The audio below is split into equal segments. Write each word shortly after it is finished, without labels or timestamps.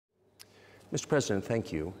Mr. President,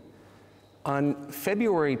 thank you. On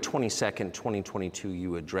February 22nd, 2022,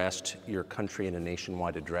 you addressed your country in a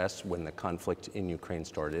nationwide address when the conflict in Ukraine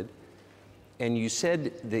started. And you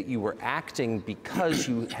said that you were acting because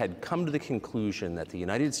you had come to the conclusion that the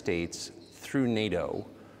United States, through NATO,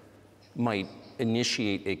 might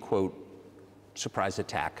initiate a, quote, surprise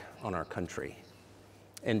attack on our country.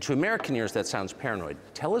 And to American ears, that sounds paranoid.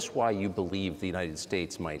 Tell us why you believe the United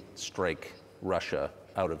States might strike Russia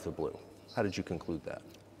out of the blue. How did you conclude that?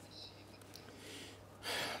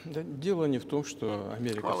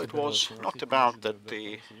 Well, it was not about that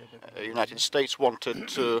the United States wanted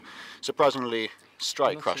to surprisingly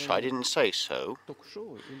strike Russia. I didn't say so.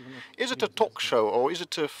 Is it a talk show or is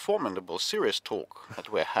it a formidable, serious talk that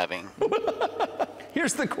we're having?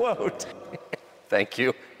 Here's the quote. Thank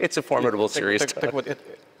you. It's a formidable, serious talk.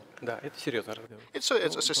 It's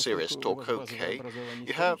a serious talk, okay.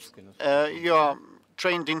 You are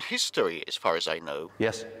trained in history, as far as I know.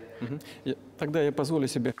 Yes.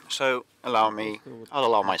 So I'll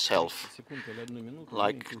allow myself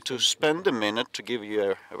like to spend a minute to give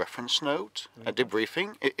you a reference note, a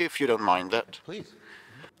debriefing, if you don't mind that. Please.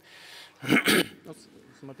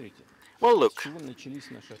 Well, look,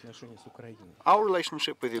 our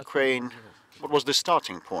relationship with Ukraine, what was the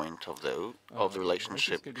starting point of the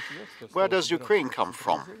relationship? Where does Ukraine come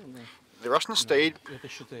from? The Russian state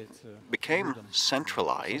became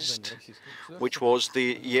centralized, which was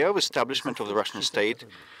the year of establishment of the Russian state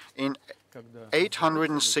in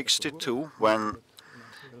 862, when,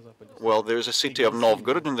 well, there is a city of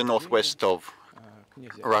Novgorod in the northwest of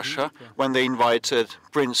Russia, when they invited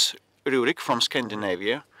Prince Rurik from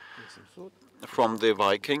Scandinavia, from the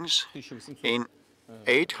Vikings, in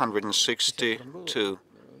 862.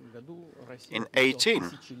 In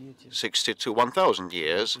 1862, 1,000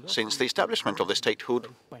 years since the establishment of the statehood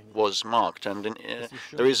was marked, and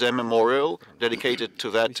there is a memorial dedicated to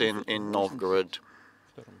that in Novgorod.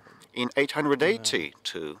 In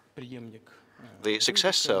 882, the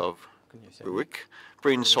successor of Rurik,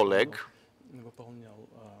 Prince Oleg,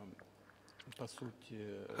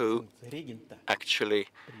 who actually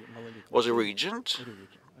was a regent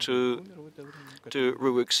to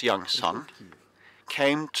Rurik's young son,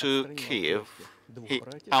 came to Kiev. He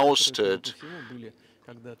ousted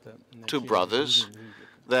two brothers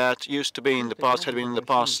that used to be in the past, had been in the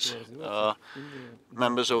past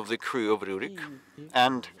members of the crew of Rurik.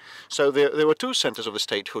 And so there were two centers of the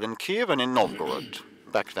statehood, in Kiev and in Novgorod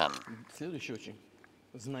back then.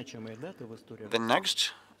 The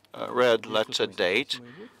next red letter date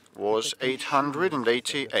was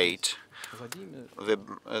 888.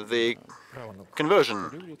 The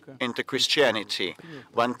conversion into Christianity,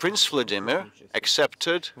 when Prince Vladimir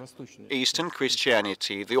accepted Eastern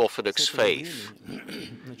Christianity, the Orthodox faith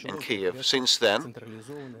in Kiev. Since then,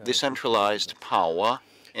 the centralized power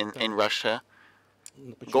in Russia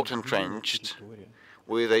got entrenched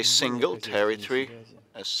with a single territory,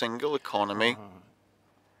 a single economy,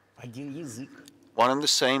 one and the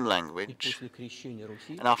same language.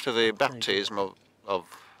 And after the baptism of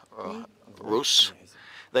Rus,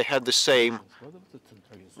 they had the same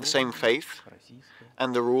faith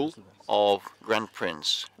and the rule of Grand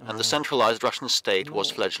Prince, and the centralized Russian state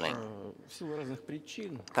was fledgling.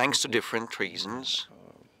 Thanks to different reasons,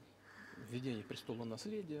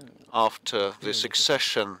 after the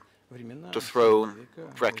succession to throne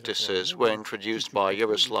practices were introduced by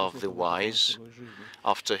Yaroslav the Wise,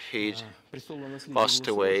 after he'd passed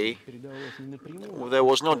away, there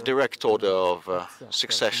was not direct order of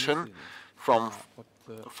succession from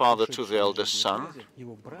father to the eldest son,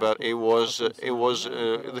 but it was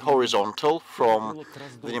the horizontal from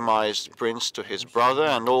the demised prince to his brother,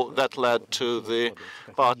 and all that led to the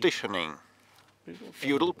partitioning,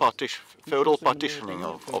 feudal partitioning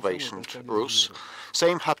of ancient Rus.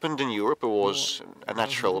 Same happened in Europe. It was a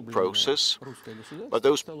natural process, but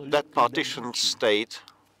that partitioned state,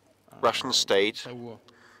 Russian state,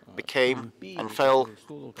 became and fell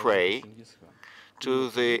prey to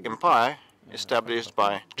the empire established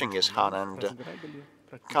by Genghis Khan, and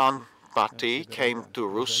Khan party came to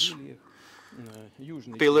Rus,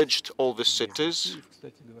 pillaged all the cities,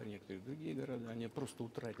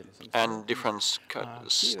 and different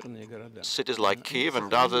cities like Kiev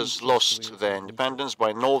and others lost their independence,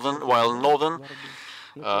 while northern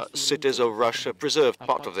cities of Russia preserved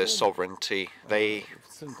part of their sovereignty. They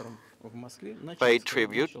paid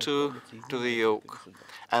tribute to the yoke.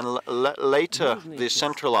 And later, the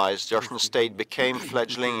centralized Russian state became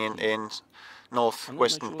fledgling in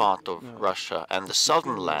northwestern part of Russia, and the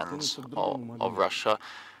southern lands of Russia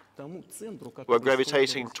were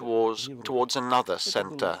gravitating towards another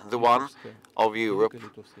center, the one of Europe,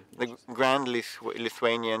 the Grand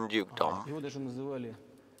Lithuanian Dukedom,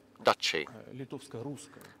 Duchy,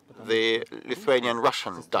 the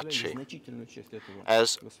Lithuanian-Russian Duchy,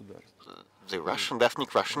 as the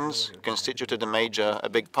ethnic Russians constituted a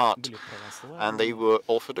big part, and they were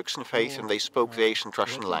Orthodox in faith, and they spoke the ancient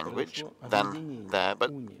Russian language then there,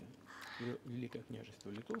 but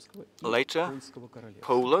later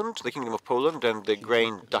Poland, the Kingdom of Poland, and the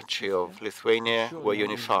Grand Duchy of Lithuania were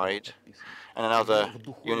unified, and another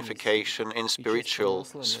unification in spiritual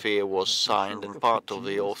sphere was signed, and part of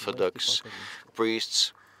the Orthodox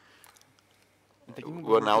priests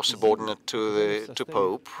were now subordinate to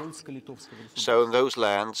Pope. So those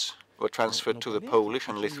lands were transferred to the Polish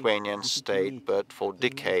and Lithuanian state, but for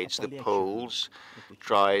decades the Poles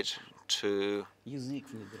tried to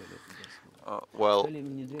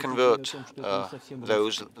convert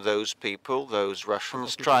those people, those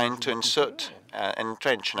Russians, trying to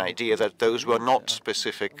entrench an idea that those were not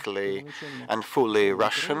specifically and fully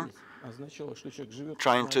Russian,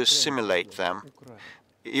 trying to assimilate them.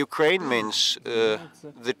 Ukraine means the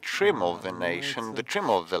trim of the nation, the trim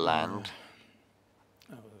of the land,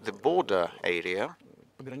 the border area.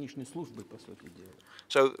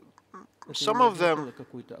 So some of them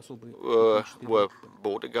were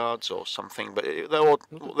border guards or something, but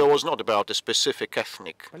there was not about a specific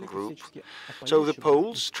ethnic group. So the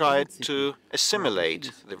Poles tried to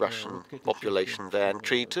assimilate the Russian population there and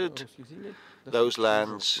treated those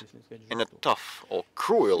lands in a tough or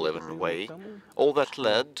cruel even way. All that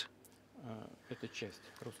led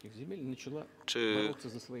to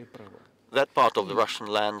that part of the Russian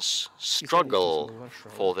lands struggle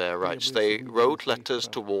for their rights. They wrote letters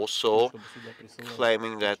to Warsaw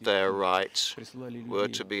claiming that their rights were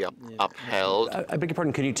to be upheld. I beg your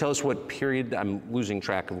pardon, can you tell us what period? I'm losing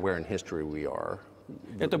track of where in history we are.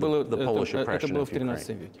 The Polish oppression of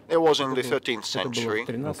Ukraine. It was in the 13th century,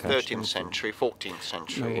 13th century, 14th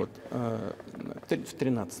century.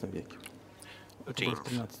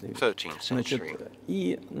 13th century.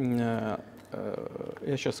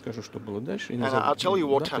 And I'll tell you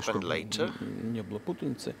what happened later, and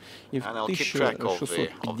I'll keep track of the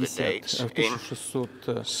dates. In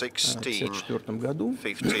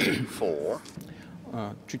 1654,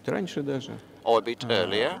 or a bit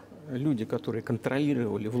earlier,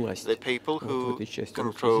 the people who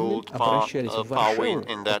controlled power in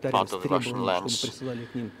that part of the Russian lands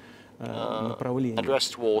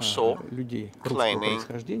addressed Warsaw, claiming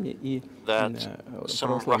that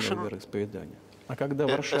some Russian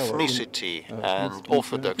ethnicity and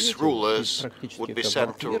Orthodox rulers would be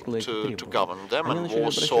sent to govern them, and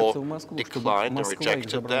Warsaw declined and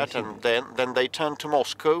rejected that, and then they turned to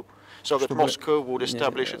Moscow, so that Moscow would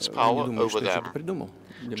establish its power over them.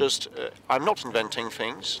 Just, I'm not inventing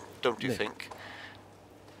things, don't you think?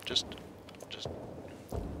 Just.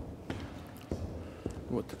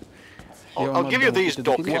 I'll give you these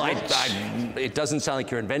documents. It doesn't sound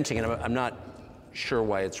like you're inventing it. I'm not sure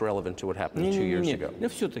why it's relevant to what happened 2 years ago.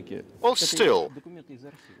 Well, still,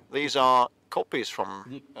 these are copies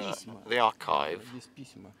from the archive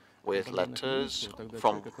with letters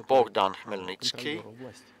from Bogdan Khmelnytsky,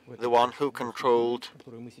 the one who controlled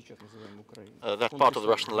that part of the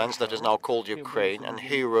Russian lands that is now called Ukraine, and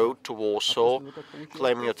he wrote to Warsaw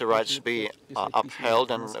claiming that the rights be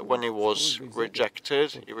upheld, and when he was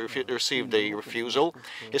rejected, he received a refusal,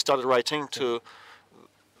 he started writing to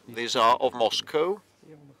the Tsar of Moscow,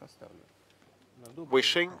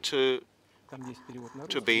 wishing to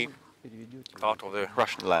be part of the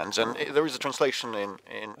Russian lands. And there is a translation in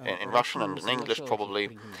Russian and in English,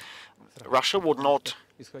 probably. Russia would not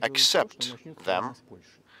accept them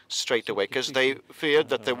straight away, because they feared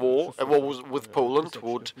that a war with Poland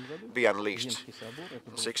would be unleashed. In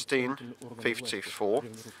 1654,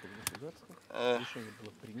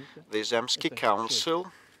 the Zemsky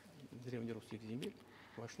Council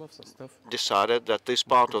decided that this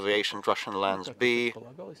part of the ancient Russian lands be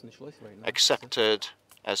accepted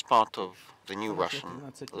as part of the new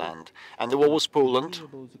Russian land. And the war with Poland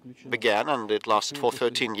began, and it lasted for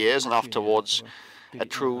 13 years, and afterwards a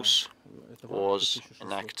truce was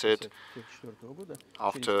enacted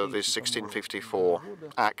after the 1654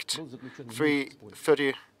 Act.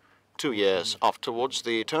 32 years afterwards,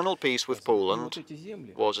 the eternal peace with Poland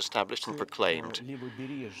was established and proclaimed.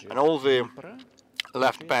 And all the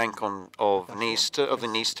left bank of the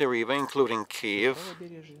Dniester River, including Kiev,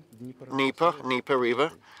 Dnieper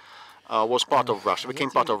River, was part of Russia, became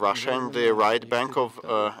part of Russia, and the right bank of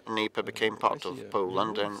Dnieper became part of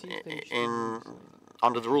Poland. And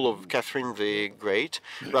under the rule of Catherine the Great,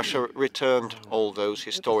 Russia returned all those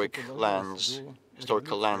historical lands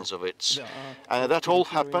of its. And that all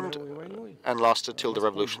happened and lasted till the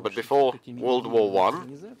revolution. But before World War I,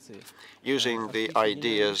 using the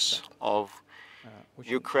ideas of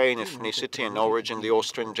Ukraine ethnicity and origin, the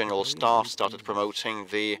Austrian General Staff started promoting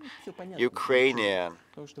the Ukrainian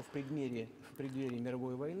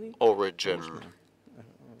origin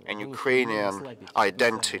and Ukrainian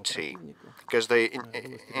identity, because they,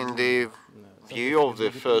 in the view of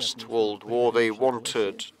the First World War, they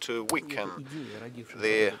wanted to weaken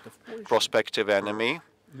the prospective enemy.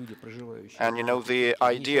 And you know, the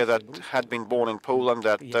idea that had been born in Poland,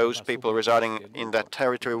 that those people residing in that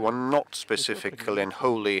territory were not specifically and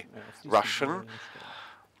wholly Russian,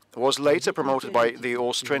 was later promoted by the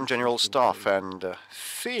Austrian General Staff, and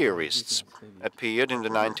theorists appeared in the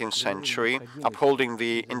 19th century upholding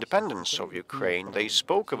the independence of Ukraine. They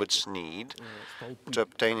spoke of its need to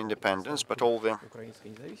obtain independence, but all the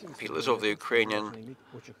pillars of the Ukrainian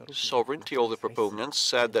sovereignty, all the proponents,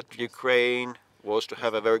 said that Ukraine was to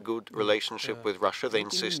have a very good relationship with Russia. They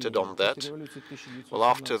insisted on that. Well,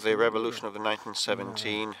 after the revolution of the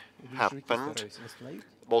 1917 happened,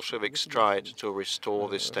 Bolsheviks tried to restore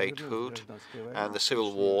the statehood, and the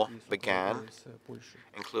civil war began,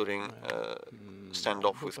 including a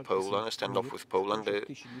standoff with Poland.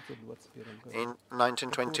 In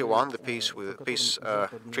 1921, the peace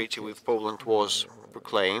treaty with Poland was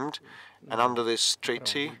proclaimed, and under this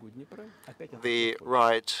treaty, the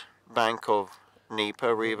right bank of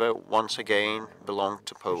Dnieper River once again belonged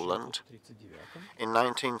to Poland. In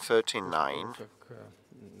 1939,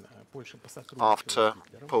 after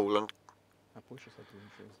Poland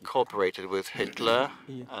cooperated with Hitler,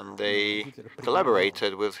 and they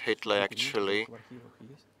collaborated with Hitler actually.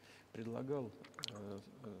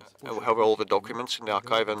 We have all the documents in the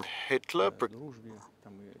archive, and Hitler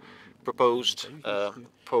proposed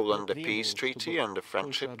Poland a peace treaty and a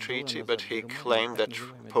friendship treaty, but he claimed that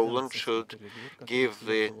Poland should give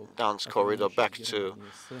the Danzig corridor back to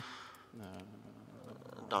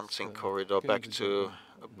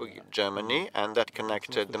Germany, and that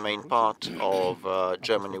connected the main part of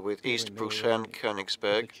Germany with East Prussia and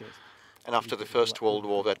Königsberg. And after the First World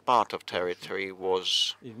War, that part of territory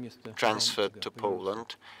was transferred to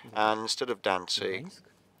Poland, and instead of Danzig,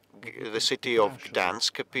 the city of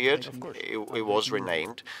Gdansk appeared. It was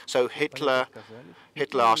renamed. So Hitler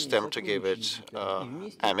asked them to give it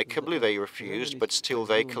amicably. They refused, but still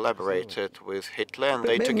they collaborated with Hitler, and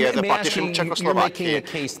they together partitioned Czechoslovakia. You're making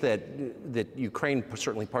a case that Ukraine,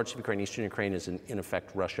 certainly parts of Ukraine, Eastern Ukraine, is in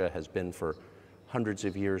effect Russia has been for hundreds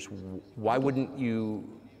of years. Why wouldn't you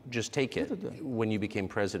just take it when you became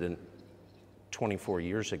president 24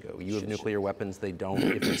 years ago? You have nuclear weapons, they don't.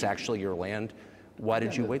 If it's actually your land, why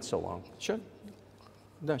did you wait so long?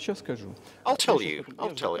 I'll tell you.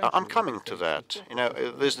 I'm coming to that. You know,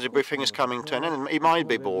 this debriefing is coming to an end. It might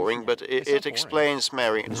be boring, but it explains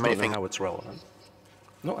many things. How it's relevant.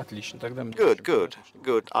 Good.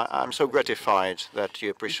 I'm so gratified that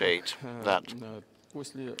you appreciate that.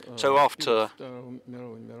 So after,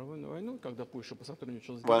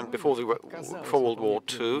 before World War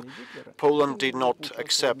II, Poland did not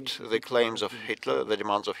accept the claims of Hitler, the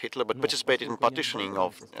demands of Hitler, but participated in partitioning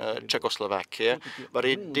of Czechoslovakia, but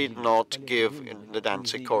it did not give the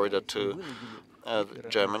Danzig corridor to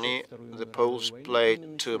Germany. The Poles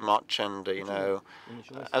played too much, and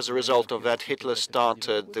as a result of that, Hitler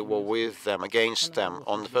started the war with them, against them.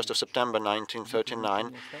 On the 1st of September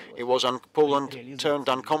 1939, Poland turned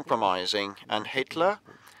uncompromising, and Hitler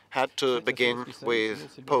had to begin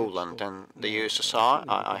with Poland. And the USSR,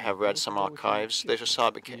 I have read some archives, the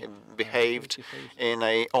USSR behaved in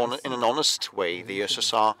an honest way. The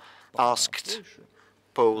USSR asked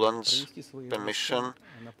Poland's permission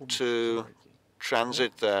to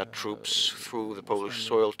transit their troops through the Polish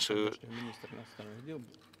soil to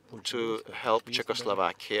help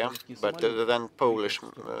Czechoslovakia, but the then Polish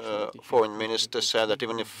foreign minister said that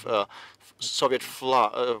even if Soviet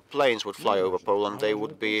planes would fly over Poland, they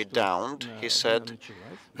would be downed, he said.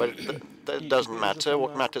 But that doesn't matter.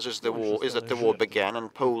 What matters is that the war began,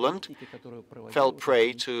 and Poland fell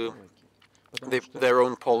prey to their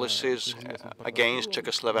own policies against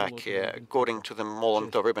Czechoslovakia. According to the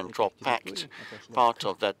Molotov-Ribbentrop Pact, part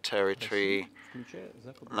of that territory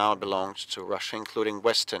now belongs to Russia, including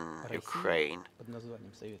Western Ukraine.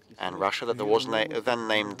 And Russia, that was then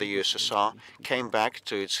named the USSR, came back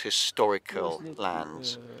to its historical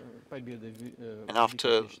lands. And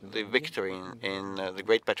after the victory in the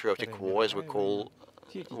Great Patriotic War, as we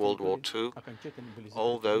World War II,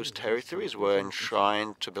 all those territories were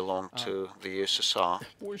enshrined to belong to the USSR,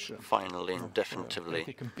 finally and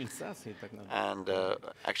definitively. And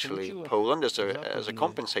actually, Poland, as a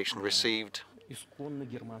compensation, received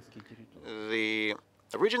the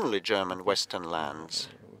originally German Western lands,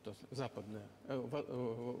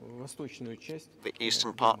 the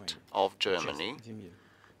eastern part of Germany,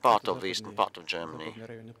 part of the eastern part of Germany,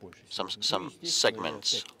 some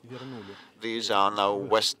segments. These are now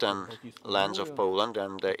western lands of Poland,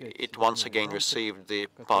 and it once again received the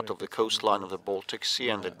part of the coastline of the Baltic Sea,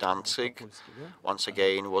 and the Danzig once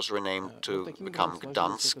again was renamed to become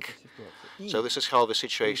Gdansk. So this is how the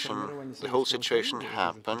whole situation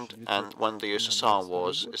happened, and when the USSR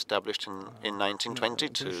was established in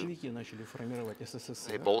 1922,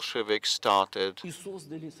 the Bolsheviks started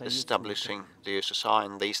establishing the USSR,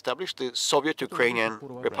 and they established the Soviet Ukrainian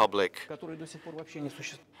Republic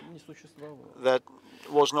that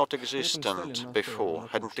was not existent before,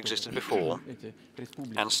 hadn't existed before.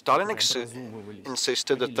 And Stalin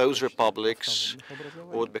insisted that those republics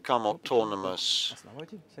would become autonomous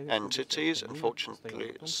entities.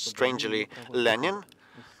 Unfortunately, strangely, Lenin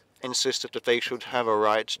insisted that they should have a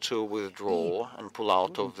right to withdraw and pull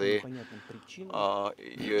out of the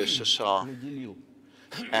USSR.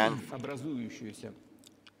 And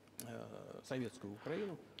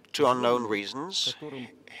to unknown reasons,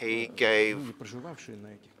 he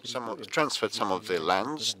transferred some of the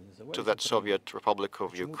lands to that Soviet Republic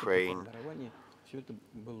of Ukraine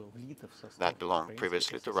that belonged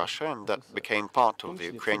previously to Russia, and that became part of the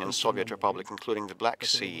Ukrainian Soviet Republic, including the Black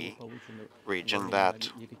Sea region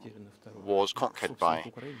that was conquered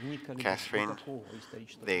by Catherine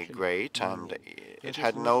the Great, and it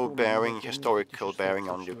had no historical bearing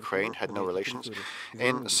on Ukraine, had no relations.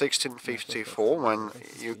 In 1654, when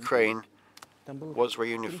Ukraine was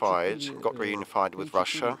got reunified with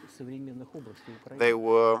Russia, they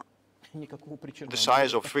were the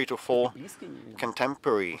size of 3 to 4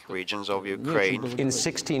 contemporary regions of Ukraine. In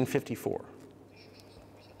 1654.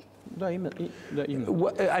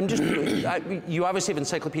 You obviously have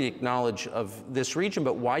encyclopedic knowledge of this region,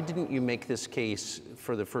 but why didn't you make this case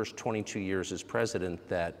for the first 22 years as president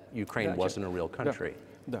that Ukraine wasn't a real country?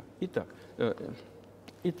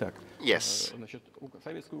 Yes,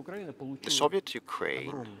 the Soviet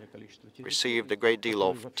Ukraine received a great deal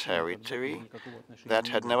of territory that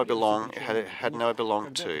had never belonged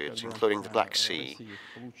to it, including the Black Sea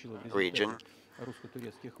region.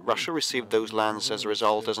 Russia received those lands as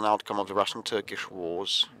an outcome of the Russian-Turkish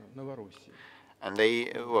wars, and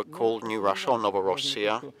they were called New Russia or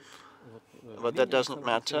Novorossiya. But that doesn't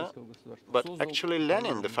matter. But actually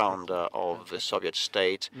Lenin, the founder of the Soviet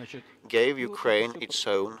state, gave Ukraine its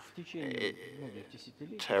own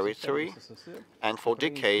territory, and for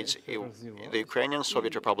decades the Ukrainian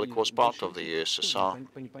Soviet Republic was part of the USSR.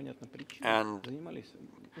 And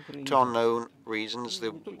to unknown reasons,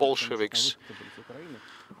 the Bolsheviks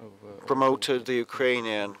promoted the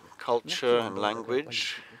Ukrainian culture and language.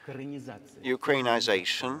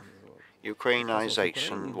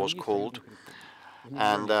 Ukrainization was called,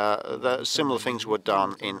 and similar things were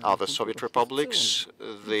done in other Soviet republics.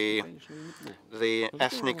 The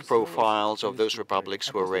ethnic profiles of those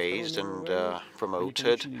republics were raised and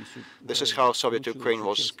promoted. This is how Soviet Ukraine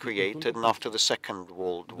was created, and after the Second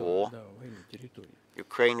World War,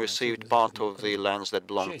 Ukraine received part of the lands that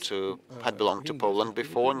had belonged to Poland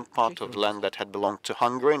before, and part of the land that had belonged to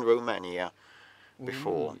Hungary and Romania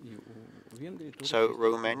before. So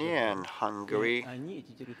Romania and Hungary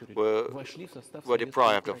were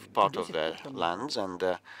deprived of part of their lands, and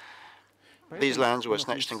these lands were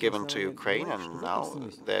snatched and given to Ukraine, and now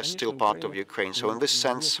they're still part of Ukraine. So in this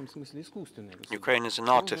sense, Ukraine is an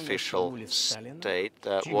artificial state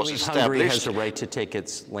that was established. Hungary has a right to take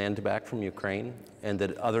its land back from Ukraine, and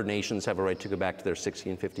that other nations have a right to go back to their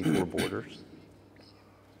 1654 borders?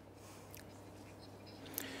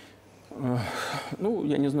 Well,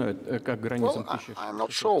 I'm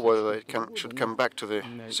not sure whether it should come back to the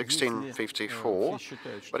 1654,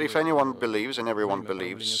 but if anyone believes, and everyone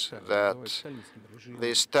believes, that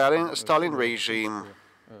the Stalin regime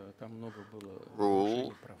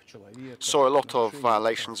rule saw a lot of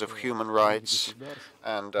violations of human rights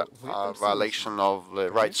and violation of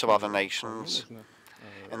the rights of other nations.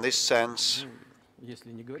 In this sense,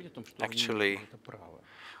 actually,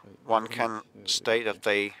 one can state that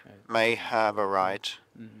they may have a right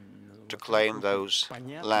to claim those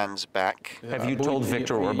lands back. Have you told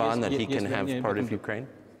Viktor Orban that he can have part of Ukraine?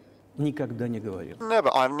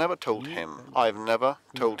 Never. I've never told him. I've never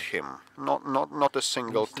told him. Not a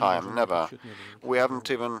single time. Never. We haven't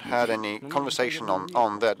even had any conversation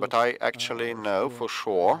on that. But I actually know for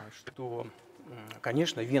sure.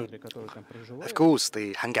 Of course,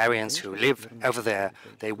 the Hungarians who live over there,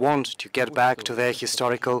 they want to get back to their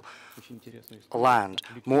historical land.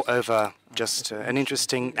 Moreover, just an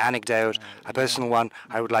interesting anecdote, a personal one,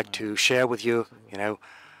 I would like to share with you.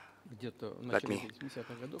 Let me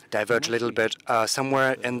divert a little bit.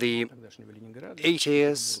 Somewhere in the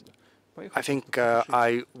 80s, I think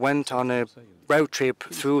I went on a road trip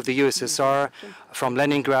through the USSR from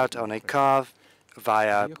Leningrad on a car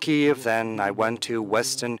via Kiev. Then I went to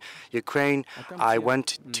western Ukraine. I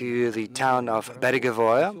went to the town of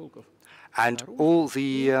Beregovoye, and all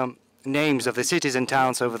the names of the cities and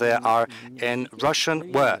towns over there are in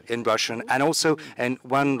Russian, were in Russian, and also in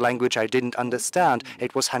one language I didn't understand.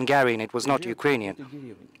 It was Hungarian, it was not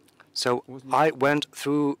Ukrainian. So I went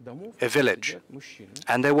through a village,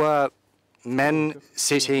 and there were men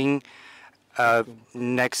sitting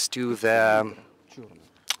next to their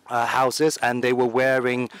houses, and they were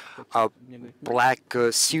wearing black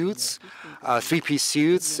suits, three-piece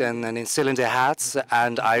suits, and in cylinder hats,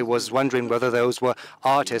 and I was wondering whether those were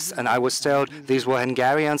artists, and I was told these were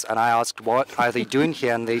Hungarians, and I asked, what are they doing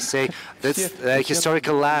here? And they say, that's their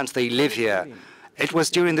historical land, they live here. It was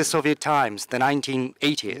during the Soviet times, the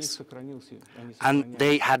 1980s, and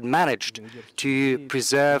they had managed to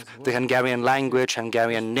preserve the Hungarian language,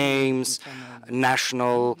 Hungarian names,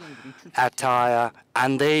 national attire,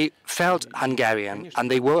 and they felt Hungarian,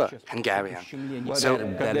 and they were Hungarian. So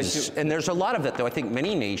that is, and there's a lot of that, though. I think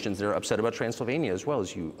many nations that are upset about Transylvania as well,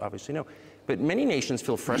 as you obviously know. But many nations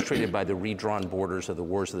feel frustrated by the redrawn borders of the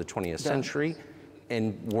wars of the 20th century,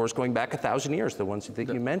 and wars going back 1,000 years, the ones that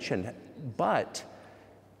you mentioned. But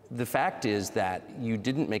the fact is that you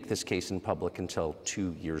didn't make this case in public until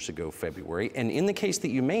 2 years ago, February. And in the case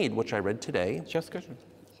that you made, which I read today,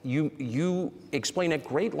 you explain at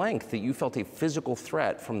great length that you felt a physical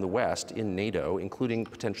threat from the West in NATO, including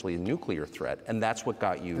potentially a nuclear threat, and that's what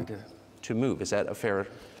got you to move. Is that a fair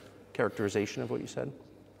characterization of what you said?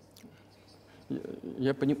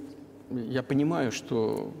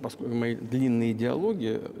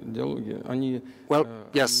 Well,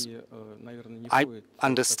 yes, I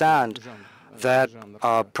understand that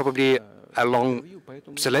probably a long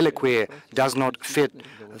soliloquy does not fit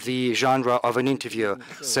the genre of an interview.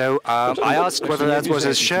 So I asked whether that was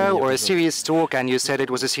a show or a serious talk, and you said it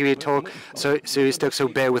was a serious talk, so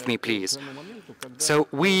bear with me, please. So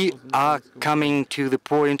we are coming to the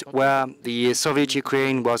point where the Soviet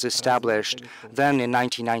Ukraine was established. Then in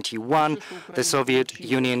 1991, the Soviet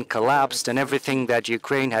Union collapsed, and everything that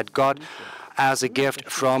Ukraine had got as a gift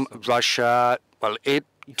from Russia, well, it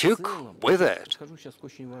took with it.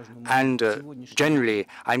 And generally,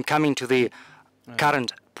 I'm coming to the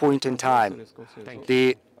current point in time.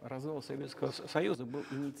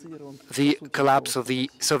 The collapse of the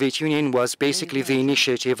Soviet Union was basically the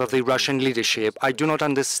initiative of the Russian leadership. I do not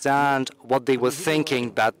understand what they were thinking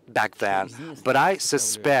back then, but I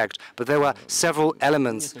suspect that there were several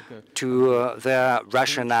elements to their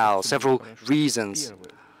rationale, several reasons.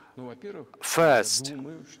 First,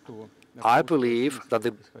 I believe that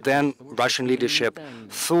the then Russian leadership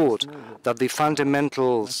thought that the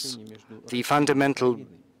fundamental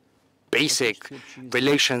basic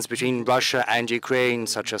relations between Russia and Ukraine,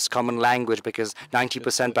 such as common language, because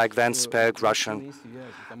 90% back then spoke Russian,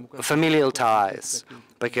 familial ties,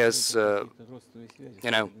 because,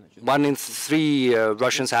 1 in 3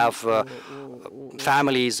 Russians have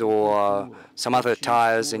families or some other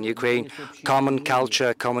ties in Ukraine, common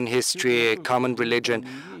culture, common history, common religion.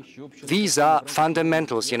 These are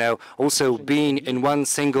fundamentals, also being in one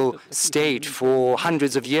single state for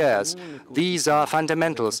hundreds of years. These are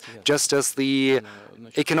fundamentals, just as the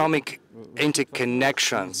economic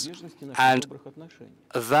interconnections. And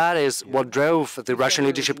that is what drove the Russian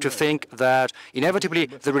leadership to think that inevitably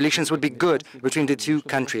the relations would be good between the two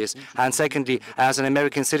countries. And secondly, as an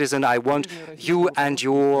American citizen, I want you and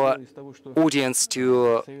your audience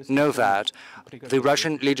to know that the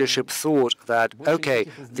Russian leadership thought that, okay,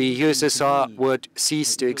 the USSR would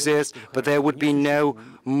cease to exist, but there would be no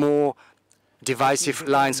more divisive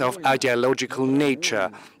lines of ideological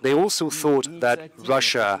nature. They also thought that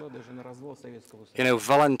Russia,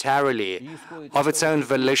 voluntarily, of its own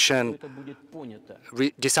volition,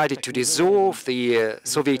 decided to dissolve the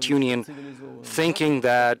Soviet Union, thinking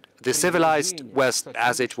that the civilized West,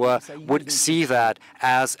 as it were, would see that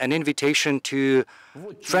as an invitation to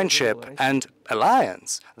friendship and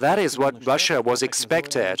alliance. That is what Russia was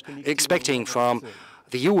expecting from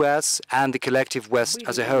the US and the collective West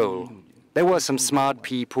as a whole. There were some smart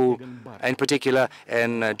people, in particular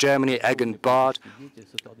in Germany, Egon Barth.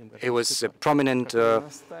 He was a prominent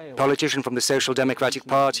politician from the Social Democratic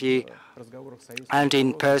Party, and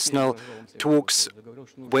in personal talks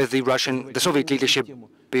with the Soviet leadership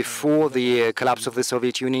before the collapse of the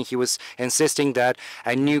Soviet Union, he was insisting that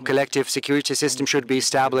a new collective security system should be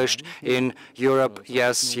established in Europe.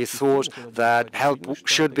 Yes, he thought that help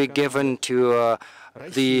should be given to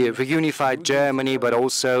the reunified Germany, but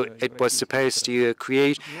also it was supposed to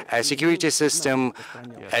create a security system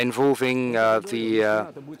involving the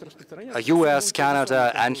US,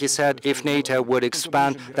 Canada, and he said if NATO would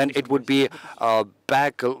expand, then it would be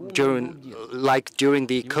back during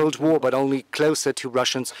the Cold War, but only closer to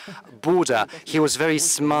Russia's border. He was very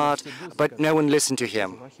smart, but no one listened to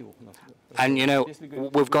him. And, you know,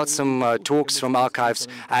 we've got some talks from archives,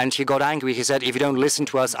 and he got angry. He said, if you don't listen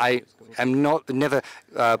to us, I am never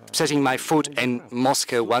setting my foot in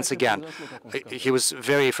Moscow once again. He was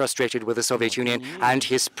very frustrated with the Soviet Union, and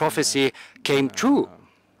his prophecy came true.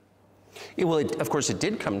 Yeah, well, of course, it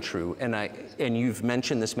did come true, and you've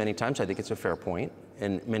mentioned this many times. I think it's a fair point,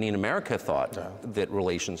 and many in America thought that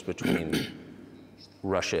relations between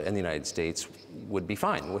Russia and the United States would be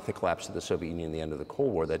fine with the collapse of the Soviet Union and the end of the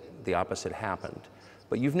Cold War, that the opposite happened.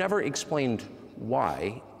 But you've never explained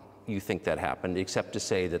why you think that happened, except to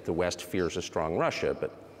say that the West fears a strong Russia,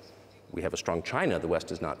 but we have a strong China the West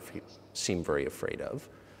does not seem very afraid of.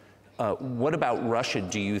 What about Russia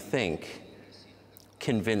do you think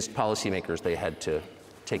convinced policymakers they had to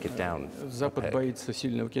take it down?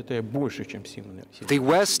 The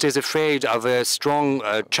West is afraid of a strong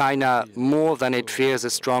China more than it fears a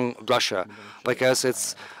strong Russia, because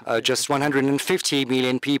it's just 150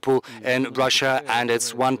 million people in Russia and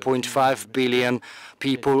it's 1.5 billion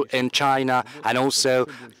people in China, and also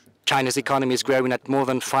China's economy is growing at more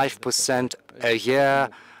than 5% a year.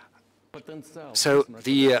 So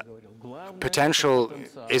the potential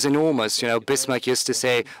is enormous. You know, Bismarck used to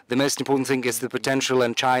say the most important thing is the potential,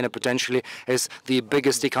 and China potentially is the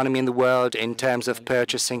biggest economy in the world in terms of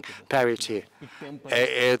purchasing parity.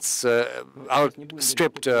 It's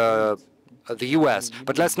outstripped the US.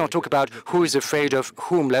 But let's not talk about who is afraid of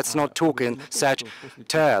whom. Let's not talk in such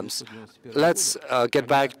terms. Let's get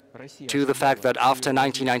back to the fact that after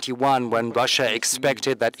 1991, when Russia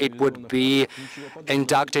expected that it would be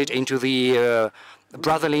inducted into the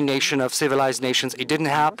brotherly nation of civilized nations, it didn't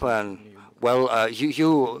happen. Well,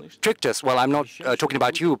 you tricked us. Well, I'm not talking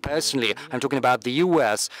about you personally. I'm talking about the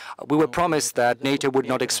US. We were promised that NATO would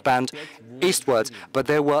not expand eastwards, but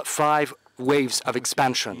there were 5 waves of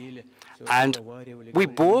expansion. And we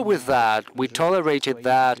bore with that. We tolerated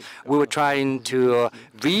that. We were trying to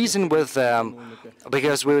reason with them,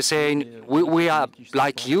 because we were saying, we are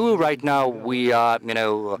like you right now. We are, you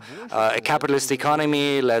know, a capitalist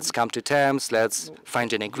economy. Let's come to terms. Let's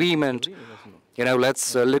find an agreement. You know,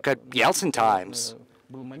 let's look at Yeltsin times.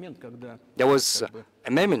 There was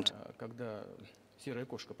a moment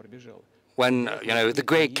when, you know, the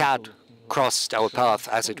gray cat crossed our path,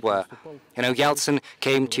 as it were. You know, Yeltsin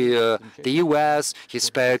came to the US, he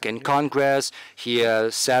spoke in Congress, he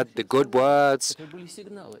said the good words,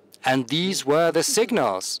 and these were the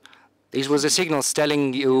signals. These were the signals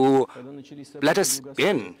telling you, let us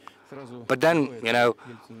in. But then, you know,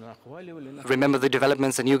 remember the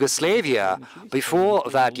developments in Yugoslavia. Before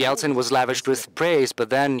that, Yeltsin was lavished with praise, but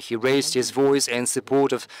then he raised his voice in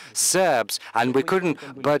support of Serbs, and we couldn't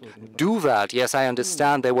but do that. Yes, I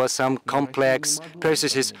understand there were some complex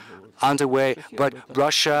processes underway, but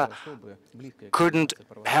Russia couldn't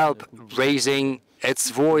help raising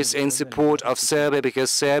its voice in support of Serbia, because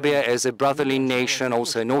Serbia is a brotherly nation,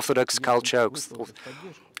 also an Orthodox culture.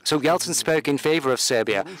 So Yeltsin spoke in favor of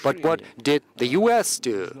Serbia, but what did the US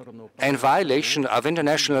do? In violation of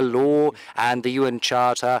international law and the UN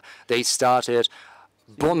Charter, they started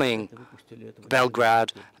bombing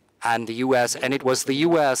Belgrade and the US, and it was the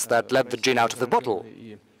US that let the gin out of the bottle.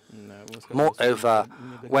 Moreover,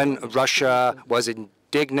 when Russia was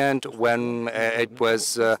indignant, when it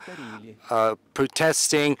was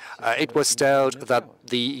protesting, it was told that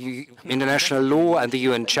the international law and the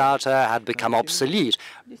UN Charter had become obsolete.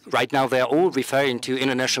 Right now, they're all referring to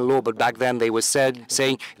international law, but back then they were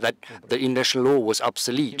saying that the international law was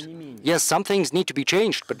obsolete. Yes, some things need to be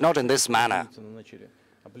changed, but not in this manner.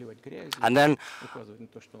 And then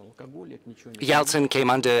Yeltsin came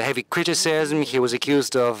under heavy criticism. He was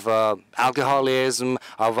accused of alcoholism,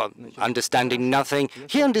 of understanding nothing.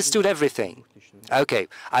 He understood everything. Okay,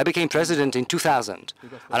 I became president in 2000,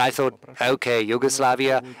 and I thought, okay,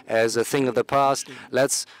 Yugoslavia is a thing of the past.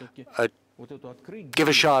 Let's give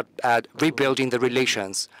a shot at rebuilding the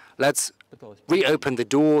relations. Let's reopen the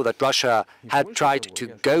door that Russia had tried to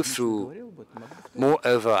go through.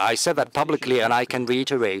 Moreover, I said that publicly, and I can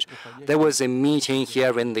reiterate, there was a meeting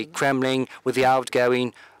here in the Kremlin with the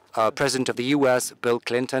outgoing President of the US, Bill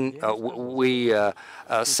Clinton. We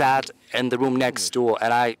sat in the room next door,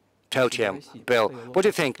 and I told him, Bill, what do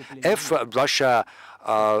you think if Russia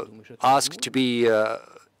asked to be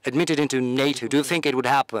admitted into NATO? Do you think it would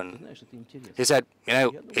happen? He said, you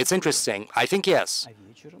know, it's interesting. I think yes.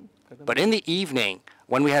 But in the evening,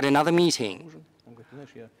 when we had another meeting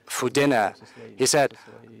for dinner, he said,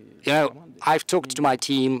 you know, I've talked to my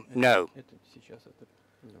team, no,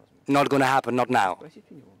 not going to happen, not now.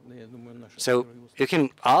 So you can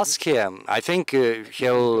ask him. I think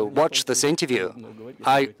he'll watch this interview.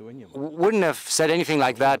 I wouldn't have said anything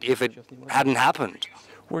like that if it hadn't happened.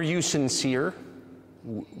 Were you sincere?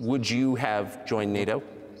 Would you have joined NATO?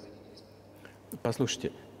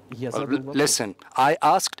 Well, listen, I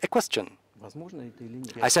asked a question.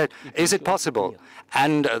 I said, is it possible?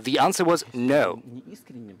 And the answer was no.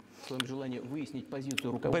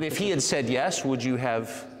 But if he had said yes, would you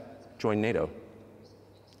have joined NATO?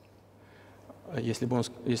 If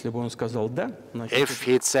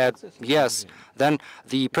he'd said yes, then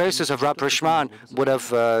the process of rapprochement would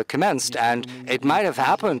have commenced, and it might have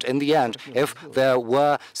happened in the end if there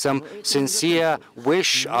were some sincere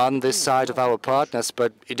wish on this side of our partners,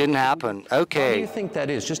 but it didn't happen. Okay. Why do you think that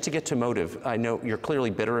is? Just to get to motive, I know you're clearly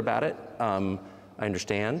bitter about it, I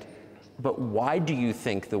understand, but why do you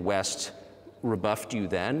think the West rebuffed you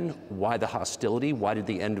then? Why the hostility? Why did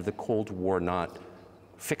the end of the Cold War not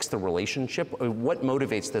fix the relationship? What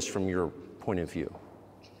motivates this from your point of view?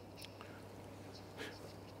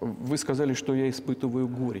 You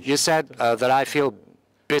said that I feel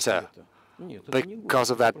bitter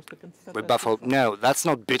because of that rebuffal. No, that's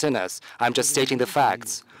not bitterness. I'm just stating the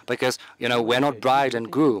facts. Because, you know, we're not bride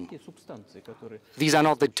and groom. These are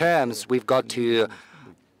not the terms we've got to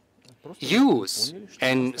use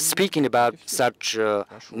in speaking about such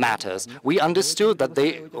matters. We understood that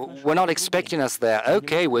they were not expecting us there.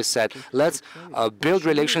 Okay, we said, let's build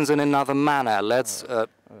relations in another manner. Let's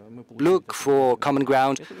look for common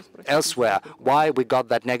ground elsewhere. Why we got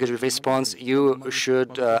that negative response, you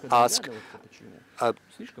should ask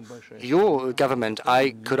your government.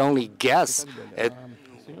 I could only guess.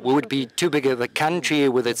 We would be too big of a country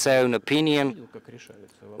with its own opinion.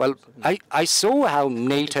 Well, I saw how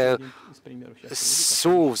NATO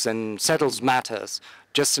solves and settles matters.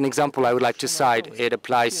 Just an example I would like to cite. It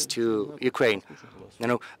applies to Ukraine. You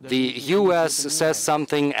know, the US says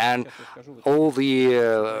something and all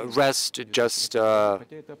the rest just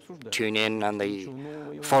tune in and they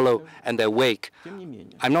follow and they wake.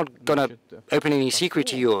 I'm not going to open any secret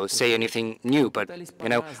to you or say anything new, but, you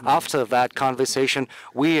know, after that conversation,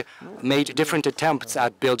 we made different attempts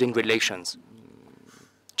at building relations.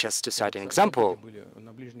 Just to cite an example,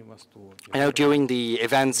 you know, during the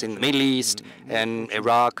events in the Middle East and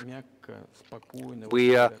Iraq,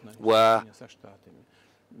 we were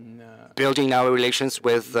building our relations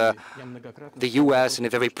with the US in a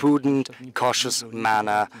very prudent, cautious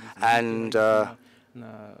manner, and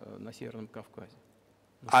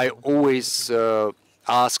I always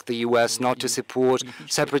asked the US not to support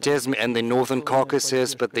separatism in the Northern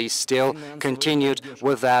Caucasus, but they still continued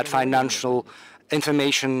with that financial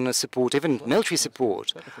information support, even military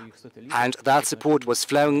support. And that support was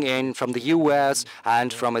flowing in from the US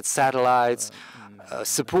and from its satellites,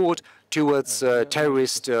 support towards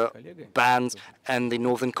terrorist bands in the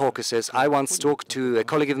Northern Caucasus. I once talked to a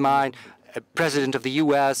colleague of mine, a president of the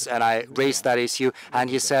US, and I raised that issue, and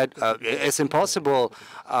he said, it's impossible.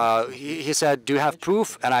 He said, do you have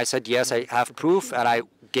proof? And I said, yes, I have proof, and I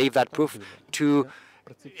gave that proof to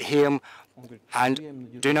him.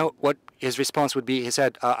 And do you know what his response would be? He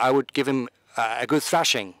said, I would give him a good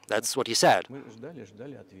thrashing. That's what he said.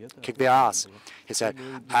 Kick their ass, he said.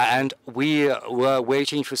 And we were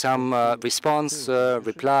waiting for some response,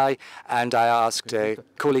 reply, and I asked a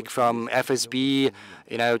colleague from FSB,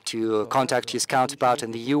 you know, to contact his counterpart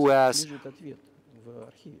in the US.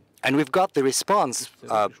 And we've got the response,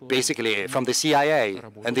 basically, from the CIA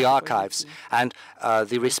and the archives. And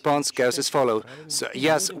the response goes as follows. So,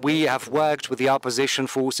 yes, we have worked with the opposition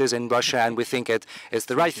forces in Russia, and we think it is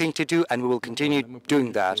the right thing to do, and we will continue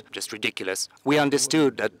doing that. Just ridiculous. We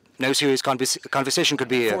understood that no serious conversation could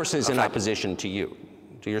be... Forces in opposition to you.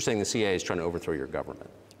 So you're saying the CIA is trying to overthrow your government?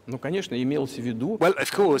 Well,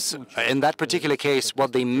 of course, in that particular case,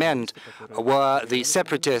 what they meant were the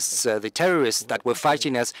separatists, the terrorists that were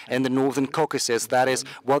fighting us in the northern Caucasus. That is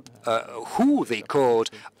what, who they called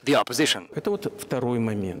the opposition.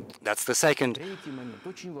 That's the second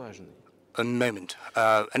moment.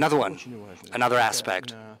 Another one, another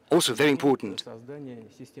aspect, also very important.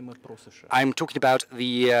 I'm talking about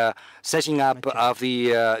the setting up of the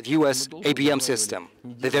US ABM system,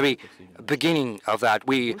 the very beginning of that.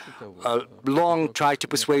 We long tried to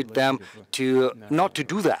persuade them to not to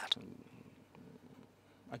do that.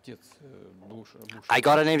 I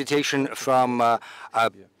got an invitation from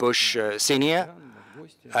Bush Senior.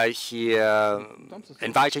 He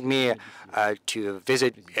invited me to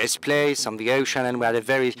visit his place on the ocean, and we had a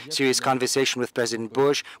very serious conversation with President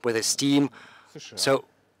Bush, with his team. So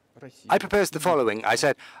I proposed the following. I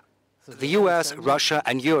said, the US, Russia,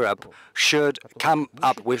 and Europe should come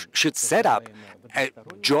up with, should set up a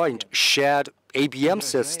joint shared ABM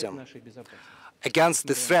system against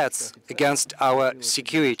the threats against our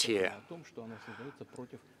security.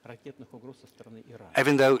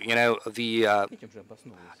 Even though, you know, the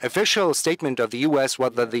official statement of the US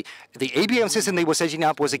was that the ABM system they were setting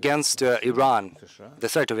up was against Iran, the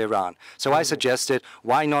threat of Iran. So I suggested,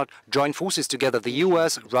 why not join forces together, the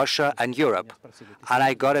US, Russia, and Europe? And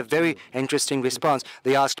I got a very interesting response.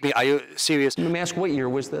 They asked me, are you serious? Let me ask, what year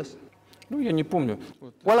was this?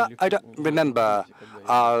 Well, I don't remember.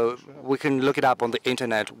 We can look it up on the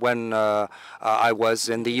internet when I was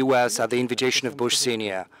in the US at the invitation of Bush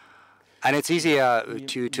Senior. And it's easier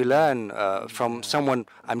to learn from someone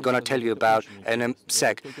I'm going to tell you about in a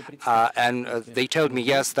sec. And they told me,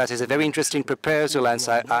 yes, that is a very interesting proposal. And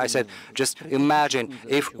so I said, just imagine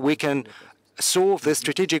if we can solve this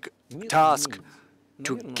strategic task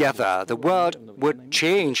together, the world would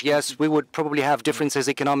change. Yes, we would probably have differences,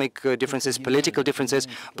 economic differences, political differences,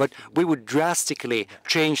 but we would drastically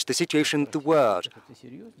change the situation in the world.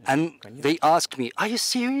 And they asked me, are you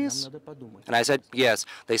serious? And I said, yes.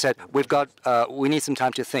 They said, we need some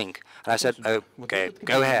time to think. And I said, okay,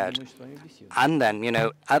 go ahead. And then, you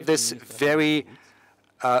know, at this very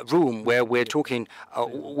room where we're talking,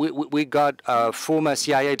 we got former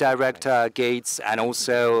CIA Director Gates and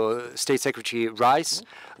also State Secretary Rice.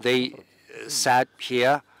 They sat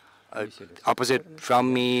here opposite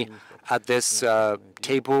from me at this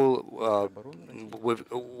table.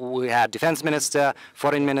 We had Defense Minister,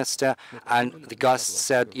 Foreign Minister, and the guests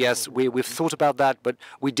said, yes, we've thought about that, but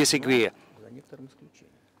we disagree.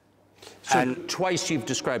 So and twice you've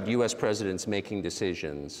described US presidents making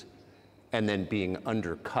decisions and then being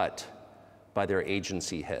undercut by their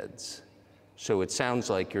agency heads. So it sounds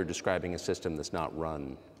like you're describing a system that's not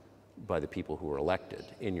run by the people who are elected,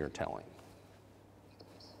 in your telling.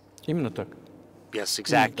 Yes,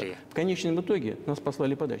 exactly.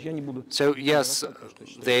 So yes,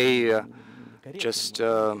 they just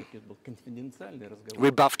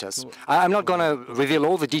rebuffed us. I'm not going to reveal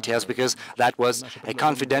all the details because that was a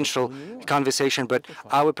confidential conversation, but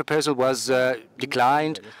our proposal was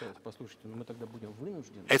declined.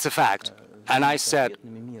 It's a fact. And I said,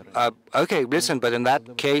 okay, listen, but in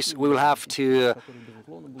that case, we will have to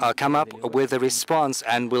come up with a response,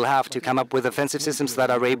 and we'll have to come up with offensive systems that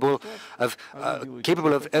are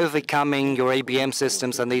capable of overcoming your ABM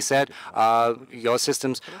systems. And they said, your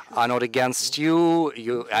systems are not against you,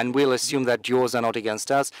 and we'll assume that yours are not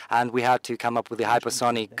against us. And we had to come up with the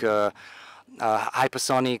hypersonic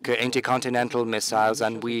intercontinental missiles,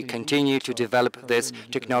 and we continue to develop this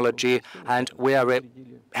technology, and we are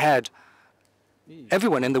ahead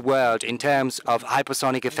everyone in the world in terms of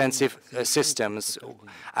hypersonic offensive systems.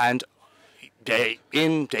 And day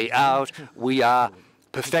in, day out, we are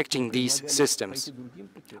perfecting these systems.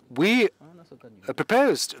 We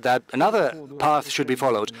proposed that another path should be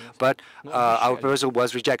followed, but our proposal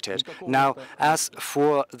was rejected. Now, as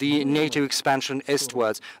for the NATO expansion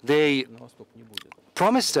eastwards, they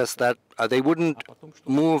promised us that they wouldn't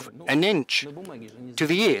move an inch to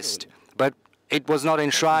the east, but it was not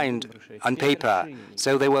enshrined on paper.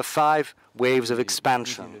 So there were 5 waves of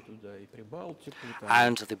expansion.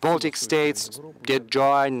 And the Baltic states did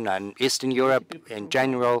join, and Eastern Europe in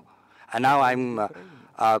general. And now I'm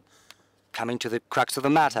coming to the crux of the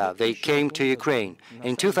matter. They came to Ukraine.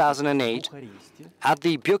 In 2008, at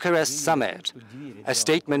the Bucharest summit, a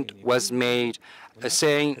statement was made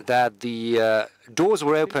saying that the doors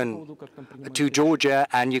were open to Georgia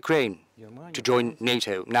and Ukraine to join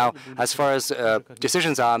NATO. Now, as far as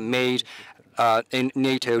decisions are made in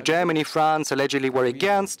NATO, Germany, France allegedly were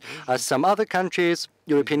against, some other countries,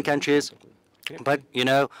 European countries. But, you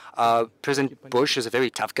know, President Bush is a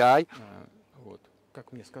very tough guy.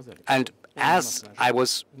 And as I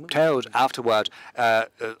was told afterward,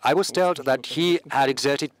 I was told that he had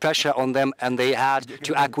exerted pressure on them and they had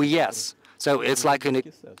to acquiesce. So it's like in a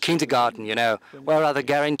kindergarten, you know, where are the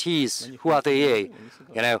guarantees? Who are they?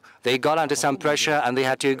 You know, they got under some pressure and they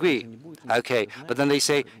had to agree. Okay, but then they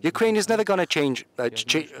say, Ukraine is never going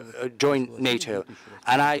to join NATO.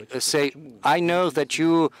 And I say, I know that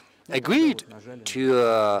you agreed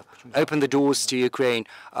to open the doors to Ukraine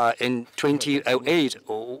in 2008.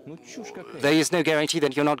 There is no guarantee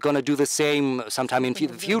that you're not going to do the same sometime in the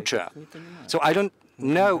future. So I don't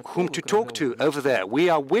know whom to talk to over there. We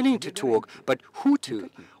are willing to talk, but who to?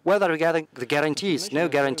 Whether regarding the guarantees, no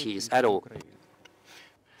guarantees at all.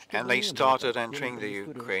 And they started entering the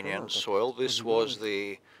Ukrainian soil. This was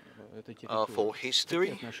the full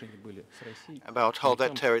history about how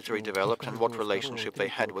that territory developed and what relationship they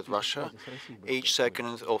had with Russia. Each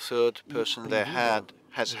second or third person there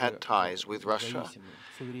has had ties with Russia.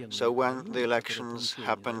 So when the elections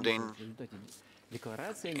happened in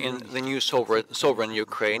the new sovereign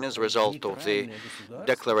Ukraine as a result of the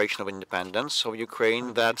Declaration of Independence of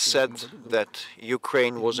Ukraine that said that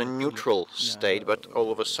Ukraine was a neutral state, but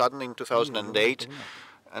all of a sudden in 2008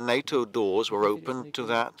 NATO doors were opened to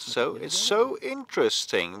that. So it's so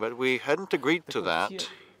interesting, but we hadn't agreed to that.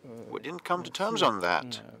 We didn't come to terms on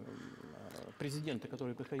that.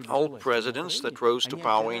 All presidents that rose to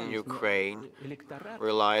power in Ukraine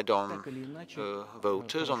relied on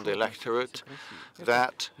voters, on the electorate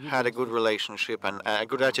that had a good relationship and a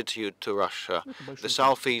good attitude to Russia. The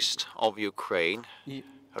southeast of Ukraine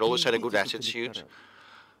had always had a good attitude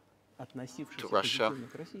to Russia.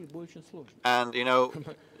 And, you know,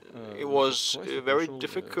 it was very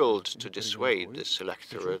difficult to dissuade this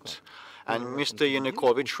electorate. And Mr.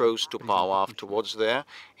 Yanukovych rose to power afterwards there.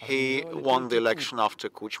 He won the election after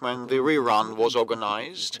Kuchma, and the rerun was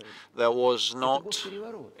organized. That was not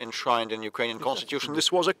enshrined in Ukrainian constitution.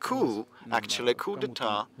 This was a coup, actually, a coup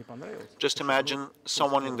d'etat. Just imagine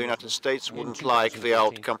someone in the United States wouldn't like the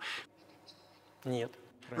outcome.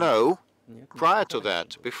 No. Prior to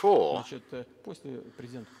that, before,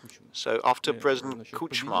 so after President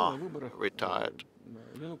Kuchma retired,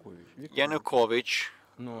 Yanukovych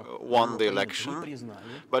won the election,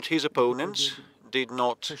 but his opponents did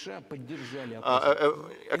not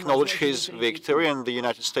acknowledge his victory, and the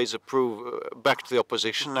United States backed the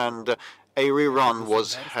opposition, and a rerun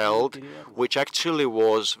was held, which actually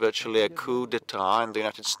was virtually a coup d'etat, and the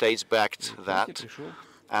United States backed that.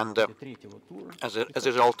 And as a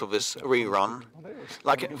result of this rerun,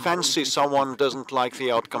 like fancy someone doesn't like the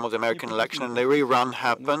outcome of the American election and a rerun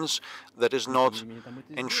happens that is not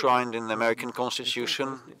enshrined in the American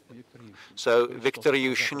Constitution. So Viktor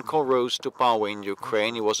Yushchenko rose to power in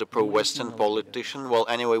Ukraine. He was a pro-Western politician. Well,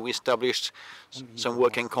 anyway, we established some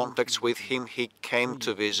working contacts with him. He came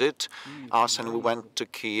to visit us and we went to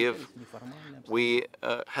Kiev. We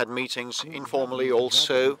had meetings informally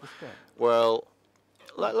also. Well,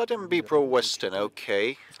 let them be pro-Western,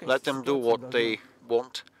 okay? Let them do what they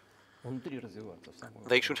want.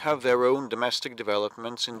 They should have their own domestic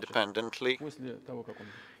developments independently.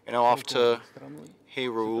 You know, after he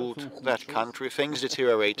ruled that country, things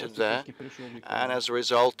deteriorated there, and as a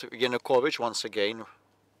result, Yanukovych once again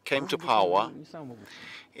came to power.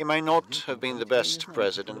 He may not have been the best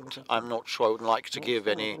president. I'm not sure. I wouldn't like to give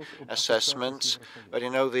any assessments. But, you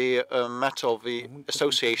know, the matter of the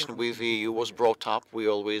association with the EU was brought up. We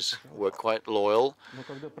always were quite loyal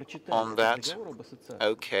on that.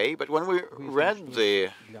 Okay, but when we read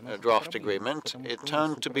the draft agreement, it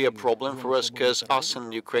turned to be a problem for us because us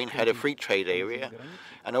and Ukraine had a free trade area,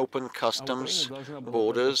 an open customs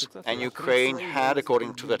borders, and Ukraine had,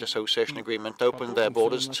 according to that association agreement, opened their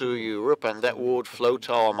borders to Europe, and that would float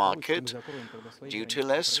our market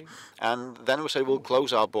duty-less. And then we said we'll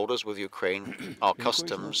close our borders with Ukraine, our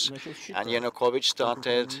customs. And Yanukovych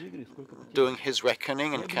started doing his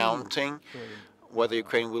reckoning and counting whether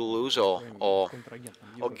Ukraine will lose or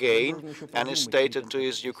gain, and he stated to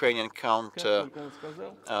his Ukrainian counterparts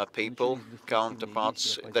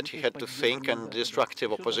that he had to think, and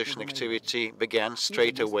destructive opposition activity began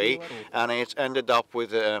straight away, and it ended up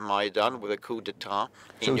with Maidan, with a coup d'etat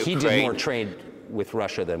in Ukraine. So he did more trade with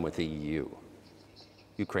Russia than with the EU?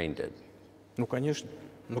 Ukraine did?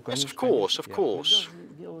 Yes, of course, of course.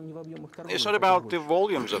 It's not about the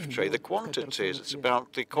volumes of trade, the quantities. It's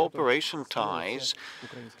about the cooperation ties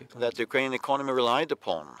that the Ukrainian economy relied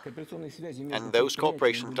upon. And those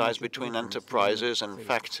cooperation ties between enterprises and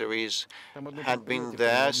factories had been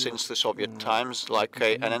there since the Soviet times, like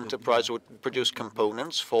an enterprise would produce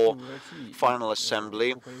components for final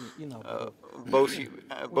assembly,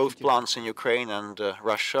 both plants in Ukraine and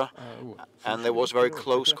Russia, and there was very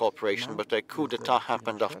close cooperation, but a coup d'etat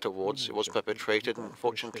happened afterwards. It was perpetrated,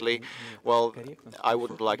 unfortunately. Well, I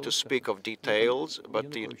wouldn't like to speak of details,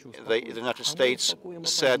 but the United States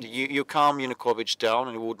said, you calm Yanukovych down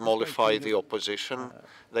and you would mollify the opposition.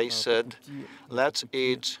 They said, let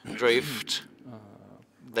it drift.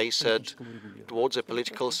 They said, towards a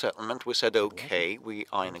political settlement. We said, okay, we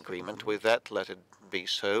are in agreement with that, let it be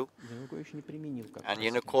so. And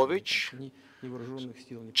Yanukovych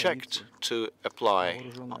checked to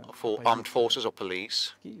apply for armed forces or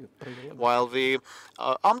police, while the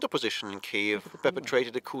armed opposition in Kiev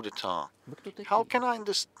perpetrated a coup d'etat. How can I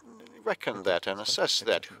reckon that and assess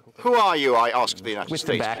that? Who are you, I asked the United States.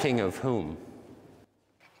 With the backing of whom?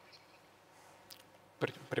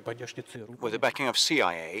 With the backing of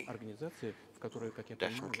CIA.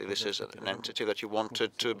 Definitely, this is an entity that you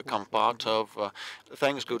wanted to become part of.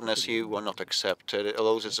 Thanks goodness you were not accepted.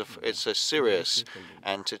 Although it's a serious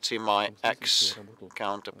entity. My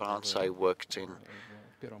ex-counterparts, I worked in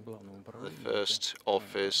the first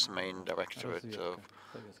office, main directorate of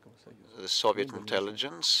the Soviet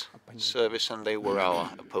intelligence service, and they were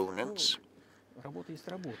our opponents.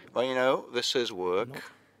 But you know, this is work.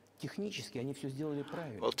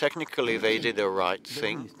 Well, technically they did the right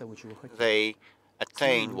thing. They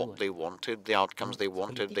attained what they wanted, the outcomes they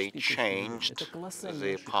wanted. They changed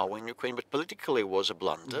the power in Ukraine, but politically it was a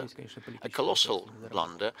blunder, a colossal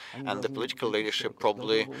blunder, and the political leadership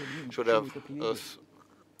probably should have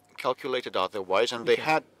calculated otherwise, and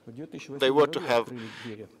they were to have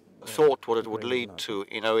thought what it would lead to.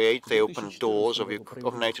 In 2008, they opened doors of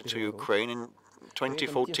NATO to Ukraine. In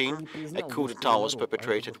 2014, a coup d'etat was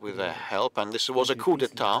perpetrated with their help, and this was a coup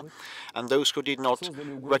d'etat, and those who did not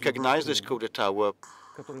recognize this coup d'etat were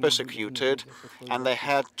persecuted, and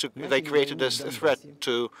they created a threat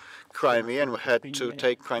to Crimea and had to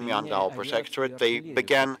take Crimea under our protectorate. They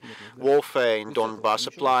began warfare in Donbass,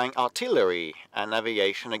 applying artillery and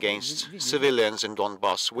aviation against civilians in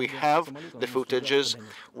Donbass. We have the footages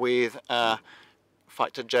with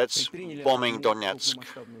fighter jets bombing Donetsk,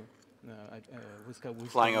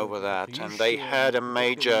 flying over that, and they had a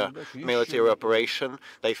major military operation.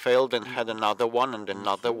 They failed and had another one and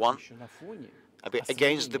another one.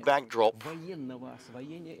 Against the backdrop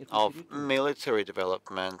of military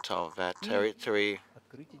development of that territory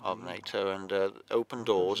of NATO and open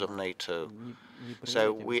doors of NATO.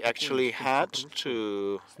 So we actually had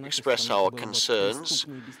to express our concerns,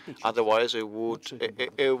 otherwise it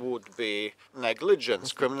would be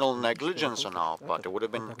negligence, criminal negligence on our part. It would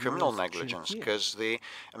have been criminal negligence, because the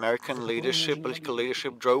American leadership, political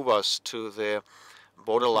leadership, drove us to the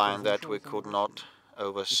borderline that we could not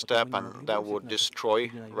overstep, and that would destroy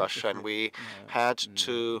Russia, and we had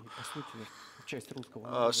to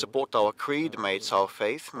support our creed mates, our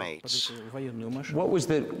faith mates. What was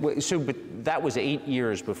but that was 8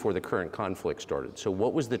 years before the current conflict started. So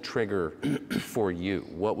what was the trigger for you?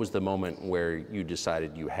 What was the moment where you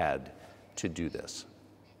decided you had to do this?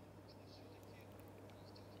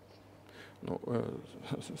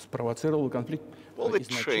 Well, the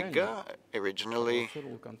trigger originally,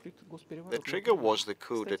 the trigger was the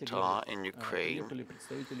coup d'etat in Ukraine,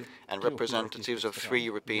 and representatives of 3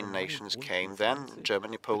 European nations came then,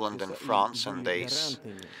 Germany, Poland and France, and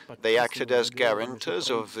they acted as guarantors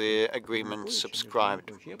of the agreement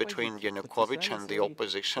subscribed between Yanukovych and the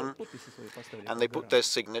opposition, and they put their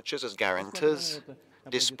signatures as guarantors.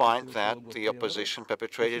 Despite that, the opposition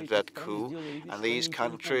perpetrated that coup, and these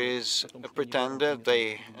countries pretended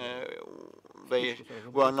they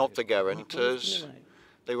were not the guarantors.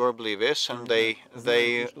 They were oblivious, and they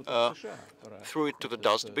threw it to the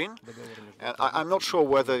dustbin. And I'm not sure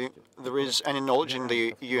whether there is any knowledge in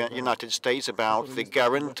the United States about the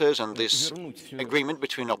guarantors and this agreement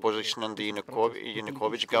between opposition and the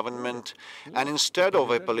Yanukovych government. And instead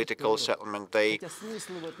of a political settlement, they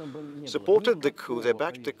supported the coup, they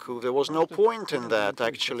backed the coup. There was no point in that,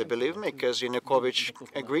 actually, believe me, because Yanukovych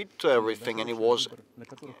agreed to everything, and he was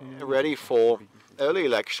ready for early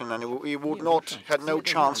election, and he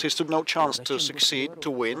stood no chance to succeed,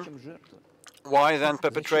 to win. Why then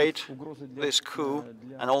perpetrate this coup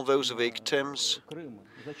and all those victims?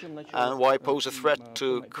 And why pose a threat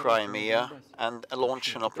to Crimea and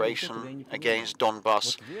launch an operation against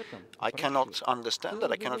Donbass? I cannot understand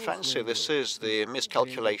that. I cannot fancy. This is the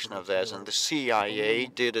miscalculation of theirs, and the CIA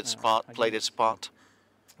did its part, played its part.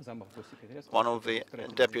 One of the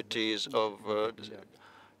deputies of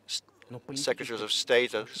Secretaries of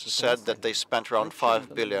State said that they spent around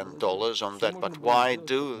 $5 billion on that. But why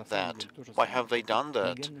do that? Why have they done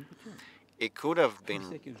that? It could have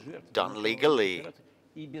been done legally,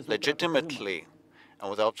 legitimately, and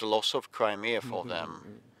without the loss of Crimea for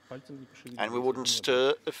them. And we wouldn't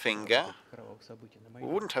stir a finger. We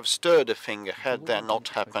wouldn't have stirred a finger had there not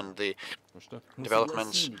happened the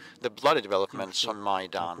developments, the bloody developments on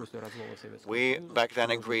Maidan. We back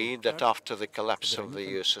then agreed that after the collapse of the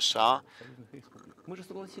USSR,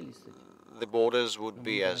 the borders would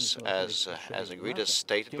be as agreed, as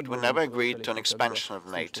stated, but we never agreed to an expansion of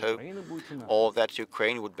NATO or that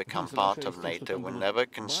Ukraine would become part of NATO. We never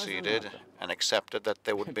conceded and accepted that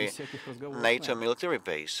there would be NATO military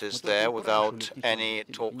bases there without any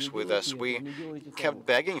talks with us. We kept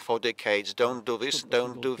begging for decades, don't do this,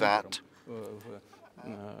 don't do that.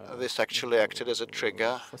 This actually acted as a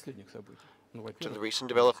trigger to the recent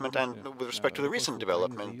development, and with respect to the recent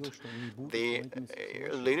development, the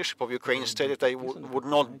leadership of Ukraine stated they would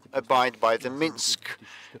not abide by the Minsk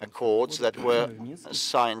Accords that were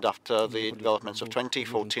signed after the developments of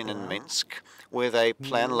 2014 in Minsk, with a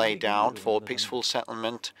plan laid out for peaceful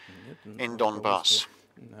settlement in Donbass.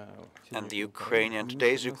 And the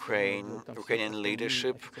today's Ukrainian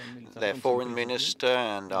leadership, their foreign minister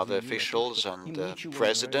and other officials and the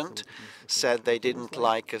president said they didn't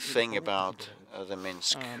like a thing about the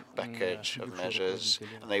Minsk package of measures,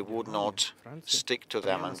 and they would not stick to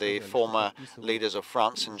them. And the former leaders of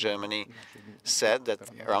France and Germany said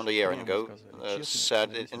that around a year ago,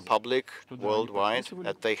 said in public, worldwide,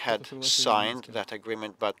 that they had signed that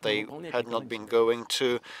agreement, but they had not been going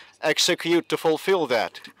to execute to fulfill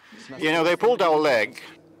that. You know, they pulled our leg.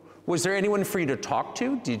 Was there anyone for you to talk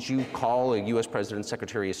to? Did you call a U.S. President,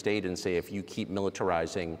 Secretary of State, and say, if you keep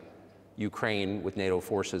militarizing Ukraine with NATO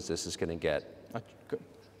forces, this is going to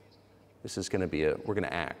be we're going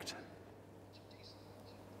to act?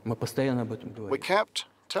 We kept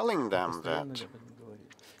telling them that.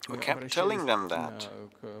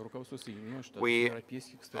 We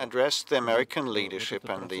addressed the American leadership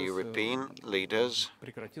and the European leaders,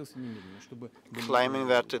 claiming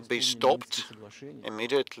that it be stopped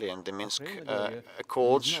immediately and the Minsk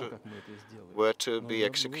Accords were to be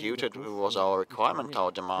executed. It was our requirement,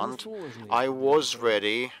 our demand. I was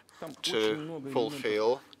ready to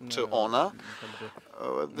fulfill, to honor.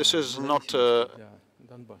 This is not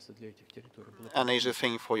an easy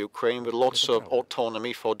thing for Ukraine, with lots of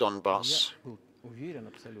autonomy for Donbass.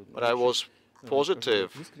 But I was positive.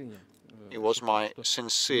 It was my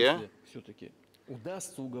sincere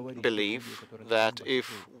belief that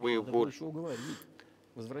if we would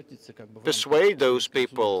persuade those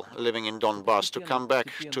people living in Donbass to come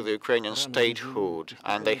back to the Ukrainian statehood,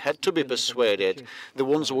 and they had to be persuaded, the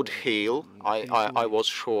wounds would heal, I was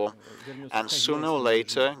sure, and sooner or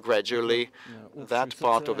later, gradually, that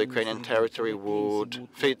part of the Ukrainian territory would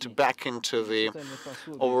fit back into the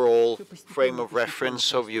overall frame of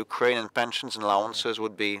reference of Ukraine, and pensions and allowances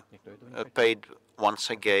would be paid once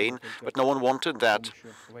again. But no one wanted that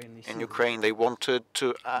in Ukraine. They wanted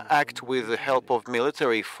to act with the help of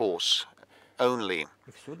military force only.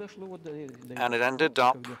 And it ended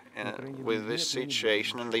up with this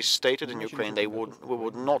situation, and they stated in Ukraine we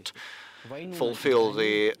would not fulfill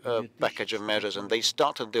the package of measures, and they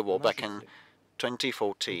started the war back in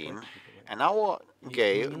 2014. And our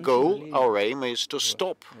goal, our aim, is to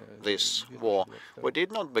stop this war. We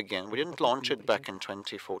didn't launch it back in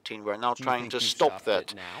 2014. We're now trying to stop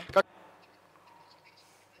that. I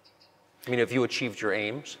mean, have you achieved your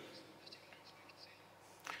aims?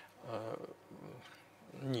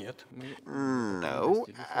 No,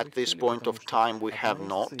 at this point of time we have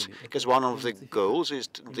not, because one of the goals is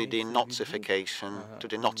the denazification, to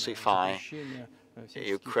denazify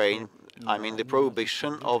Ukraine. I mean, the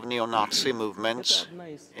prohibition of neo-Nazi movements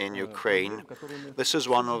in Ukraine. This is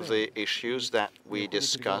one of the issues that we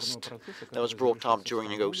discussed, that was brought up during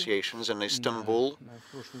negotiations in Istanbul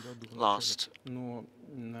last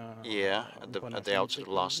year, at the outset of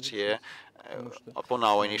last year. Upon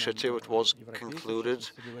our initiative, it was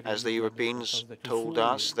concluded, as the Europeans told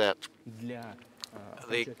us, that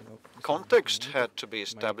the context had to be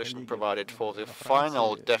established and provided for the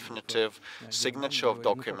final definitive signature of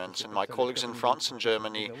documents. And my colleagues in France and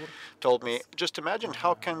Germany told me, just imagine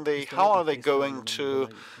how are they going to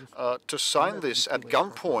sign this at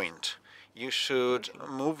gunpoint? You should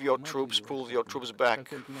move your troops, pull your troops back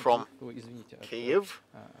from Kiev.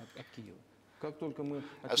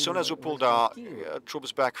 As soon as we pulled our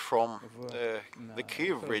troops back from the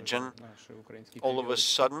Kiev region, all of a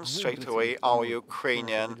sudden, straight away, our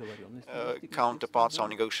Ukrainian counterparts, our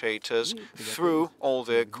negotiators, threw all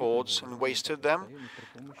their accords and wasted them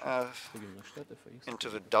into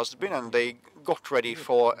the dustbin, and they got ready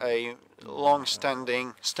for a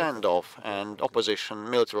long-standing standoff and opposition,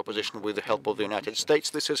 military opposition, with the help of the United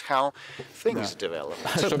States. This is how things develop.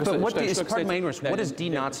 But what is, pardon my ignorance, what is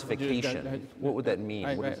denazification? What would that mean?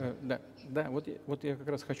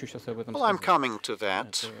 Well, I'm coming to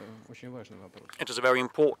that. It is a very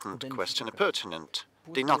important question, a pertinent.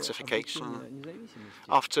 Denazification,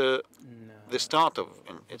 after the start of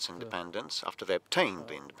its independence, after they obtained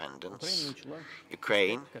the independence,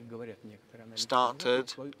 Ukraine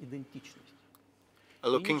started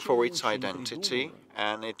looking for its identity,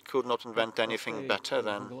 and it could not invent anything better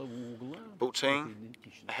than putting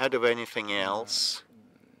ahead of anything else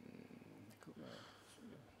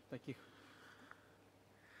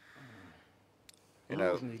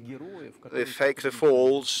the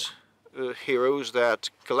false heroes that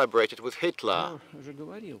collaborated with Hitler.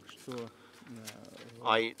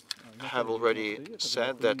 I have already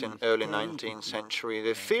said that in early 19th century,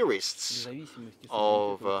 the theorists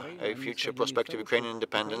of a future prospective Ukrainian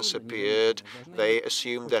independence appeared. They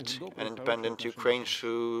assumed that an independent Ukraine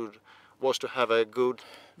was to have a good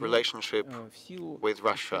relationship with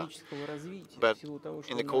Russia. But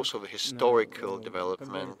in the course of the historical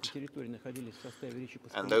development,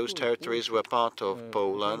 and those territories were part of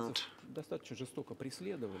Poland,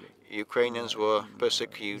 Ukrainians were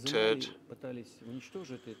persecuted,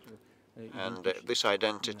 and this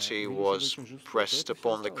identity was pressed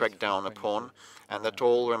upon, the crackdown upon, and that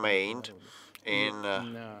all remained in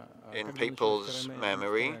people's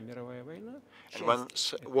memory. And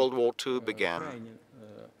once World War II began,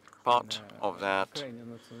 part of that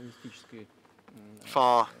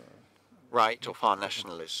far right or far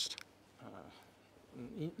nationalist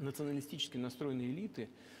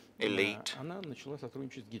elite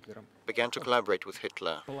began to collaborate with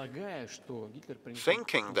Hitler,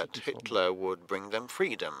 thinking that Hitler would bring them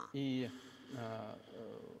freedom.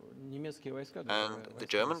 And the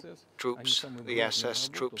German troops, the SS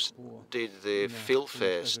troops, did the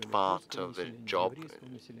filthiest part of the job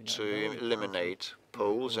to eliminate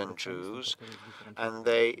Poles and Jews, and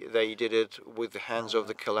they did it with the hands of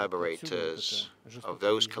the collaborators, of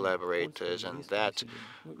those collaborators, and that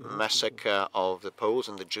massacre of the Poles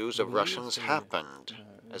and the Jews, of Russians, happened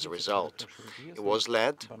as a result. It was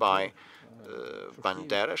led by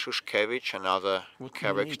Bandera, Shushkevich, and other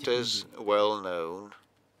characters well known.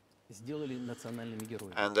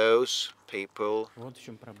 And those people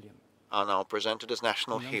are now presented as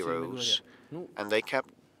national heroes. And they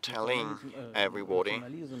kept telling everybody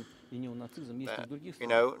that,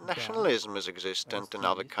 nationalism is existent in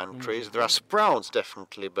other countries. There are sprouts,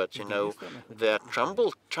 definitely, but, they are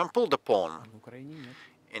trampled upon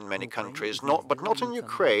in many countries, but not in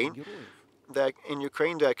Ukraine. In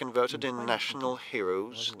Ukraine, they are converted in national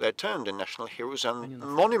heroes. They're turned in national heroes, and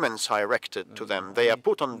monuments are erected to them. They are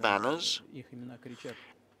put on banners,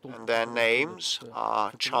 and their names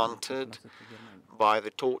are chanted by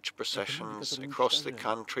the torch processions across the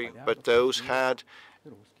country. But those had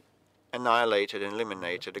annihilated,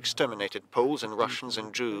 eliminated, exterminated Poles and Russians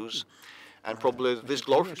and Jews. And probably this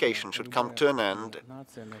glorification should come to an end.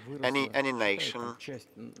 Any nation,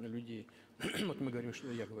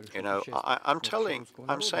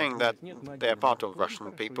 I'm saying that they're part of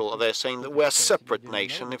Russian people. They're saying that we're a separate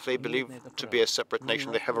nation. If they believe to be a separate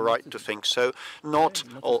nation, they have a right to think so. Not,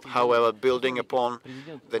 however, building upon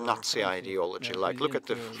the Nazi ideology. Like, look at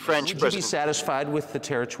the French president. Would you be satisfied with the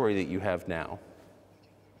territory that you have now?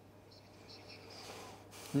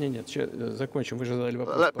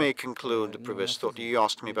 Let me conclude the previous thought. You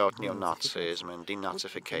asked me about neo-Nazism and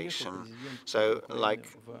denazification. So, like,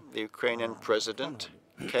 the Ukrainian president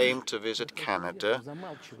came to visit Canada.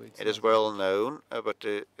 It is well known, but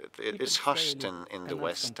it is hushed in the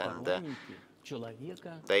West, and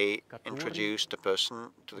they introduced a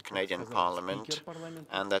person to the Canadian Parliament,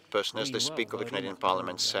 and that person, as the Speaker of the Canadian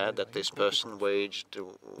Parliament said, that this person waged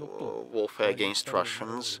warfare against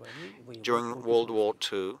Russians during World War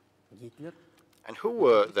II, And who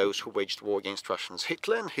were those who waged war against Russians?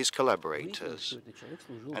 Hitler and his collaborators.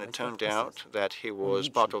 And it turned out that he was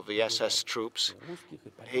part of the SS troops.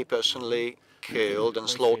 He personally killed and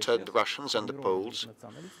slaughtered the Russians and the Poles.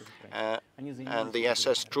 And the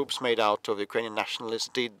SS troops made out of Ukrainian nationalists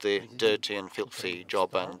did the dirty and filthy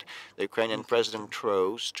job. And the Ukrainian president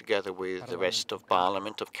rose together with the rest of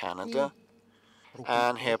Parliament of Canada.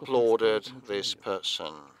 And he applauded this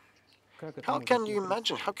person. How can you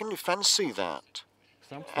imagine? How can you fancy that?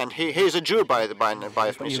 And he's a Jew by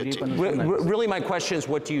ethnicity. Really, my question is,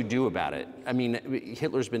 what do you do about it? I mean,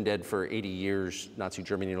 Hitler's been dead for 80 years. Nazi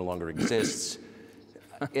Germany no longer exists.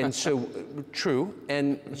 And so, true.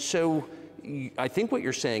 And so, I think what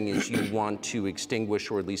you're saying is you want to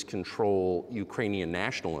extinguish or at least control Ukrainian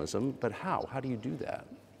nationalism. But how? How do you do that?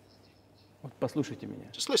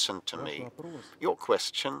 Just listen to me. Your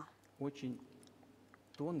question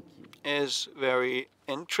is very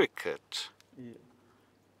intricate.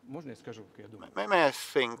 May I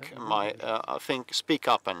speak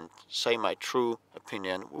up and say my true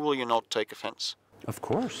opinion? Will you not take offense? Of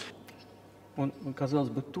course.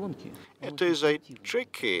 It is a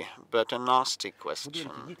tricky but a nasty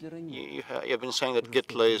question. You've been saying that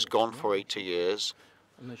Hitler is gone for 80 years,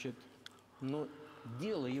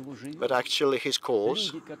 but actually his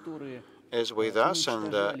cause is with us,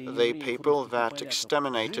 and the people that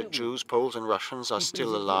exterminated Jews, Poles and Russians are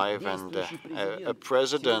still alive, and a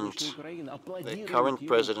president, the current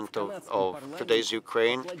president of today's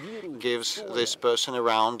Ukraine, gives this person a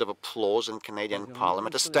round of applause in Canadian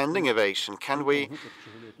Parliament, a standing ovation. Can we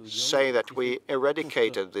say that we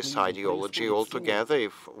eradicated this ideology altogether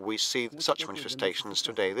if we see such manifestations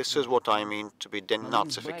today? This is what I mean to be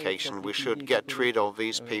denazification. We should get rid of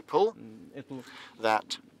these people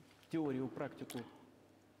that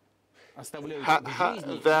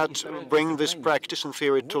bring this practice and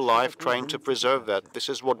theory to life, trying to preserve that. This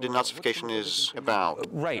is what denazification is about.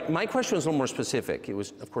 Right. My question was a little more specific. It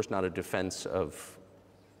was, of course, not a defense of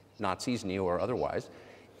Nazis, neo or otherwise.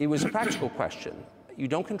 It was a practical question. You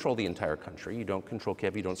don't control the entire country. You don't control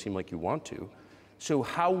Kiev. You don't seem like you want to. So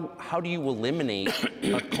how do you eliminate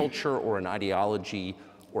a culture or an ideology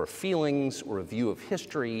or feelings or a view of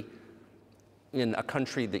history in a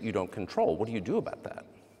country that you don't control? What do you do about that?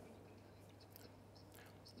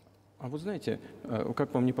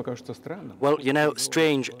 Well, you know,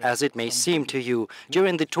 strange as it may seem to you,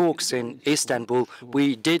 during the talks in Istanbul,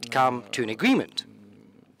 we did come to an agreement.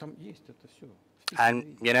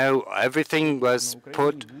 And, you know, everything was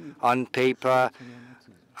put on paper,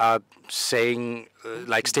 saying,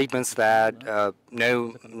 like statements that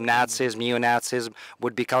no Nazism, neo-Nazism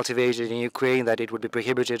would be cultivated in Ukraine, that it would be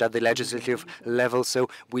prohibited at the legislative level. So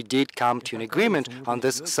we did come to an agreement on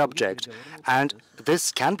this subject. And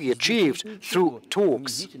this can be achieved through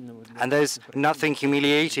talks. And there's nothing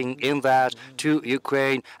humiliating in that to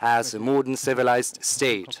Ukraine as a modern civilized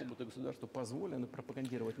state.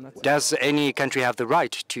 Does any country have the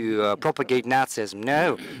right to propagate Nazism?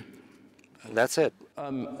 No. That's it.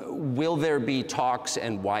 Will there be talks,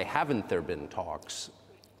 and why haven't there been talks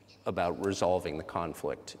about resolving the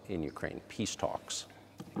conflict in Ukraine, peace talks?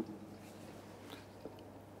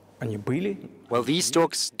 Well, these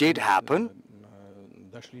talks did happen,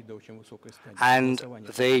 and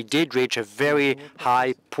they did reach a very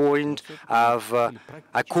high point of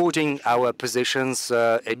according our positions.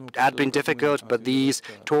 It had been difficult, but these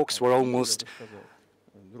talks were almost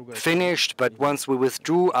finished. But once we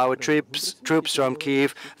withdrew our troops from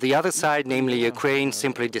Kiev, the other side, namely Ukraine,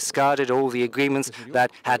 simply discarded all the agreements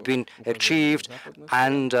that had been achieved,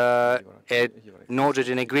 and it noted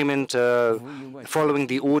an agreement following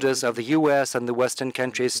the orders of the US and the Western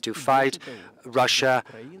countries to fight Russia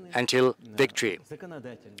until victory.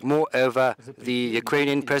 Moreover, the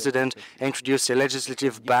Ukrainian president introduced a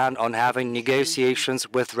legislative ban on having negotiations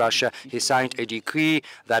with Russia. He signed a decree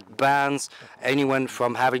that bans anyone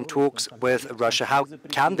from having talks with Russia. How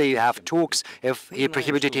can they have talks if he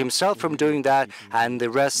prohibited himself from doing that, and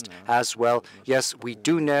the rest as well? Yes, we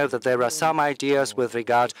do know that there are some ideas with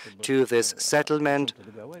regard to this settlement,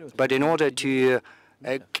 but in order to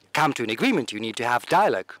come to an agreement, you need to have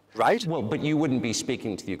dialogue, right? Well, but you wouldn't be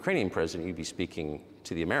speaking to the Ukrainian president, you'd be speaking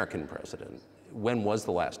to the American president. When was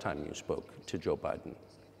the last time you spoke to Joe Biden?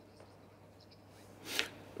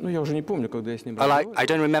 Well, I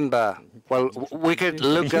don't remember. Well, we could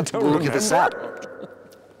look this up.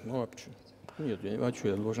 Well,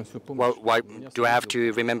 why do I have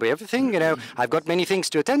to remember everything? You know, I've got many things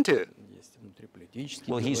to attend to.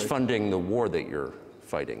 Well, he's funding the war that you're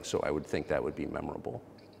fighting, so I would think that would be memorable.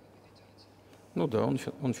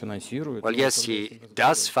 Well, yes, he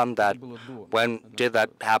does fund that. When did that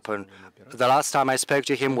happen? The last time I spoke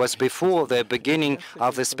to him was before the beginning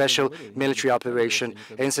of the special military operation.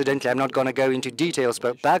 Incidentally, I'm not going to go into details,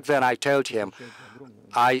 but back then I told him,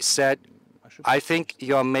 I said, I think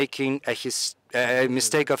you're making a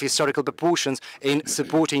mistake of historical proportions in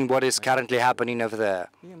supporting what is currently happening over there.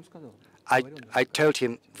 I told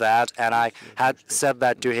him that, and I had said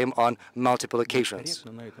that to him on multiple occasions.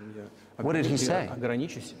 What did he say?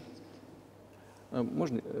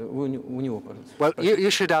 Well, you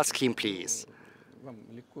should ask him, please.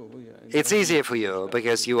 It's easier for you,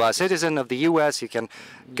 because you are a citizen of the US, you can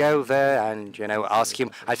go there and, ask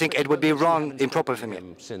him. I think it would be wrong, improper for me.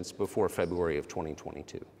 Since before February of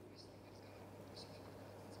 2022?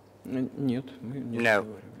 No,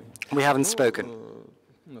 we haven't spoken.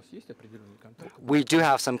 We do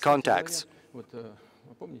have some contacts.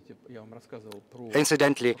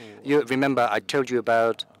 Incidentally, you remember I told you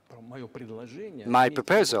about my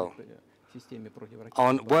proposal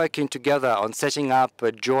on working together on setting up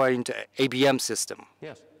a joint ABM system.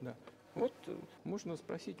 Yes.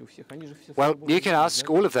 Well, you can ask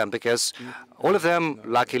all of them, because all of them,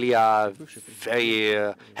 luckily, are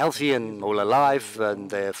very healthy and all alive, and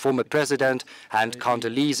the former president, and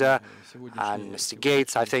Condoleezza, and Mr.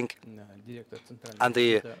 Gates, I think, and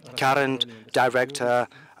the current director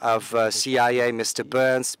of CIA, Mr.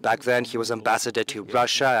 Burns. Back then, he was ambassador to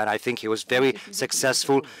Russia, and I think he was very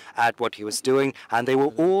successful at what he was doing. And they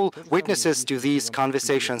were all witnesses to these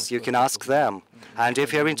conversations. You can ask them. And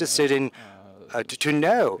if you're interested in to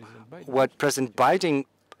know what President Biden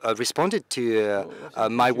responded to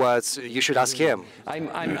my words, you should ask him.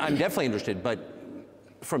 I'm definitely interested, but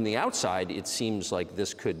from the outside, it seems like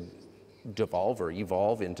this could devolve or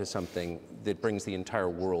evolve into something that brings the entire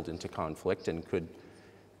world into conflict and could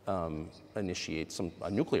initiate a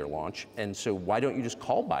nuclear launch. And so why don't you just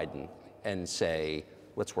call Biden and say,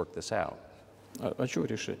 let's work this out?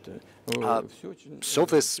 Solve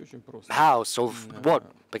this how? Solve what?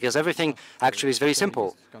 Because everything actually is very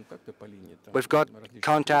simple. We've got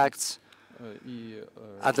contacts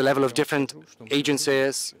at the level of different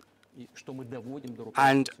agencies.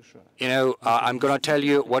 And, I'm going to tell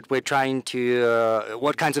you what we're trying to,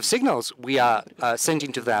 what kinds of signals we are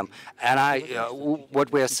sending to them. And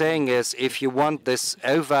what we're saying is, if you want this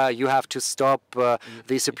over, you have to stop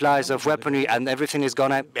the supplies of weaponry, and everything is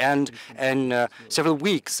going to end in several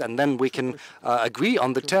weeks, and then we can agree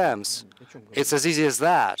on the terms. It's as easy as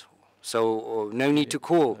that. So no need to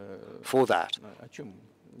call for that.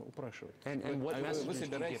 And what message do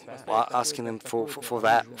you get back? Well, asking them for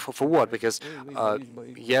that, for what? Because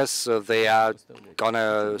yes, they are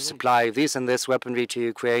gonna supply this and this weaponry to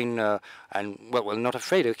Ukraine, and well, we're not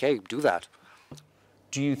afraid. Okay, do that.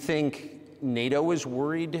 Do you think NATO is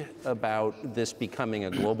worried about this becoming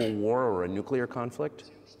a global war or a nuclear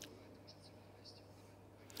conflict?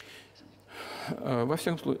 Well,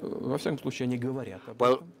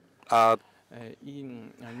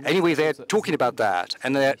 anyway, they're talking about that,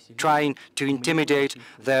 and they're trying to intimidate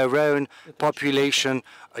their own population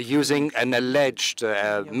using an alleged,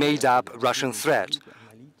 made-up Russian threat.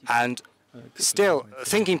 And still,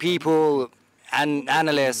 thinking people and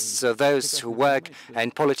analysts, those who work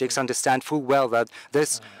in politics, understand full well that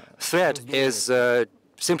this threat is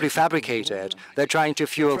simply fabricated. They're trying to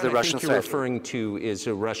fuel the Russian threat. What you're referring to is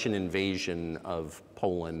a Russian invasion of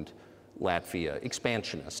Poland, Latvia,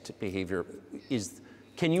 expansionist behavior.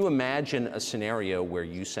 Can you imagine a scenario where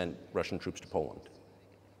you sent Russian troops to Poland?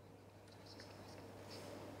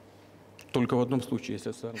 In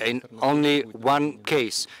only one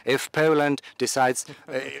case, if Poland decides,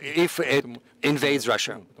 if it invades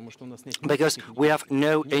Russia, because we have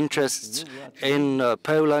no interests in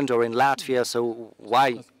Poland or in Latvia, so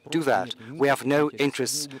why do that? We have no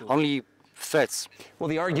interests, only threats. Well,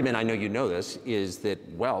 the argument, I know you know this, is that,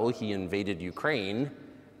 well, he invaded Ukraine,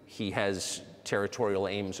 he has territorial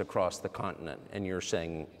aims across the continent, and you're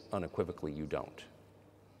saying unequivocally you don't.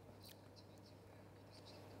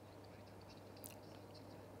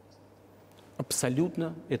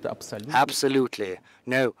 Absolutely.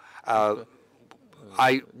 No.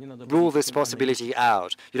 I rule this possibility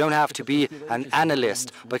out. You don't have to be an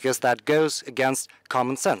analyst, because that goes against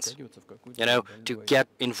common sense, to get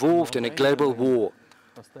involved in a global war.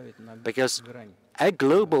 Because a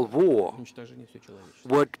global war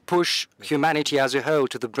would push humanity as a whole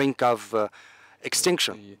to the brink of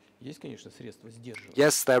extinction.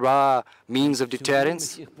 Yes, there are means of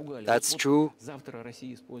deterrence. That's true.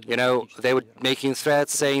 You know, they were making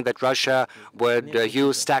threats saying that Russia would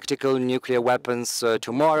use tactical nuclear weapons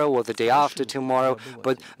tomorrow or the day after tomorrow.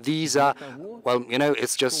 But these are, well, you know,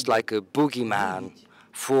 it's just like a boogeyman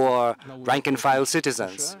for rank-and-file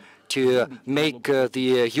citizens to make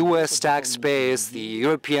the US taxpayers, the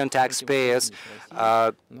European taxpayers,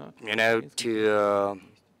 you know, to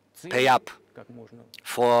pay up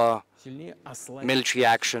for military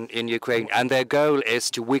action in Ukraine. And their goal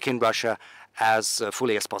is to weaken Russia as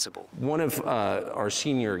fully as possible. One of our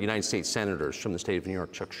senior United States senators from the state of New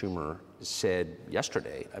York, Chuck Schumer, said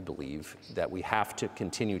yesterday, I believe, that we have to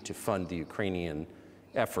continue to fund the Ukrainian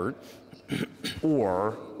effort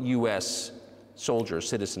or US soldiers,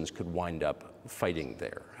 citizens could wind up fighting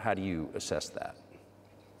there. How do you assess that?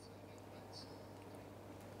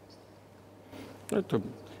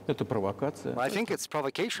 Well, I think it's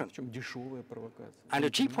provocation, and a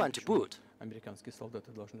cheap one to boot.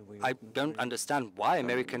 I don't understand why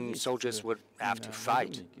American soldiers would have to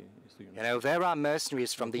fight. You know, there are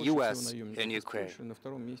mercenaries from the US in Ukraine.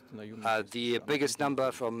 The biggest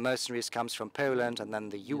number from mercenaries comes from Poland and then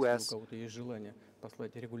the US.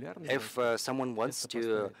 If someone wants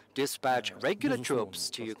to dispatch regular troops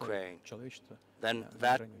to Ukraine, then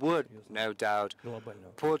that would, no doubt,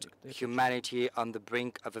 put humanity on the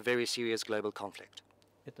brink of a very serious global conflict.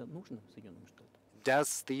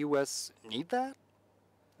 Does the US need that?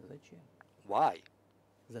 Why?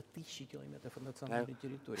 Now,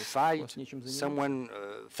 fight someone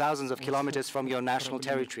thousands of kilometers from your national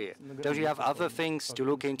territory. Don't you have other things to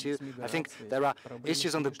look into? I think there are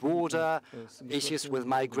issues on the border, issues with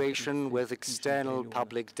migration, with external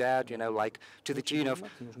public debt, you know, like to the tune of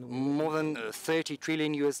more than 30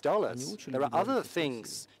 trillion US dollars. There are other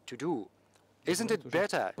things to do. Isn't it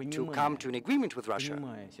better to come to an agreement with Russia?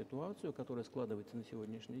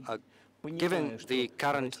 Given the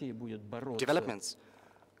current developments,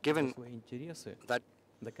 given that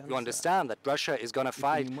you understand that Russia is going to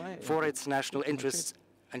fight for its national interests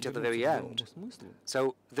until the very end.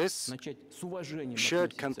 So this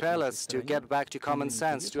should compel us to get back to common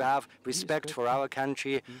sense, to have respect for our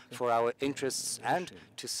country, for our interests, and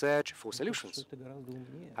to search for solutions.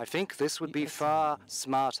 I think this would be far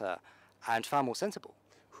smarter and far more sensible.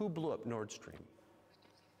 Who blew up Nord Stream?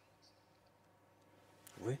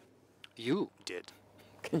 You did.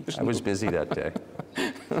 I was busy that day.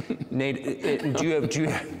 Nate, do you have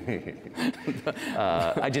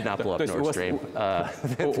I did not blow up Nord Stream.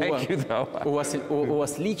 Thank you, though.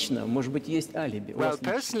 Well,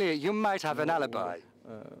 personally, you might have an alibi.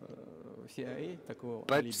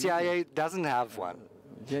 But CIA doesn't have one.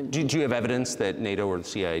 Do you have evidence that NATO or the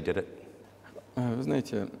CIA did it?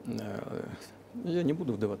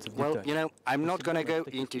 Well, you know, I'm not going to go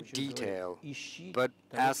into detail, but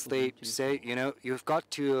as they say, you know, you've got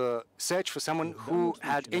to search for someone who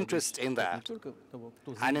had interest in that.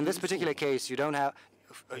 And in this particular case,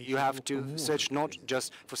 you have to search not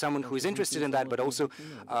just for someone who is interested in that, but also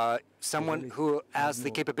someone who has the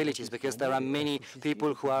capabilities, because there are many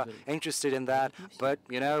people who are interested in that, but,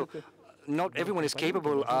 you know, not everyone is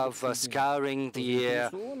capable of scouring the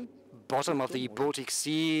bottom of the Baltic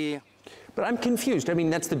Sea. But I'm confused. I mean,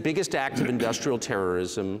 that's the biggest act of industrial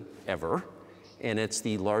terrorism ever, and it's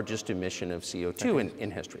the largest emission of CO2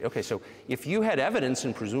 in history. Okay, so if you had evidence,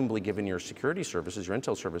 and presumably given your security services, your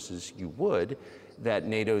intel services, you would, that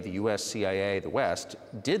NATO, the US, CIA, the West,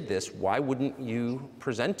 did this, why wouldn't you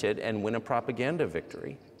present it and win a propaganda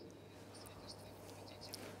victory?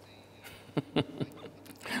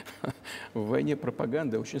 Well,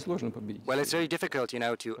 it's very difficult, you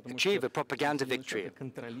know, to achieve a propaganda victory,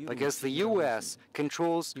 because the US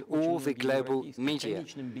controls all the global media.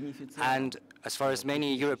 And as far as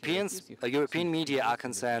many European media are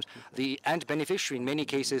concerned, the end beneficiary in many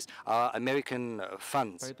cases are American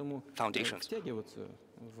funds, foundations.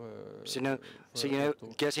 So, you know,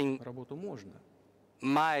 getting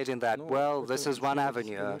mired in that, well, this is one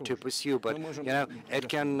avenue to pursue, but, you know, it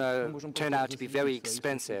can turn out to be very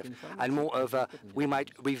expensive. And moreover, we might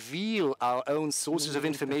reveal our own sources of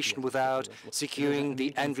information without securing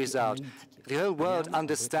the end result. The whole world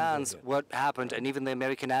understands what happened, and even the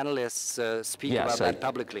American analysts speak about that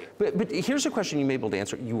publicly. But here's a question you may be able to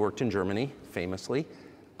answer. You worked in Germany, famously.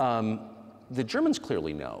 The Germans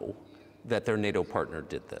clearly know that their NATO partner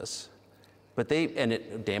did this. But and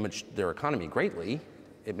it damaged their economy greatly.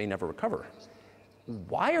 It may never recover.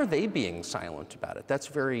 Why are they being silent about it? That's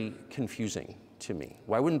very confusing to me.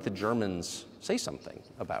 Why wouldn't the Germans say something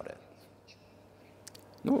about it?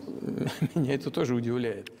 Well,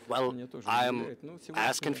 I am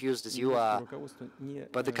as confused as you are,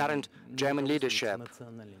 but the current German leadership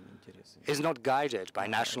is not guided by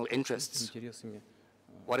national interests.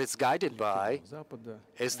 What it's guided by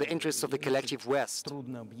is the interests of the collective West.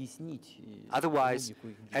 Otherwise,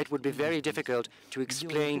 it would be very difficult to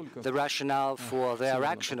explain the rationale for their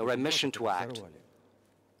action or omission to act.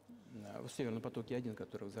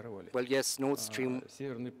 Well, yes, Nord Stream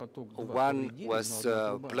 1 was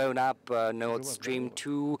blown up, Nord Stream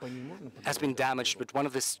 2 has been damaged, but one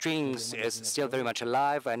of the strings is still very much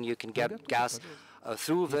alive, and you can get gas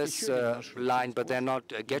through this line, but they're not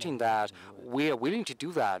getting that. We are willing to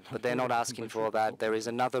do that, but they're not asking for that. There is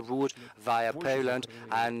another route via Poland,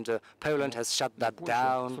 and Poland has shut that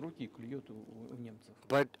down.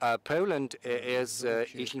 But Poland is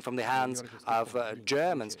eating from the hands of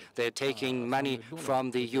Germans. They're taking money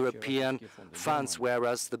from the European funds,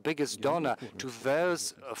 whereas the biggest donor to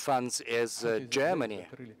those funds is Germany.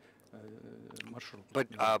 But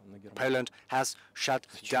Poland has shut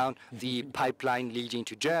down the pipeline leading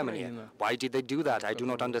to Germany. Why did they do that? I do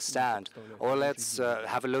not understand. Or let's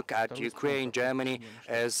have a look at Ukraine. Germany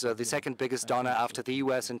is the second biggest donor after the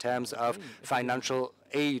US in terms of financial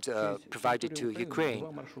aid provided to Ukraine.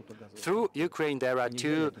 Through Ukraine, there are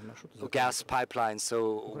 2 gas pipelines,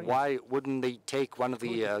 so why wouldn't they take one of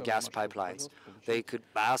the gas pipelines? They could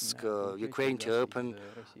ask Ukraine to open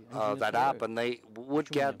that up, and they would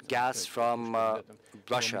get gas from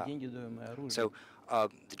Russia. So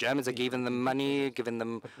the Germans are giving them money, giving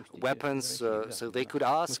them weapons, so they could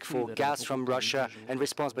ask for gas from Russia in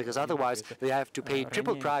response, because otherwise they have to pay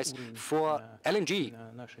triple price for LNG.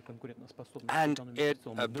 And it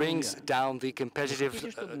brings down the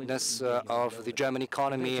competitiveness of the German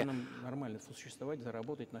economy.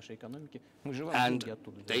 And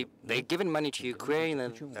they've given money to Ukraine,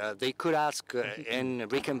 and they could ask in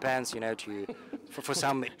recompense, for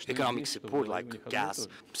some economic support like gas.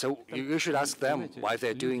 So you should ask them why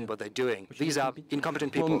they're doing what they're doing. These are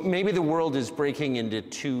incompetent people. Well, maybe the world is breaking into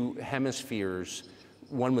 2 hemispheres,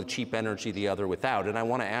 one with cheap energy, the other without. And I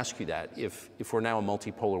want to ask you that. If we're now a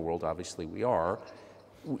multipolar world, obviously we are,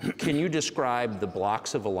 can you describe the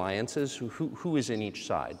blocks of alliances? Who is in each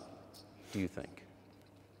side, do you think?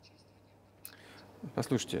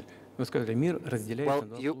 Well,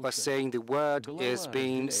 you are saying the world is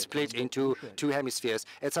being split into 2 hemispheres.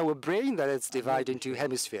 It's our brain that it's divided into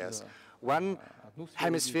hemispheres. One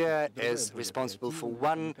hemisphere is responsible for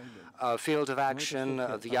one field of action,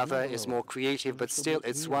 the other is more creative, but still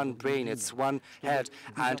it's one brain, it's one head,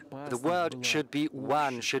 and the world should be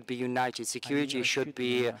one, should be united. Security should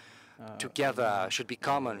be together, should be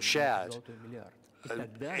common, shared.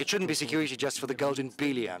 It shouldn't be security just for the golden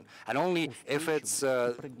billion. And only if it's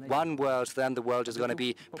one world, then the world is going to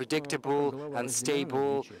be predictable and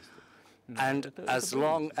stable. And as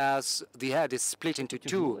long as the head is split into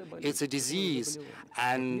 2, it's a disease,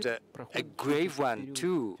 and a grave one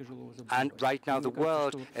too. And right now the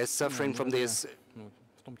world is suffering from this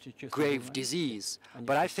grave disease.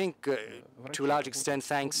 But I think, to a large extent,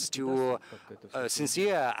 thanks to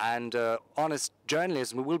sincere and honest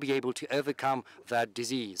journalism, we will be able to overcome that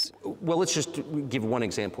disease. Well, let's just give one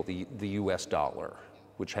example, the US dollar,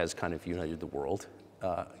 which has kind of united the world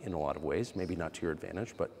in a lot of ways, maybe not to your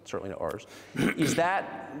advantage, but certainly to ours. Is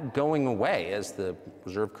that going away as the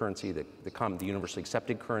reserve currency, the universally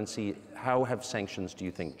accepted currency? How have sanctions, do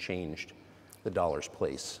you think, changed the dollar's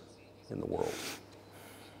place in the world?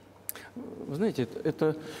 Well,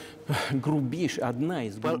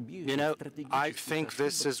 I think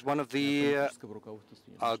this is one of the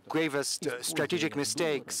gravest strategic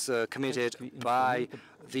mistakes committed by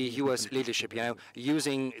the U.S. leadership,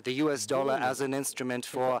 using the U.S. dollar as an instrument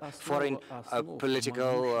for foreign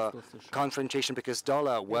political confrontation, because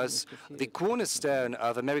dollar was the cornerstone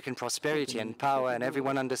of American prosperity and power, and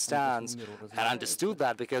everyone understands and understood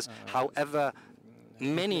that, because however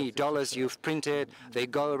many dollars you've printed, they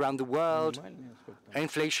go around the world.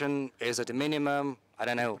 Inflation is at a minimum, I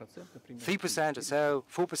don't know, 3% or so,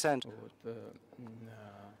 4%,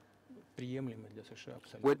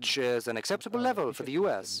 which is an acceptable level for the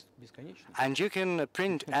US. And you can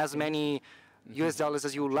print as many US dollars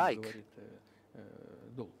as you like.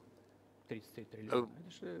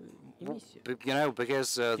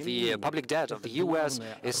 Because the public debt of the US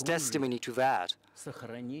is testimony to that.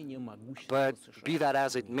 But be that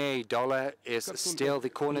as it may, dollar is still the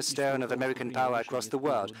cornerstone of American power across the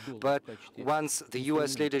world. But once the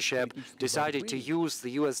US leadership decided to use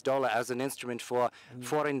the US dollar as an instrument for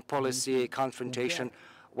foreign policy confrontation,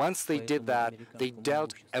 once they did that, they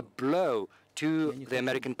dealt a blow to the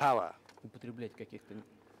American power.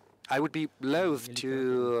 I would be loath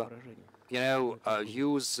to,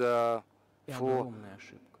 use for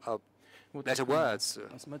better words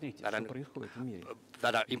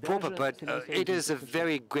that are improper, but it is a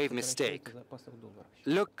very grave mistake.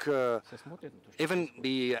 Look, even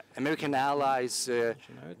the American allies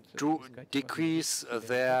decrease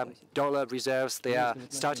their dollar reserves. They are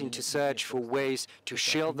starting to search for ways to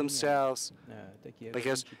shield themselves,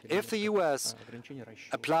 because if the U.S.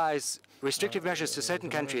 applies restrictive measures to certain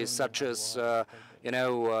countries, such as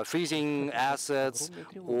freezing assets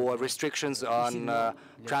or restrictions on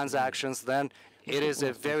transactions, then it is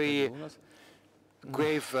a very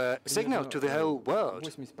grave signal to the whole world.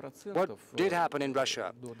 What did happen in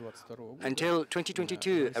Russia? Until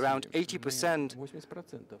 2022, around 80%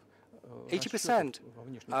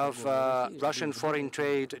 of Russian foreign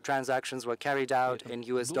trade transactions were carried out in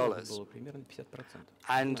US dollars.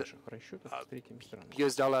 And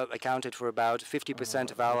US dollar accounted for about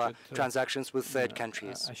 50% of our transactions with third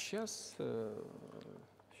countries.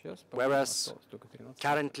 Whereas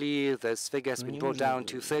currently this figure has been brought down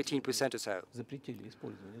to 13% or so.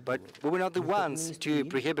 But we were not the ones to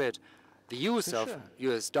prohibit the use of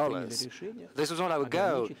US dollars. This was not our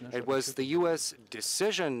goal. It was the US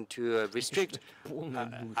decision to restrict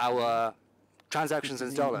our transactions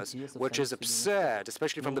in dollars, which is absurd,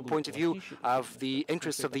 especially from the point of view of the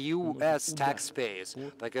interests of the US taxpayers,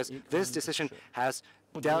 because this decision has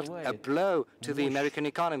dealt a blow to the American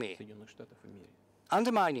economy,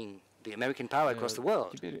 undermining the American power across the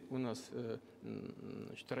world.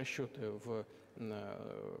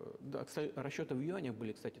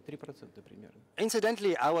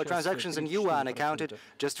 Incidentally, our transactions in yuan accounted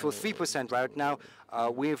just for 3%. Right now,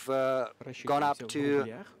 we've gone up to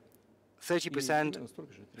 30%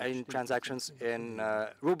 in transactions in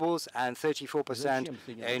rubles and 34%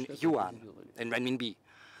 in yuan, in renminbi.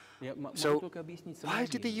 So why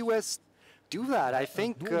did the US do that? I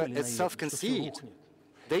think it's self-conceit.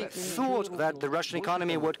 They thought that the Russian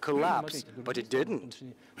economy would collapse, but it didn't.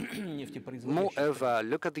 Moreover,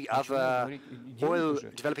 look at the other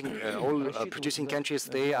oil-producing countries.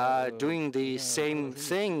 They are doing the same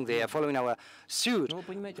thing. They are following our suit.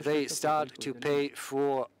 They start to pay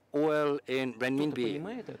for oil in renminbi.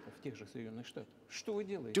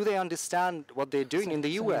 Do they understand what they're doing in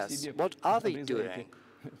the US? What are they doing?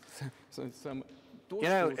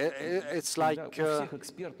 It's like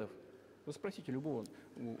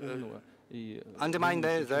undermine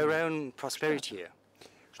their own prosperity.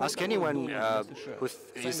 Ask anyone who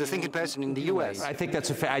is a thinking person in the U.S. I think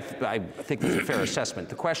that's a fair assessment.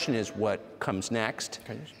 The question is what comes next,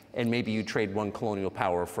 and maybe you trade one colonial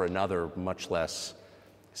power for another, much less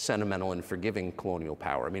sentimental and forgiving colonial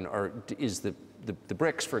power. I mean, is the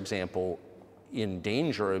BRICS, for example, in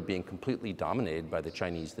danger of being completely dominated by the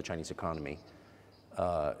Chinese economy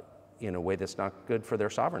in a way that's not good for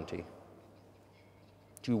their sovereignty?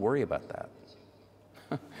 Do you worry about that?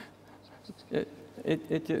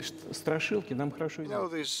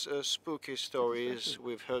 These spooky stories,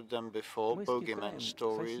 we've heard them before, bogeyman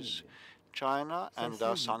stories. China and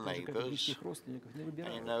us are neighbors.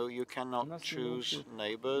 And, you cannot choose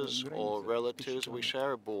neighbors or relatives. We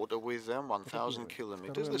share a border with them, 1,000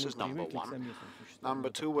 kilometers. This is number one.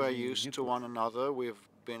 Number two, we're used to one another. We've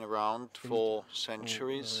been around for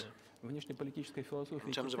centuries.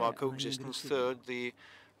 In terms of our coexistence, third, the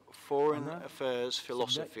foreign affairs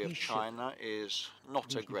philosophy of China is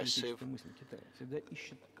not aggressive.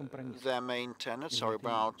 Their main tenets are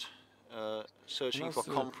about searching for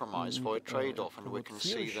compromise, for a trade-off, and we can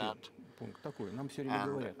see that.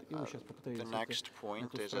 And the next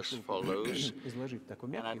point is as follows,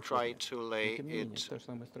 and I try to lay it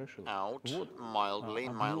out mildly,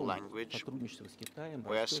 in mild language,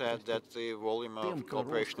 where I said that the volume of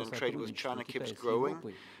cooperation and trade with China keeps growing,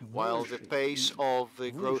 while the pace of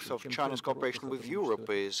the growth of China's cooperation with Europe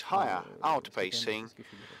is higher, outpacing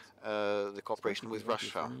the cooperation with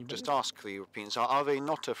Russia. Just ask the Europeans, are they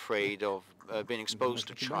not afraid of being exposed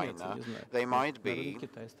to China? They might be,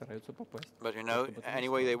 but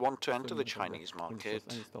anyway, they want to enter the Chinese market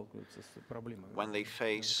when they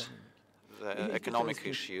face the economic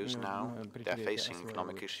issues now. They're facing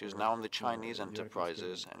economic issues now, and the Chinese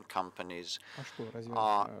enterprises and companies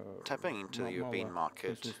are tapping into the European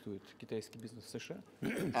market.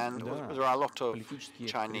 And there are a lot of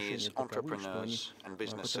Chinese entrepreneurs and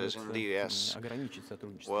businesses in the US.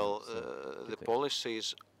 Well, the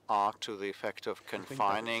policies are to the effect of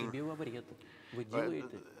confining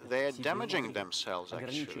They are damaging themselves,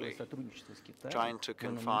 actually. Trying to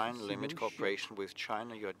confine, limit cooperation with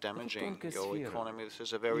China, you're damaging your economy. This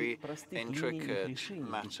is a very intricate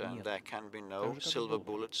matter, and there can be no silver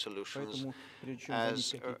bullet solutions.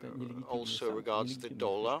 As also regards the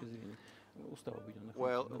dollar,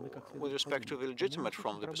 well, with respect to the legitimate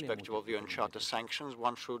from the perspective of the UN Charter sanctions,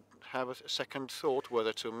 one should have a second thought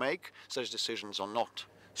whether to make such decisions or not.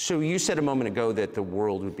 So you said a moment ago that the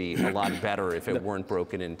world would be a lot better if it weren't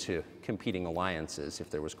broken into competing alliances, if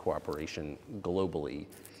there was cooperation globally.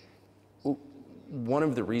 One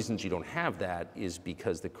of the reasons you don't have that is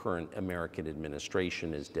because the current American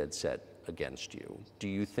administration is dead set against you. Do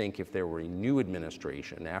you think if there were a new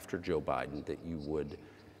administration after Joe Biden that you would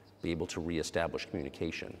be able to reestablish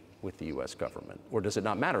communication with the U.S. government? Or does it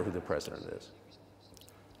not matter who the president is?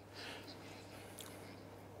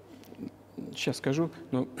 Let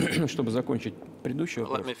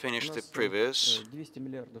me finish the previous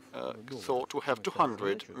thought. We have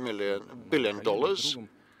 $200 billion.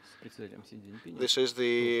 This is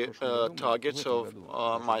the target of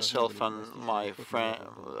myself and my friend,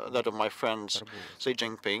 that of my friends Xi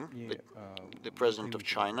Jinping, the president of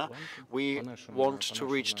China. We want to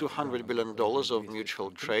reach $200 billion of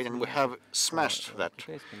mutual trade, and we have smashed that.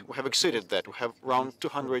 We have exceeded that. We have around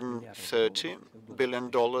 $230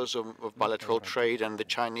 billion of bilateral trade, and the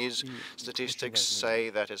Chinese statistics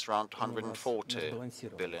say that it's around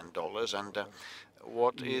 $140 billion. And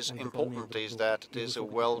what is important is that it is a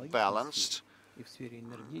well-balanced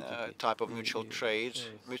type of mutual trade,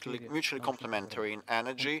 mutually complementary in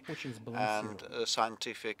energy and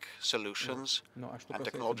scientific solutions and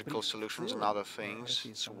technological solutions and other things.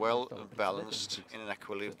 It's well-balanced in an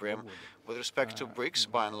equilibrium. With respect to BRICS,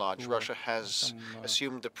 by and large, Russia has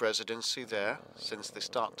assumed the presidency there since the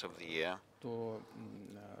start of the year.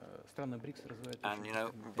 And, you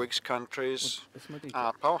know, BRICS countries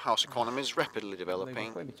are powerhouse economies rapidly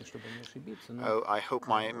developing. Oh, I hope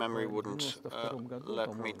my memory wouldn't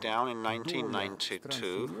let me down. In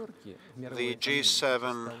 1992, the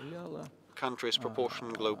G7 countries' proportion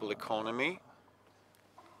in global economy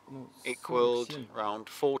equaled around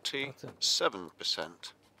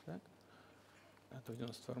 47%.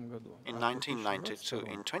 In 1992,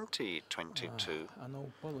 in 2022,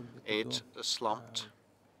 it slumped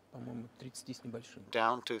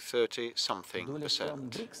down to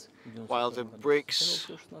 30-something%, while the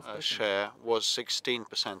BRICS share was 16% in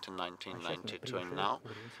 1992, and now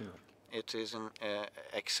it is in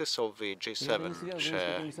excess of the G7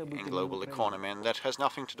 share in global economy, and that has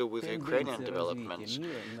nothing to do with the Ukrainian developments.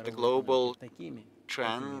 The global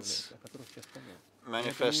trends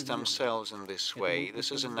manifest themselves in this way.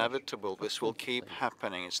 This is inevitable. This will keep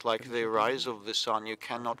happening. It's like the rise of the sun. You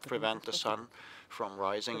cannot prevent the sun from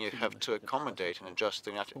rising. You have to accommodate and adjust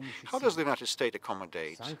the United. How does the United States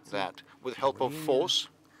accommodate that? With help of force,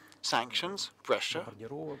 sanctions, pressure,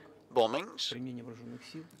 bombings,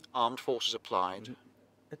 armed forces applied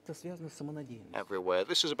everywhere.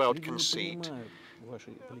 This is about conceit.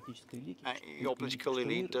 Your political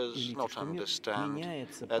elite does not understand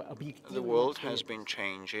that the world has been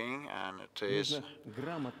changing, and it is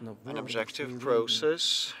an objective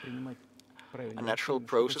process, a natural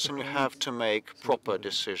process, and you have to make proper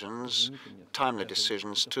decisions, timely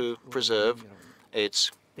decisions, to preserve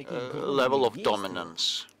its level of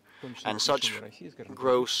dominance. And such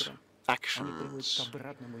gross actions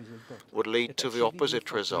would lead to the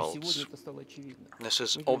opposite results. This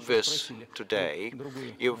is obvious today.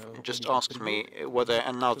 You've just asked me whether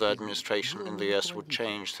another administration in the US would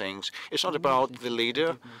change things. It's not about the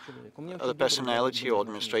leader, the personality or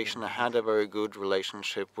administration. I had a very good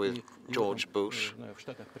relationship with George Bush,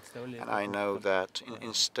 and I know that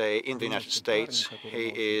in the United States he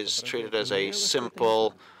is treated as a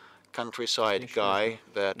simple countryside guy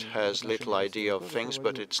that has little idea of things,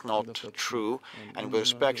 but it's not true. And with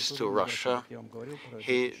respect to Russia,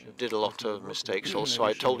 he did a lot of mistakes also.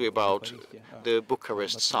 I told you about the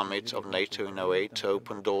Bucharest summit of NATO in 2008 to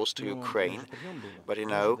open doors to Ukraine, but you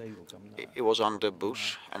know, it was under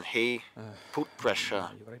Bush, and he put pressure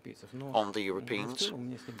on the Europeans.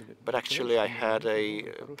 But actually I had a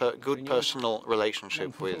good personal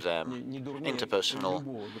relationship with them, interpersonal,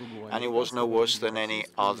 and it was no worse than any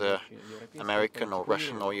other American or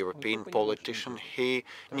Russian or European politician. He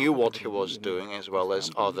knew what he was doing, as well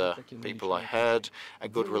as other people. I had a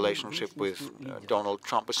good relationship with Donald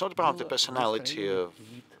Trump. It's not about the personality of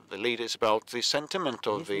the leader, it's about the sentiment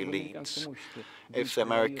of the elites. If the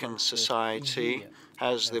American society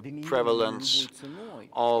has the prevalence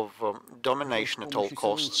of domination at all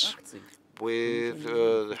costs, with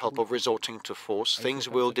the help of resorting to force, things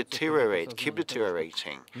will deteriorate, keep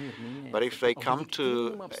deteriorating. But if they come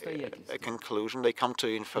to a conclusion, they come to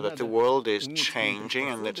infer that the world is changing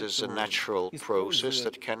and that is a natural process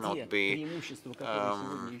that cannot be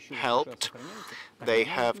helped, they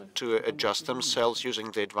have to adjust themselves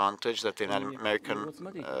using the advantage that the American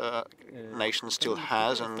nation still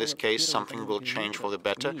has. In this case, something will change for the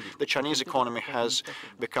better. The Chinese economy has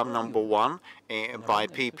become #1 by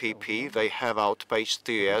PPP. They have outpaced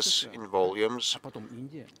the US in volumes.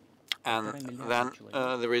 And then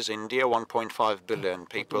there is India, 1.5 billion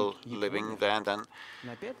people living there. And then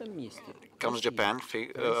comes Japan,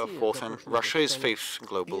 fourth, and Russia is fifth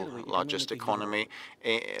global largest economy.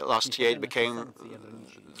 Last year, it became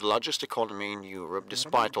the largest economy in Europe,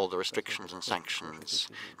 despite all the restrictions and sanctions.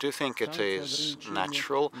 Do you think it is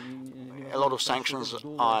natural? A lot of sanctions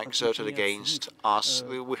are exerted against us.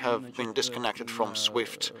 We have been disconnected from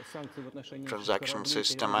SWIFT transaction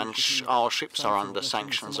system, and our ships are under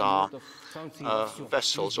sanctions. Our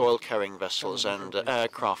vessels, oil-carrying vessels, and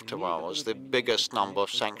aircraft of ours. The biggest number of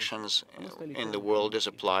sanctions in the world is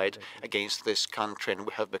applied against this country, and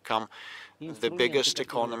we have become the biggest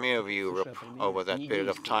economy of Europe over that period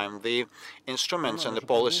of time. The instruments and the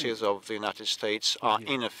policies of the United States are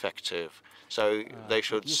ineffective, so they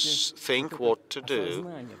should think what to do.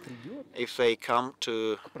 If they come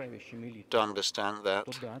to understand that,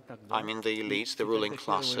 I mean the elites, the ruling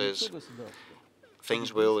classes,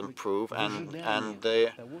 things will improve, and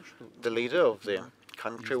the leader of the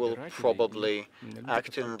country will probably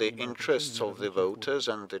act in the interests of the voters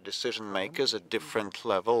and the decision makers at different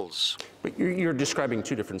levels. But you're describing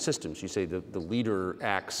two different systems. You say the leader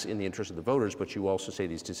acts in the interest of the voters, but you also say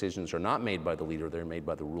these decisions are not made by the leader, they're made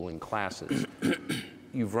by the ruling classes.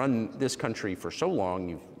 You've run this country for so long,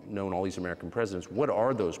 you've known all these American presidents. What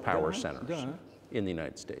are those power centers in the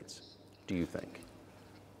United States, do you think?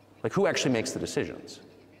 Like, who actually makes the decisions?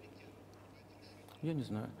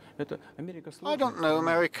 I don't know.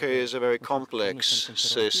 America is a very complex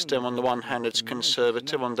system. On the one hand, it's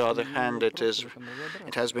conservative. On the other hand, it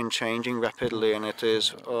has been changing rapidly, and it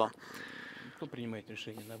is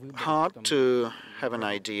hard to have an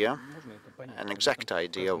idea, an exact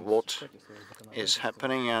idea of what is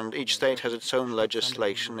happening. And each state has its own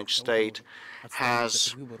legislation. Each state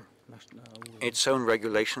has its own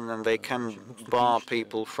regulation, and they can bar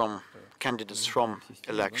candidates from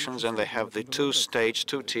elections, and they have the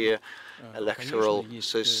two-tier electoral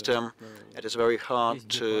system. It is very hard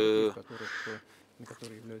to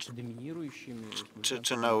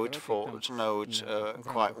know it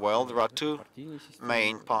quite well. There are two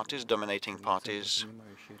main parties, dominating parties,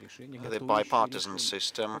 the bipartisan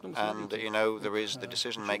system, and there is the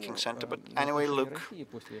decision-making center. But anyway, look,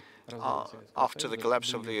 after the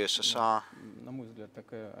collapse of the USSR,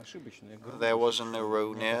 there was an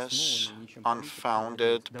erroneous,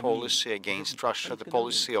 unfounded policy against Russia, the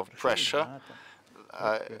policy of pressure.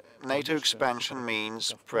 NATO expansion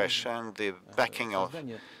means pressure, and the backing of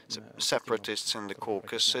separatists in the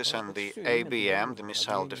Caucasus, and the ABM, the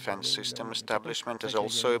missile defense system establishment, is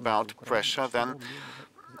also about pressure. Then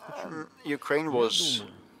Ukraine was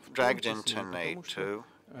dragged into NATO.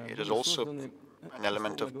 It is also an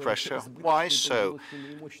element of pressure. Why so?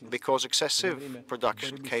 Because excessive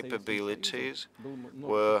production capabilities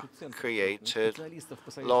were created.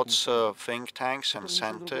 Lots of think tanks and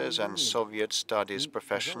centers and Soviet studies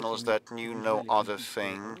professionals that knew no other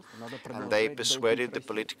thing, and they persuaded the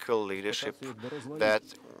political leadership that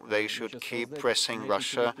they should keep pressing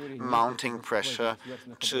Russia, mounting pressure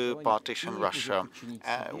to partition Russia,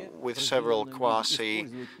 with several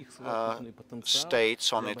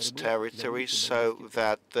quasi-states on its territory, so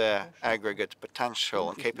that their aggregate potential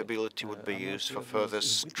and capability would be used for further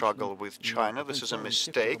struggle with China. This is a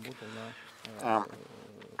mistake,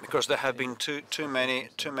 because there have been too many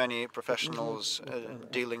professionals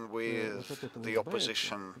dealing with the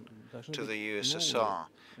opposition to the USSR.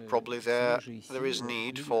 Probably there is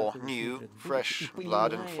need for new, fresh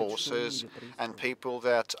blood and forces, and people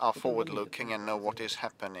that are forward-looking and know what is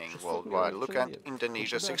happening worldwide. Look at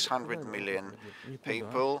Indonesia, 600 million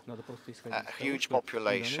people, a huge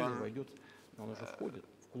population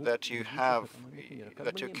that you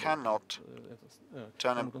cannot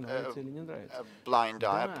turn a blind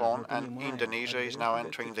eye upon, and Indonesia is now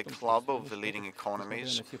entering the club of the leading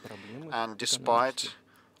economies, and despite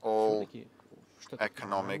all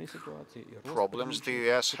economic problems, the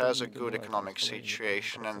US has a good economic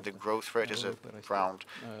situation, and the growth rate is around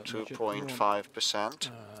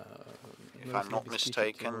 2.5%, if I'm not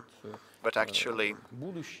mistaken. But actually,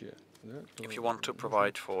 If you want to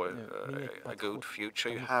provide for a good future,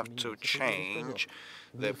 you have to change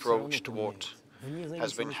the approach to what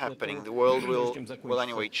has been happening. The world will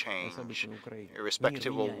anyway change,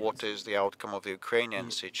 irrespective of what is the outcome of the Ukrainian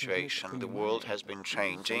situation. The world has been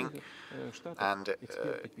changing, and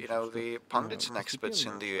you know, the pundits and experts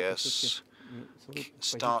in the US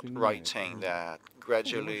start writing that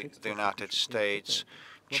gradually the United States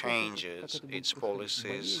changes its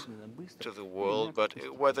policies to the world, but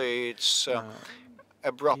whether it's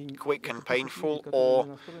abrupt, quick and painful,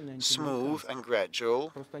 or smooth and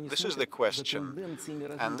gradual, this is the question.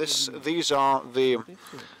 And these are the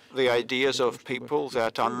ideas of people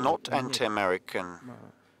that are not anti-American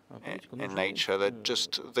in nature,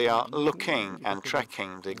 that they are looking and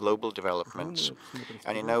tracking the global developments.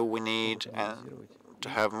 And you know, we need to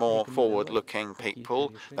have more forward-looking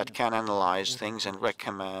people that can analyze things and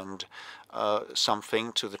recommend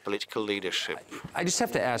something to the political leadership. I just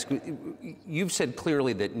have to ask, you've said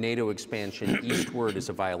clearly that NATO expansion eastward is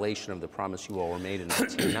a violation of the promise you all were made in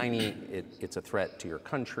 1990. It's a threat to your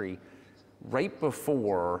country. Right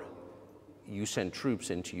before you sent troops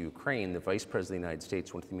into Ukraine, the Vice President of the United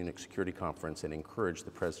States went to the Munich Security Conference and encouraged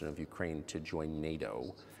the President of Ukraine to join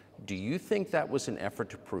NATO. Do you think that was an effort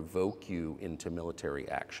to provoke you into military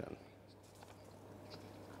action?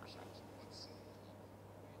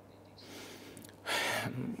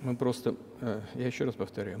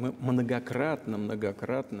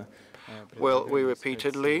 Well, we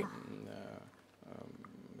repeatedly,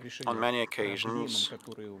 on many occasions,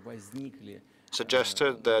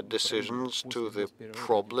 suggested that decisions to the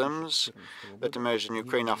problems that emerged in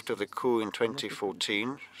Ukraine after the coup in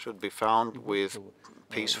 2014 should be found with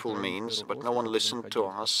peaceful means, but no one listened to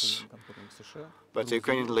us. But the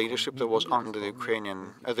Ukrainian leadership that was under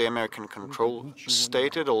the American control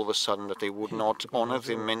stated all of a sudden that they would not honor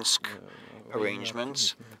the Minsk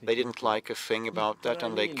arrangements. They didn't like a thing about that,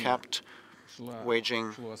 and they kept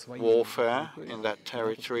waging warfare in that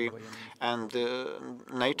territory. And the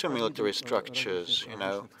NATO military structures, you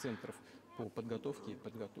know,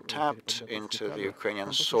 tapped into the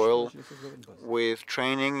Ukrainian soil with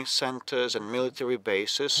training centers and military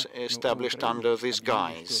bases established under this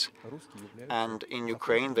guise. And in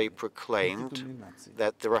Ukraine they proclaimed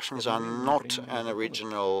that the Russians are not an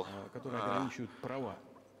original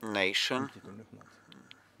nation,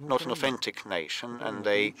 not an authentic nation, and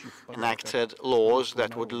they enacted laws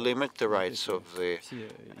that would limit the rights of the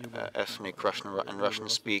ethnic Russian and Russian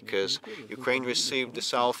speakers. Ukraine received the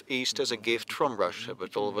southeast as a gift from Russia,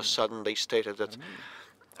 but all of a sudden they stated that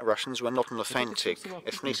Russians were not an authentic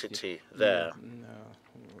ethnicity there.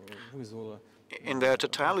 In their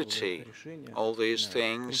totality, all these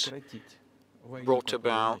things brought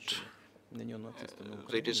about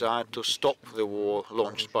the desire to stop the war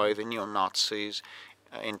launched by the neo-Nazis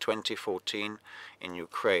in 2014 in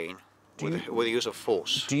Ukraine with the use of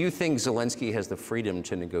force. Do you think Zelensky has the freedom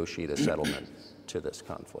to negotiate a settlement to this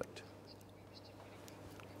conflict?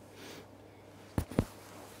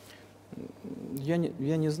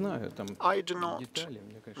 I do not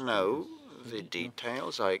know the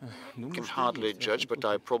details. I can hardly judge, but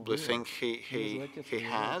I probably think he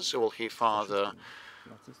has. Well, he father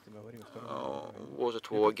was at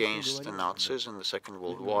war against the Nazis in the Second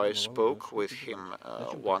World War. I spoke with him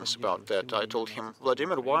once about that. I told him,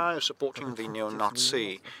 Vladimir, why are you supporting the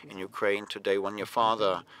neo-Nazi in Ukraine today when your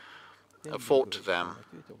father fought them?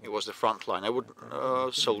 It was the front line. I would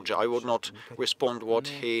soldier. I would not respond what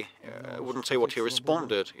he wouldn't say what he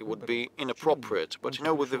responded. It would be inappropriate. But you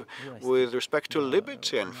know, with respect to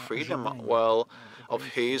liberty and freedom, well, of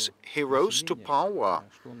his, he rose to power.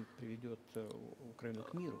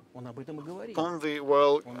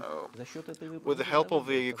 With the help of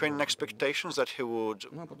the Ukrainian expectations that he would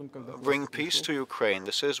bring peace to Ukraine.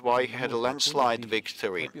 This is why he had a landslide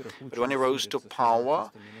victory. But when he rose to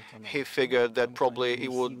power, he figured that probably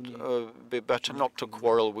it would be better not to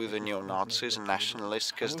quarrel with the neo-Nazis and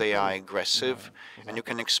nationalists because they are aggressive, and you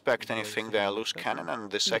can expect anything, they are loose cannon.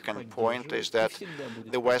 And the second point is that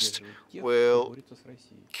the West will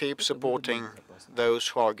keep supporting those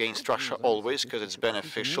who are against Russia always, because it's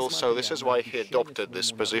beneficial. So this is why he adopted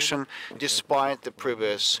this position, despite the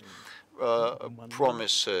previous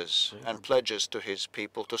promises and pledges to his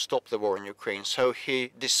people to stop the war in Ukraine. So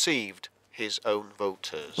he deceived his own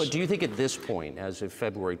voters. But do you think at this point, as of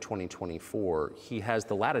February 2024, he has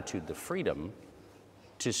the latitude, the freedom,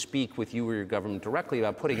 to speak with you or your government directly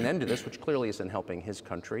about putting an end to this, which clearly isn't helping his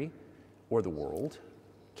country or the world?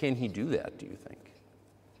 Can he do that, do you think?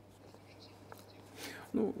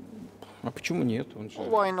 Well,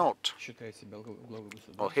 why not?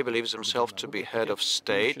 Well, he believes himself to be head of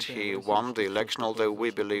state. He won the election, although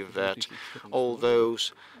we believe that all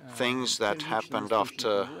those things that happened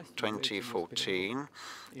after 2014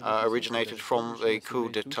 originated from the coup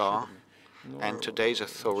d'etat, and today's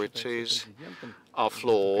authorities are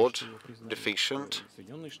flawed, deficient,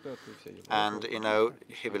 and, you know,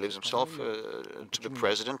 he believes himself to be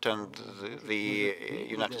president, and the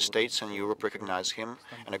United States and Europe recognize him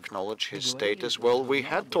and acknowledge his status. Well, we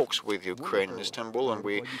had talks with Ukraine in Istanbul, and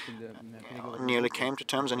we nearly came to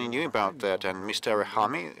terms, and he knew about that, and Mr.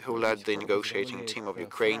 Arahami, who led the negotiating team of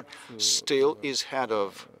Ukraine, still is head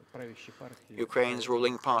of Ukraine's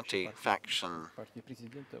ruling party faction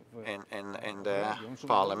in their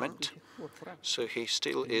parliament, so he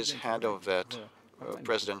still is head of that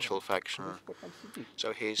presidential faction.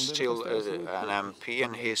 So he's still an MP,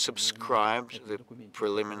 and he subscribed the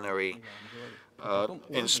preliminary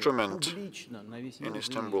instrument in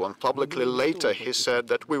Istanbul, and publicly later he said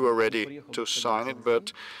that we were ready to sign it,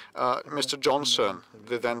 but Mr. Johnson,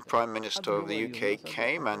 the then Prime Minister of the UK,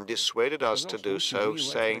 came and dissuaded us to do so,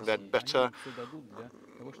 saying that better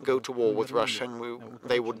go to war with Russia, and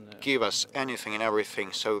they would give us anything and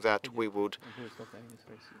everything so that we would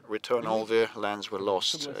return all the lands were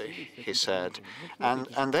lost, he said.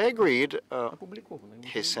 And they agreed,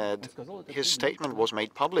 he said. His statement was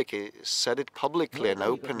made public. He said it publicly and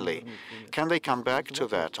openly. Can they come back to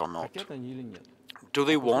that or not? Do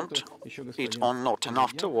they want it or not? And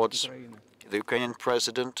afterwards, the Ukrainian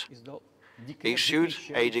president issued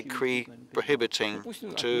a decree prohibiting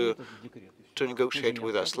to negotiate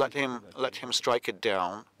with us. Let him strike it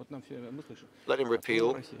down. Let him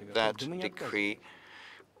repeal that decree.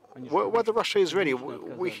 Whether Russia is ready,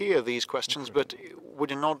 we hear these questions, but we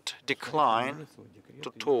do not decline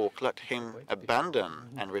to talk. Let him abandon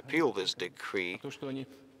and repeal this decree.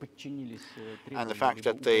 And the fact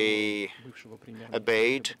that they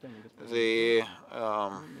obeyed the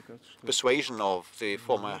persuasion of the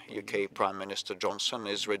former UK Prime Minister Johnson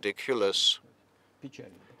is ridiculous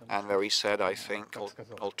and very sad, I think,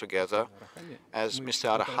 altogether. As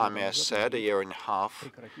Mr. Arahami said a year and a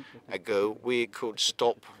half ago, we could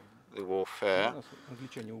stop the warfare,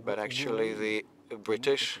 but actually the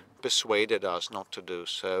British persuaded us not to do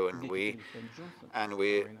so, and we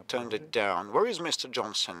turned it down. Where is Mr.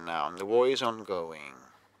 Johnson now? The war is ongoing.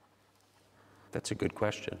 That's a good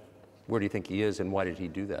question. Where do you think he is, and why did he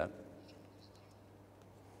do that?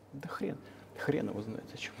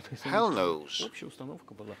 Hell knows.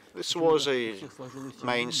 This was a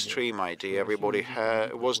mainstream idea. Everybody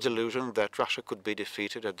was delusioned that Russia could be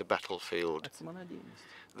defeated at the battlefield.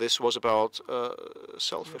 This was about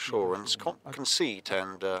self-assurance, conceit,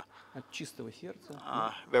 and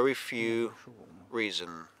very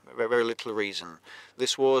little reason.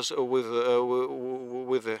 This was with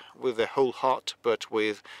the whole heart, but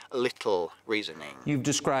with little reasoning. You've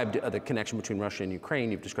described the connection between Russia and Ukraine.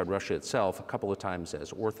 You've described Russia itself a couple of times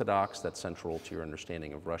as orthodox. That's central to your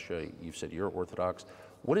understanding of Russia. You've said you're orthodox.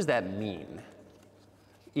 What does that mean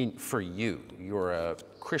for you? You're a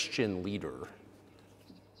Christian leader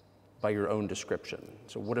by your own description.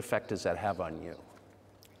 So what effect does that have on you?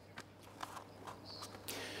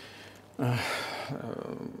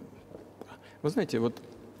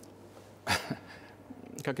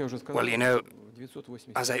 Well, you know,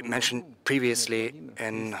 as I mentioned previously,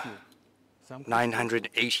 in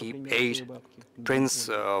 988, Prince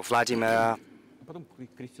Vladimir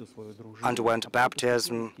underwent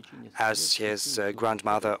baptism, as his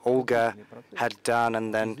grandmother Olga had done,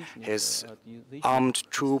 and then his armed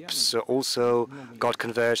troops also got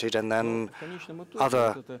converted, and then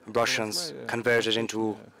other Russians converted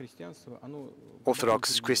into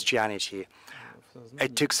Orthodox Christianity.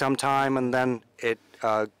 It took some time, and then it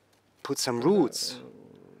put some roots,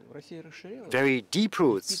 very deep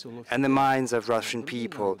roots, in the minds of Russian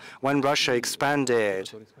people. When Russia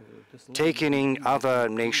expanded, taking in other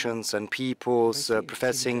nations and peoples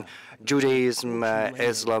professing Judaism,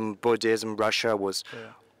 Islam, Buddhism, Russia was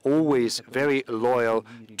always very loyal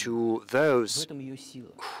to those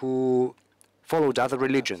who followed other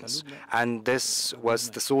religions, and this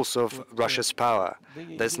was the source of Russia's power.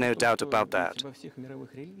 There's no doubt about that.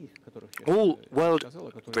 All world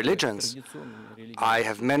religions I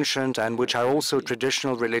have mentioned, and which are also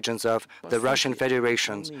traditional religions of the Russian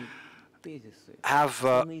Federation, have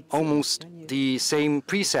almost the same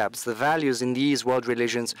precepts. The values in these world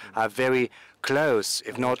religions are very close,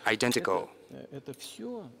 if not identical.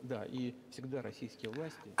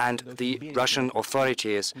 And the Russian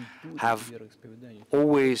authorities have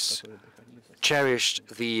always cherished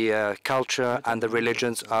the culture and the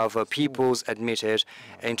religions of peoples admitted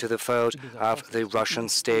into the fold of the Russian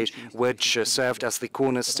state, which served as the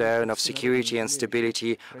cornerstone of security and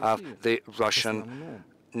stability of the Russian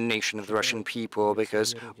nation, of the Russian people,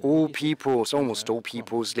 because all peoples, almost all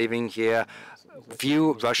peoples living here,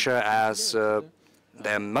 view Russia as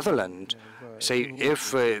their motherland. So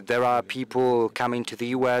if there are people coming to the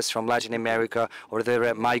US from Latin America, or there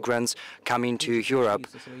are migrants coming to Europe,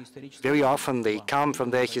 very often they come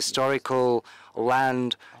from their historical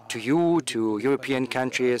land to you, to European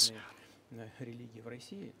countries,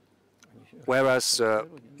 whereas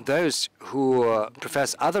those who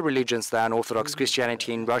profess other religions than Orthodox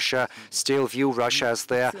Christianity in Russia still view Russia as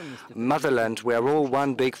their motherland. We are all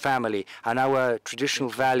one big family, and our traditional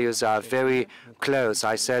values are very close.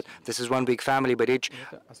 I said this is one big family, but each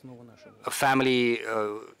family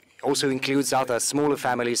also includes other smaller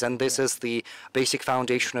families, and this is the basic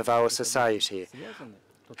foundation of our society.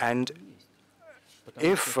 And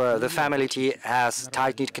if the family has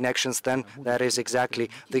tight-knit connections, then that is exactly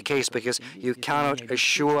the case, because you cannot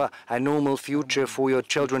assure a normal future for your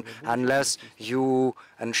children unless you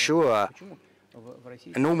ensure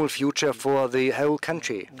a normal future for the whole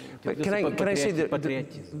country. But can I say that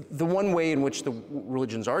the one way in which the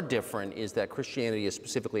religions are different is that Christianity is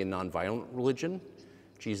specifically a nonviolent religion.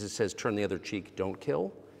 Jesus says, turn the other cheek, don't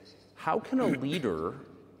kill. How can a leader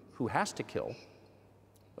who has to kill,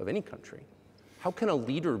 of any country, how can a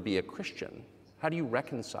leader be a Christian? How do you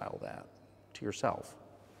reconcile that to yourself?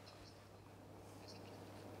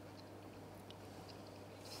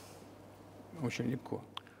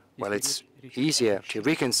 Well, it's easier to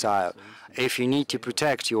reconcile if you need to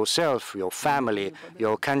protect yourself, your family,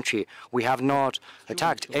 your country. We have not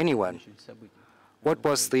attacked anyone. What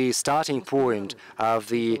was the starting point of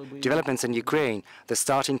the developments in Ukraine? The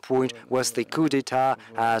starting point was the coup d'etat,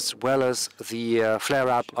 as well as the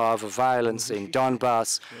flare-up of violence in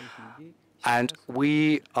Donbass. And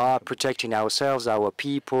we are protecting ourselves, our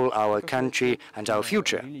people, our country, and our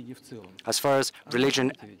future. As far as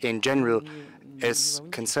religion in general is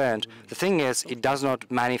concerned, the thing is, it does not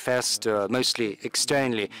manifest mostly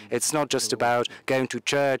externally. It's not just about going to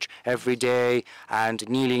church every day and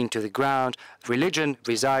kneeling to the ground. Religion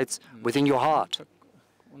resides within your heart.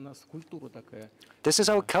 This is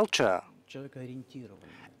our culture.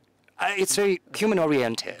 It's very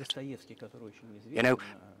human-oriented. You know,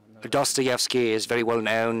 Dostoevsky is very well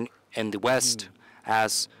known in the West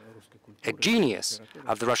as a genius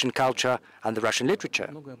of the Russian culture and the Russian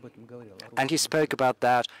literature. And he spoke about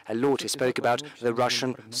that a lot. He spoke about the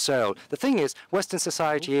Russian soul. The thing is, Western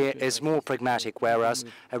society is more pragmatic, whereas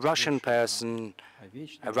a Russian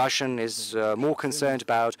is more concerned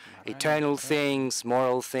about eternal things,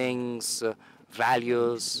 moral things,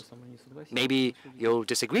 values. Maybe you'll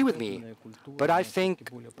disagree with me, but I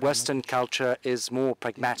think Western culture is more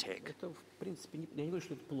pragmatic.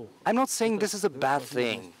 I'm not saying this is a bad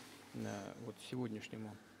thing.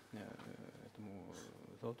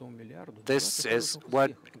 This is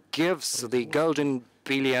what gives the golden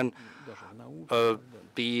billion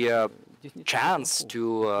the chance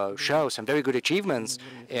to show some very good achievements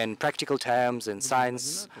in practical terms, in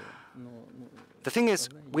science. The thing is,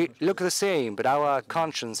 we look the same, but our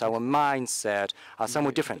conscience, our mindset are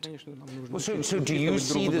somewhat different. Well, so do you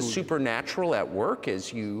see the supernatural at work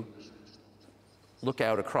as you look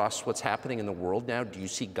out across what's happening in the world now? Do you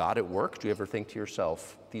see God at work? Do you ever think to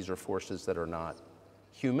yourself, these are forces that are not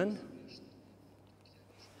human?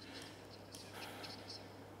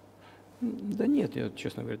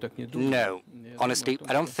 No, honestly,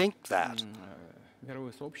 I don't think that.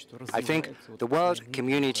 I think the world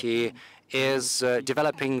community is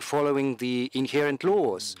developing following the inherent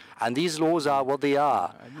laws, and these laws are what they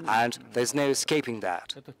are, and there's no escaping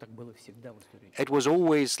that. It was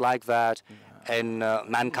always like that in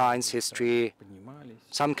mankind's history.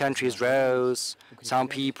 Some countries rose, some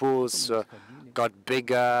peoples got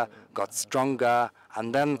bigger, got stronger,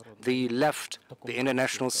 and then they left the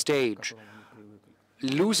international stage,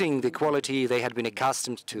 losing the quality they had been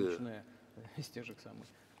accustomed to.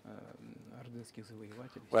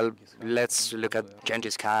 Well, let's look at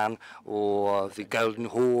Genghis Khan, or the Golden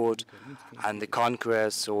Horde and the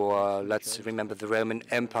conquerors, or let's remember the Roman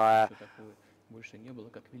Empire.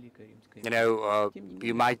 You know,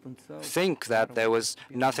 you might think that there was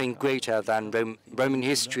nothing greater than Roman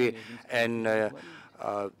history in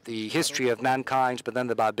the history of mankind, but then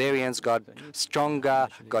the barbarians got stronger,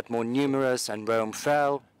 got more numerous, and Rome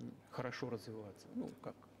fell.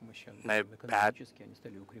 They had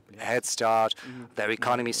a head start, their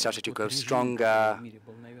economy started to grow stronger,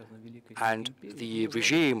 and the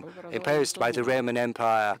regime imposed by the Roman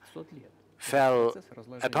Empire fell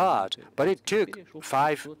apart, but it took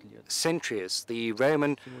 5 centuries. The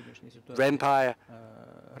Roman Empire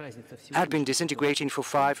had been disintegrating for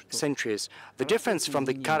 5 centuries. The difference from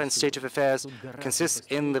the current state of affairs consists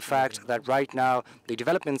in the fact that right now the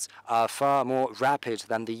developments are far more rapid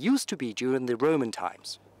than they used to be during the Roman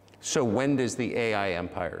times. So when does the AI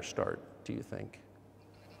empire start, do you think?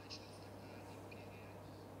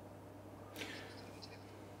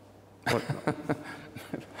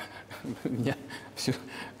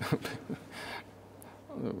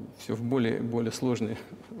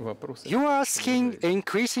 You're asking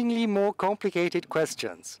increasingly more complicated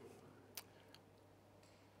questions.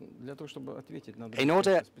 In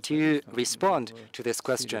order to respond to this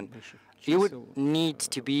question, you would need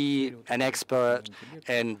to be an expert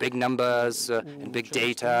in big numbers, in big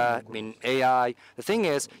data, in AI. The thing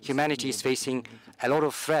is, humanity is facing a lot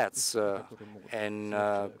of threats in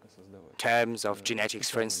terms of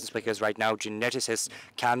genetics, for instance, because right now geneticists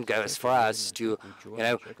can go as far as to,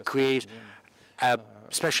 create a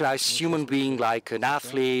specialized human being like an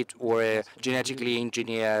athlete or a genetically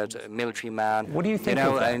engineered military man. What do you think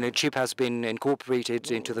of that? And a chip has been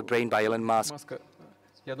incorporated into the brain by Elon Musk.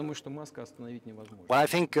 Well, I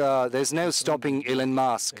think there's no stopping Elon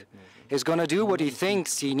Musk. He's going to do what he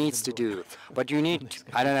thinks he needs to do. But you need,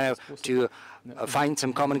 I don't know, to find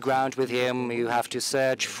some common ground with him. You have to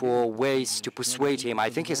search for ways to persuade him. I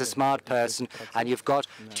think he's a smart person, and you've got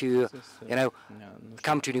to,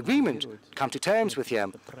 come to an agreement, come to terms with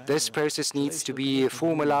him. This process needs to be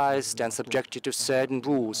formalized and subjected to certain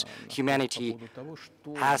rules. Humanity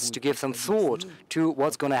has to give some thought to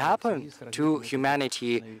what's going to happen to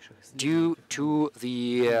humanity due to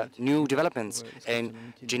the new developments in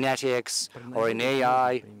genetics or in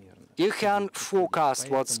AI. You can forecast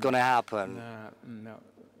what's going to happen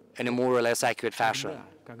in a more or less accurate fashion.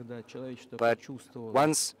 But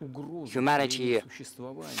once humanity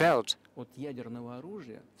felt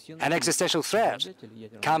an existential threat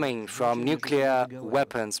coming from nuclear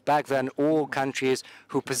weapons, back then all countries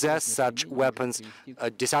who possessed such weapons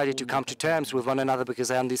decided to come to terms with one another because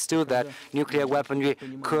they understood that nuclear weaponry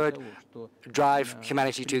could drive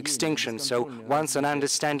humanity to extinction. So once an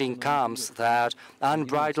understanding comes that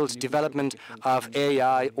unbridled development of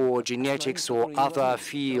AI or genetics or other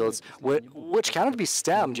fields, which cannot be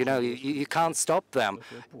stemmed, you can't stop them.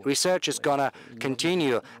 Research is going to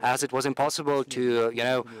continue, as it was impossible to,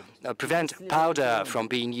 prevent powder from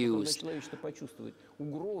being used.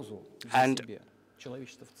 And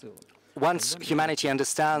once humanity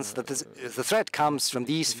understands that the threat comes from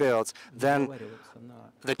these fields, then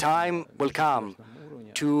the time will come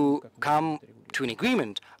to an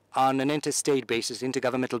agreement on an interstate basis,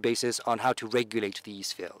 intergovernmental basis, on how to regulate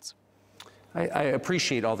these fields. I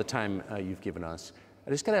appreciate all the time you've given us. I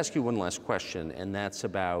just got to ask you one last question, and that's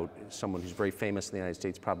about someone who's very famous in the United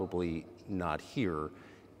States, probably not here,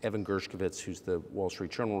 Evan Gershkovich, who's the Wall Street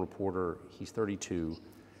Journal reporter. He's 32,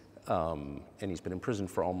 and he's been in prison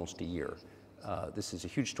for almost a year. This is a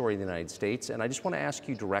huge story in the United States, and I just want to ask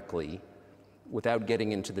you directly, without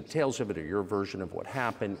getting into the details of it or your version of what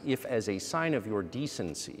happened, if as a sign of your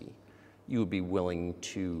decency, you would be willing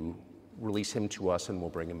to release him to us and we'll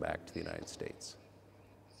bring him back to the United States.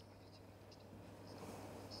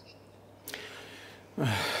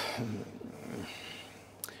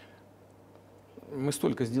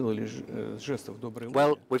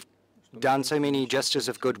 Well, we've done so many gestures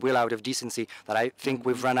of goodwill out of decency that I think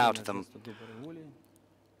we've run out of them.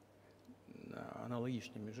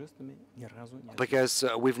 Because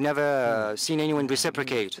we've never seen anyone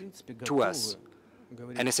reciprocate to us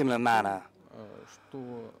in a similar manner.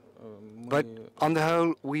 But on the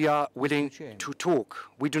whole, we are willing to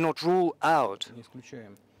talk. We do not rule out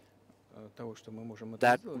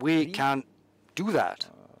that we can do that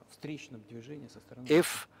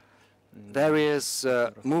if there is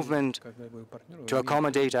movement to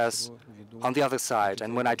accommodate us on the other side.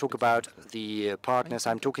 And when I talk about the partners,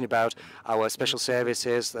 I'm talking about our special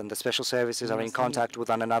services, and the special services are in contact with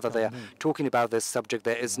one another. They're talking about this subject.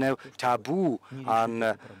 There is no taboo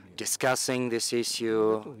on discussing this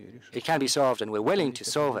issue. It can be solved, and we're willing to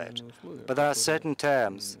solve it. But there are certain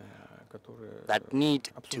terms that need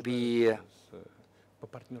to be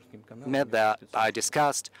met that are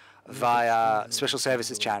discussed via special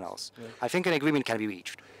services channels. I think an agreement can be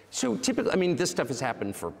reached. So typically, I mean, this stuff has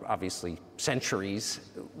happened for obviously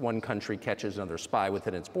centuries. One country catches another spy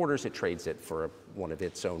within its borders, it trades it for one of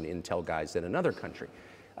its own intel guys in another country.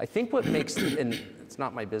 I think what makes, and it's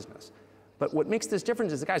not my business, but what makes this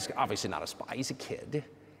different is the guy's obviously not a spy, he's a kid.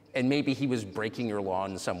 And maybe he was breaking your law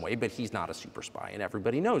in some way, but he's not a super spy, and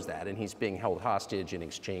everybody knows that, and he's being held hostage in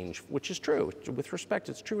exchange, which is true. With respect,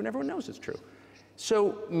 it's true, and everyone knows it's true.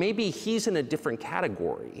 So maybe he's in a different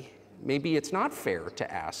category. Maybe it's not fair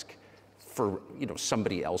to ask for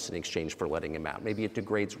somebody else in exchange for letting him out. Maybe it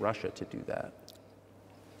degrades Russia to do that.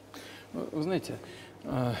 Вы знаете,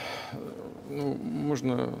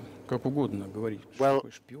 можно как угодно говорить. Well,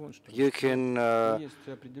 you can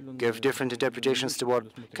give different interpretations to what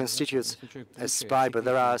constitutes a spy, but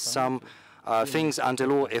there are some things under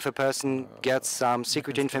law. If a person gets some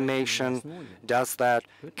secret information, does that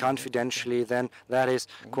confidentially, then that is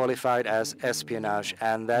qualified as espionage,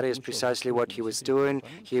 and that is precisely what he was doing.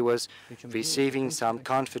 He was receiving some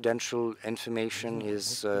confidential information.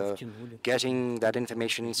 He's getting that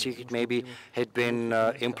information in secret. Maybe he'd been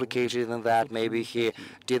implicated in that. Maybe he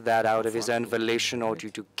did that out of his own volition or due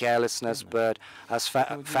to carelessness, but as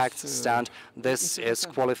facts stand, this is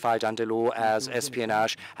qualified under law as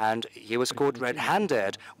espionage, and he was caught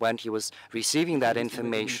red-handed when he was receiving that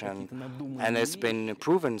information, and it's been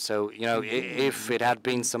proven. So, if it had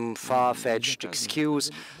been some far-fetched excuse,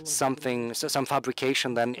 some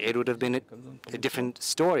fabrication, then it would have been a different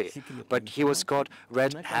story. But he was caught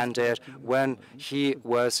red-handed when he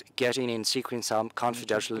was getting in secret some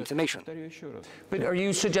confidential information. But are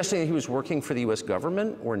you suggesting that he was working for the U.S.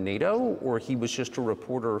 government or NATO, or he was just a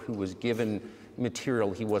reporter who was given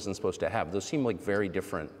material he wasn't supposed to have? Those seem like very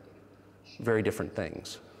different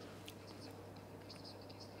things.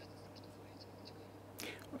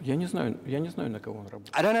 Я не знаю, на кого он работает.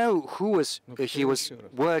 I don't know who he was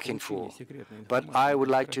working for, but I would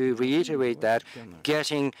like to reiterate that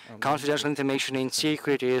getting confidential information in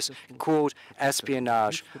secret is called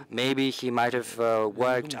espionage. Maybe he might have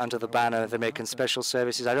worked under the banner of American Special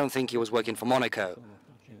Services. I don't think he was working for Monaco,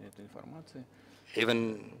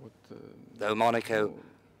 even though Monaco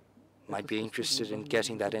might be interested in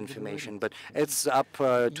getting that information. But it's up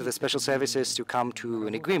to the special services to come to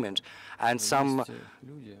an agreement, and some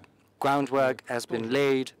groundwork has been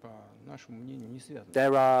laid.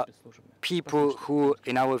 There are people who,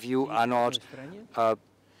 in our view, are not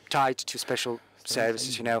tied to special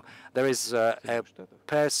services. There is a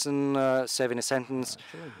person serving a sentence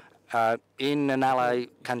in an ally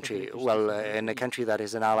country, in a country that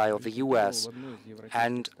is an ally of the U.S.,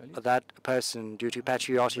 and that person, due to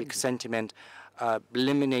patriotic sentiment,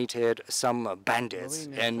 eliminated some bandits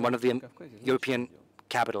in one of the European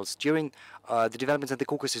capitals. During the developments of the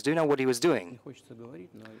Caucasus, do you know what he was doing?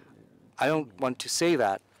 I don't want to say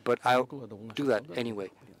that, but I'll do that anyway.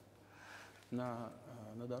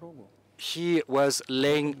 He was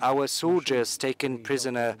laying our soldiers taken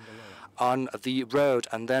prisoner on the road,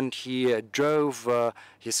 and then he drove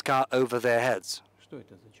his car over their heads.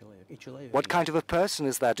 What kind of a person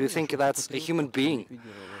is that? Do you think that's a human being?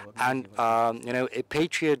 And, a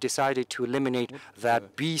patriot decided to eliminate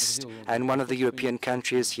that beast, and one of the European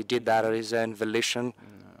countries, he did that on his own volition,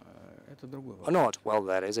 or not? Well,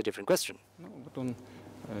 that is a different question.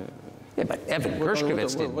 Yeah, but Evan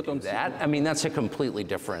Gershkovich didn't do that. I mean, that's a completely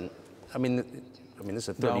different... I mean, this is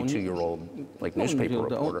a 32-year-old newspaper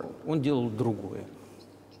reporter.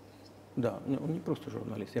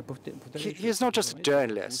 He is not just a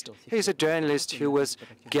journalist. He's a journalist who was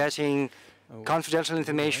getting confidential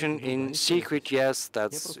information in secret. Yes,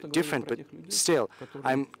 that's different, but still,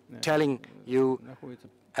 I'm telling you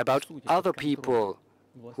about other people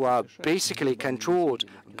who are basically controlled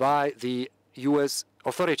by the U.S.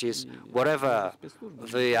 authorities, whatever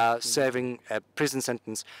they are serving a prison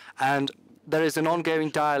sentence. And there is an ongoing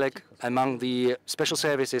dialogue among the special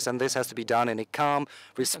services, and this has to be done in a calm,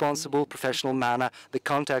 responsible, professional manner. The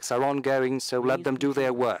contacts are ongoing, so let them do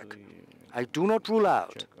their work. I do not rule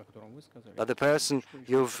out that the person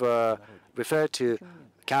you've referred to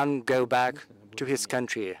can go back to his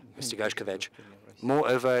country, Mr. Gershkovich.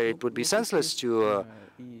 Moreover, it would be senseless to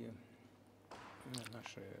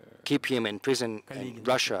keep him in prison in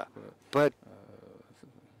Russia, but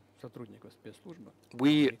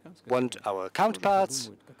we want our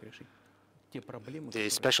counterparts. The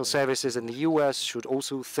special services in the U.S. should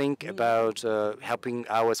also think about helping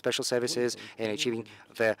our special services in achieving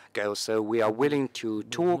their goals. So we are willing to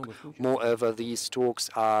talk. Moreover, these talks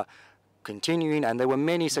are continuing, and there were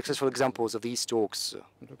many successful examples of these talks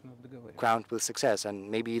crowned with success, and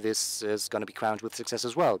maybe this is going to be crowned with success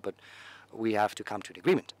as well, but we have to come to an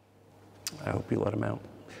agreement. I hope you let him out.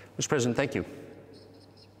 Mr. President, thank you.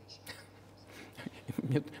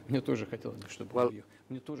 Well,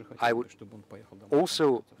 I would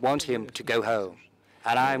also want him to go home,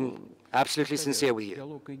 and I'm absolutely sincere with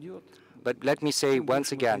you. But let me say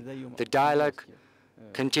once again, the dialogue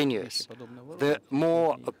continues. The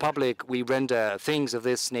more public we render things of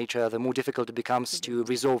this nature, the more difficult it becomes to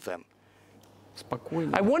resolve them.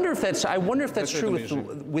 I wonder if that's true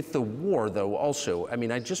with the war, though. Also, I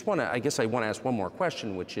mean, I guess I want to ask one more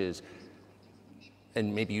question, which is,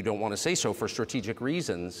 and maybe you don't want to say so for strategic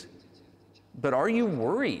reasons, but are you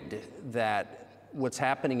worried that what's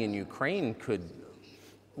happening in Ukraine could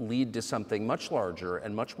lead to something much larger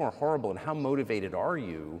and much more horrible? And how motivated are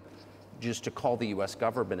you just to call the U.S.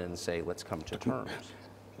 government and say, let's come to terms?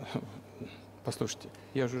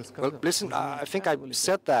 Well, listen, I think I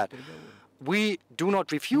said that. We do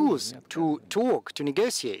not refuse to talk, to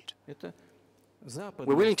negotiate.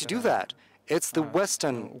 We're willing to do that. It's the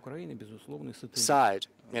Western side,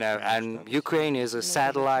 and Ukraine is a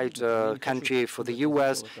satellite country for the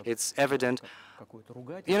U.S. It's evident.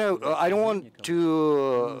 I don't want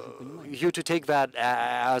you to take that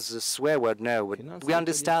as a swear word, no. But we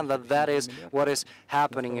understand that that is what is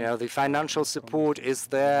happening. The financial support is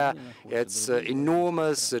there. It's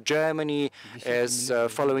enormous. Germany is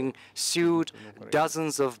following suit.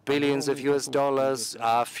 Dozens of billions of US dollars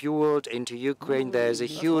are fueled into Ukraine. There's a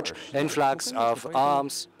huge influx of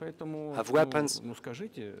arms, of weapons.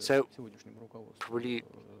 So probably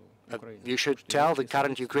you should tell the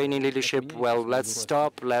current Ukrainian leadership, well, let's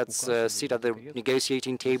stop, let's sit at the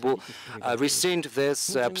negotiating table, rescind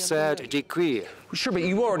this absurd decree. Sure, but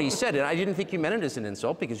you already said it. I didn't think you meant it as an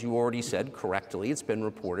insult, because you already said correctly, it's been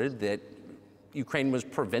reported that Ukraine was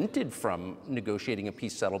prevented from negotiating a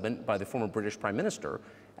peace settlement by the former British Prime Minister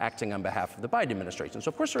acting on behalf of the Biden administration. So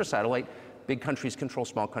of course they're a satellite. Big countries control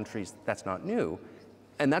small countries. That's not new.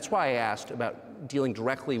 And that's why I asked about dealing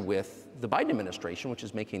directly with the Biden administration, which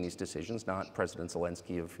is making these decisions, not President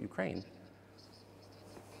Zelensky of Ukraine.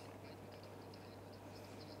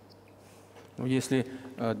 Well,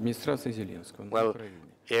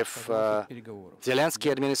 if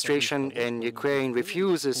Zelensky administration in Ukraine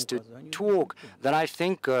refuses to talk, then I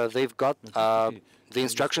think they've got the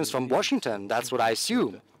instructions from Washington. That's what I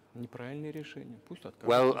assume.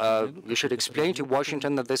 Well, you should explain to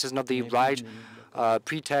Washington that this is not the right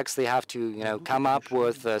pretext. They have to, come up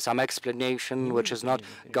with some explanation which is not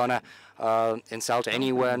gonna insult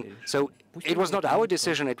anyone. So it was not our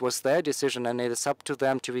decision, it was their decision, and it is up to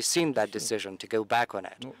them to rescind that decision, to go back on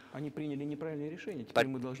it. But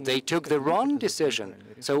they took the wrong decision.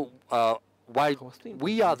 So why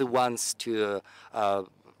we are the ones to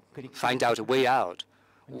find out a way out?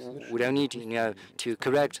 We don't need to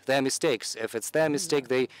correct their mistakes. If it's their mistake,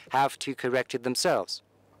 they have to correct it themselves.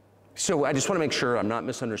 So I just want to make sure I'm not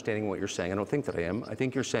misunderstanding what you're saying. I don't think that I am. I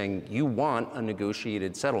think you're saying you want a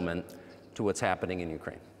negotiated settlement to what's happening in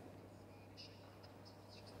Ukraine.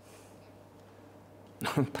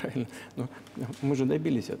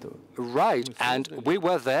 Right, and we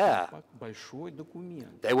were there.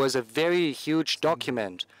 There was a very huge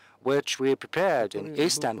document which we prepared in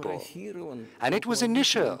Istanbul, and it was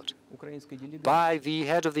initialed by the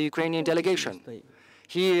head of the Ukrainian delegation.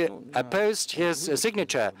 He opposed his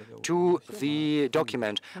signature to the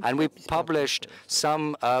document, and we published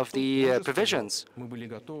some of the provisions.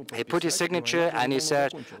 He put his signature, and he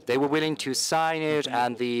said they were willing to sign it,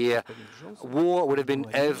 and the war would have been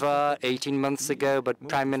over 18 months ago, but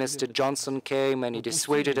Prime Minister Johnson came, and he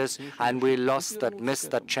dissuaded us, and we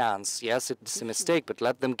missed that chance. Yes, it's a mistake, but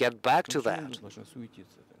let them get back to that.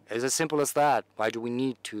 It's as simple as that. Why do we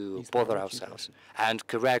need to bother ourselves and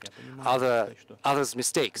correct others'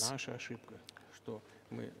 mistakes?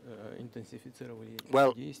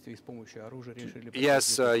 Well,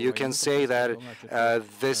 yes, you can say that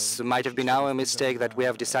this might have been our mistake, that we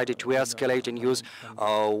have decided to escalate and use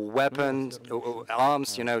weapons,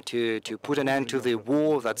 arms, to put an end to the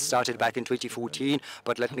war that started back in 2014.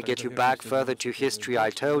 But let me get you back further to history. I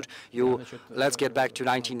told you, let's get back to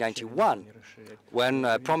 1991, when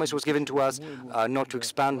a promise was given to us not to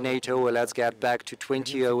expand NATO. Or let's get back to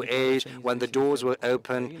 2008, when the doors were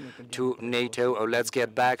open to NATO. Or let's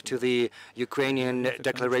get back to the Ukrainian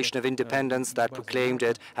Declaration of Independence that proclaimed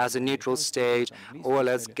it as a neutral state. Or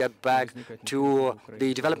let's get back to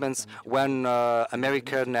the developments when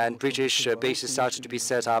American and British bases started to be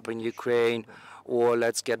set up in Ukraine. Or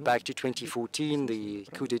let's get back to 2014, the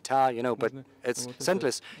coup d'etat, but it's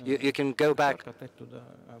senseless. You can go back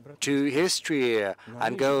to history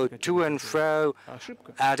and go to and fro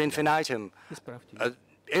ad infinitum.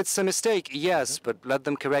 It's a mistake, yes, but let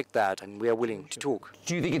them correct that, and we are willing to talk.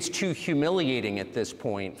 Do you think it's too humiliating at this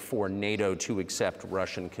point for NATO to accept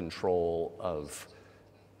Russian control of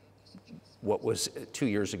what was 2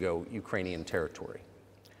 years ago Ukrainian territory?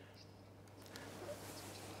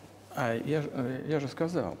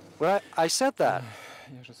 Well, I said that.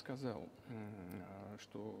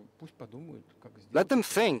 Let them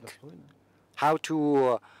think how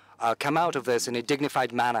to come out of this in a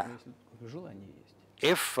dignified manner,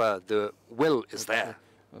 if the will is there.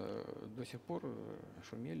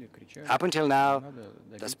 Up until now,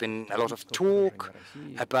 there's been a lot of talk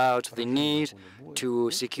about the need to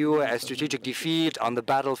secure a strategic defeat on the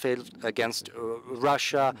battlefield against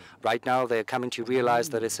Russia. Right now, they're coming to realize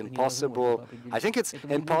that it's impossible. I think it's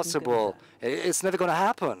impossible. It's never going to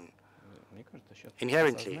happen,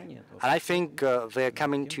 inherently. And I think they're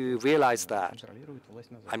coming to realize that.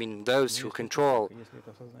 I mean, those who control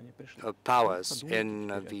powers in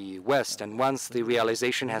the West, and once the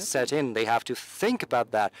realization has set in, they have to think about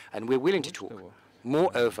that, and we're willing to talk.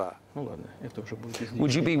 Moreover,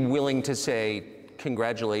 would you be willing to say,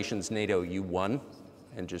 congratulations, NATO, you won,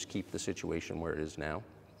 and just keep the situation where it is now?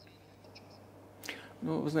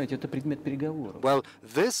 Well,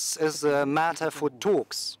 this is a matter for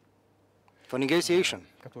talks, for negotiation.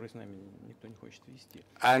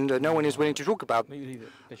 And no one is willing to talk about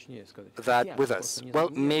that with us. Well,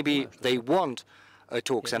 maybe they want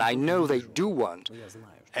talks, and I know they do want.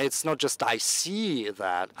 It's not just I see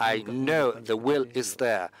that, I know the will is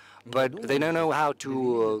there, but they don't know how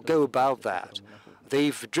to go about that.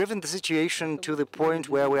 They've driven the situation to the point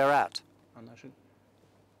where we are at.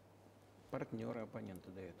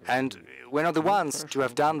 And we're not the ones to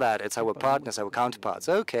have done that. It's our partners, our counterparts.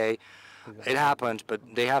 Okay, it happened, but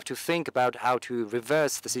they have to think about how to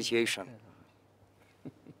reverse the situation.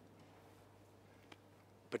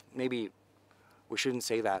 But maybe we shouldn't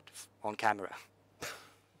say that on camera.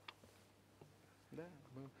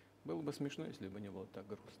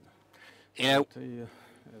 You know,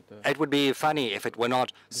 it would be funny if it were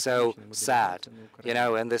not so sad. You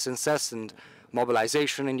know, and this incessant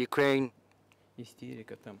mobilization in Ukraine,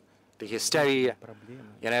 the hysteria,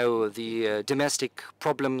 you know, the domestic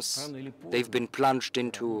problems they've been plunged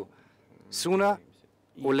into, sooner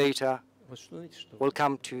or later will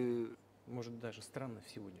come to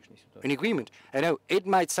an agreement. I know it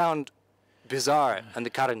might sound bizarre in the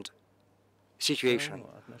current situation,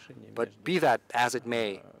 but be that as it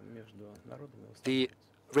may, the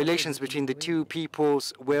relations between the two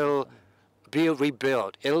peoples will be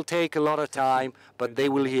rebuilt. It'll take a lot of time, but they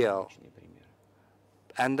will heal.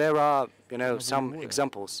 And there are, you know, some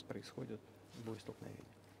examples.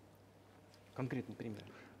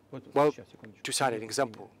 Well, to cite an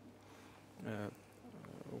example.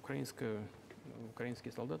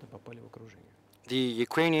 The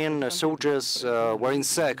Ukrainian soldiers were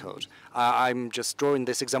encircled. I'm just drawing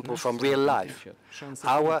this example from real life.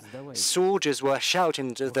 Our soldiers were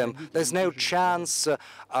shouting to them, "There's no chance,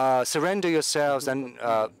 surrender yourselves and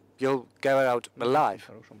you'll go out alive."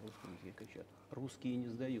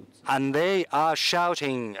 And they are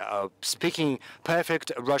shouting, speaking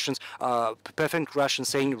perfect Russian,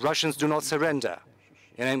 saying, "Russians do not surrender,"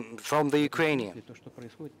 you know, from the Ukrainian.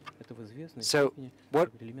 So what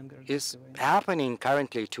is happening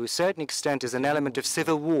currently, to a certain extent, is an element of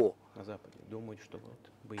civil war.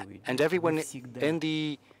 And everyone in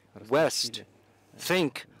the West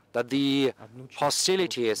think that the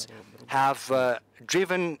hostilities have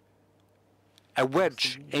driven a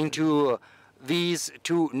wedge into these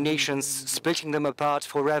two nations, splitting them apart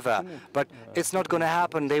forever. But it's not going to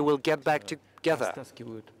happen. They will get back together.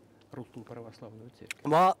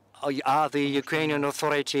 Well, are the Ukrainian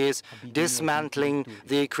authorities dismantling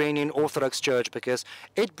the Ukrainian Orthodox Church, because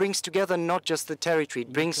it brings together not just the territory,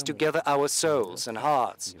 it brings together our souls and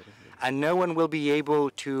hearts, and no one will be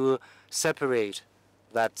able to separate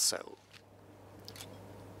that soul.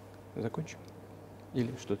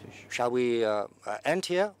 Shall we end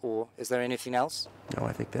here, or is there anything else? No,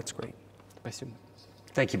 I think that's great.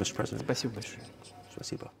 Thank you, Mr. President.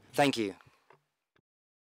 Thank you.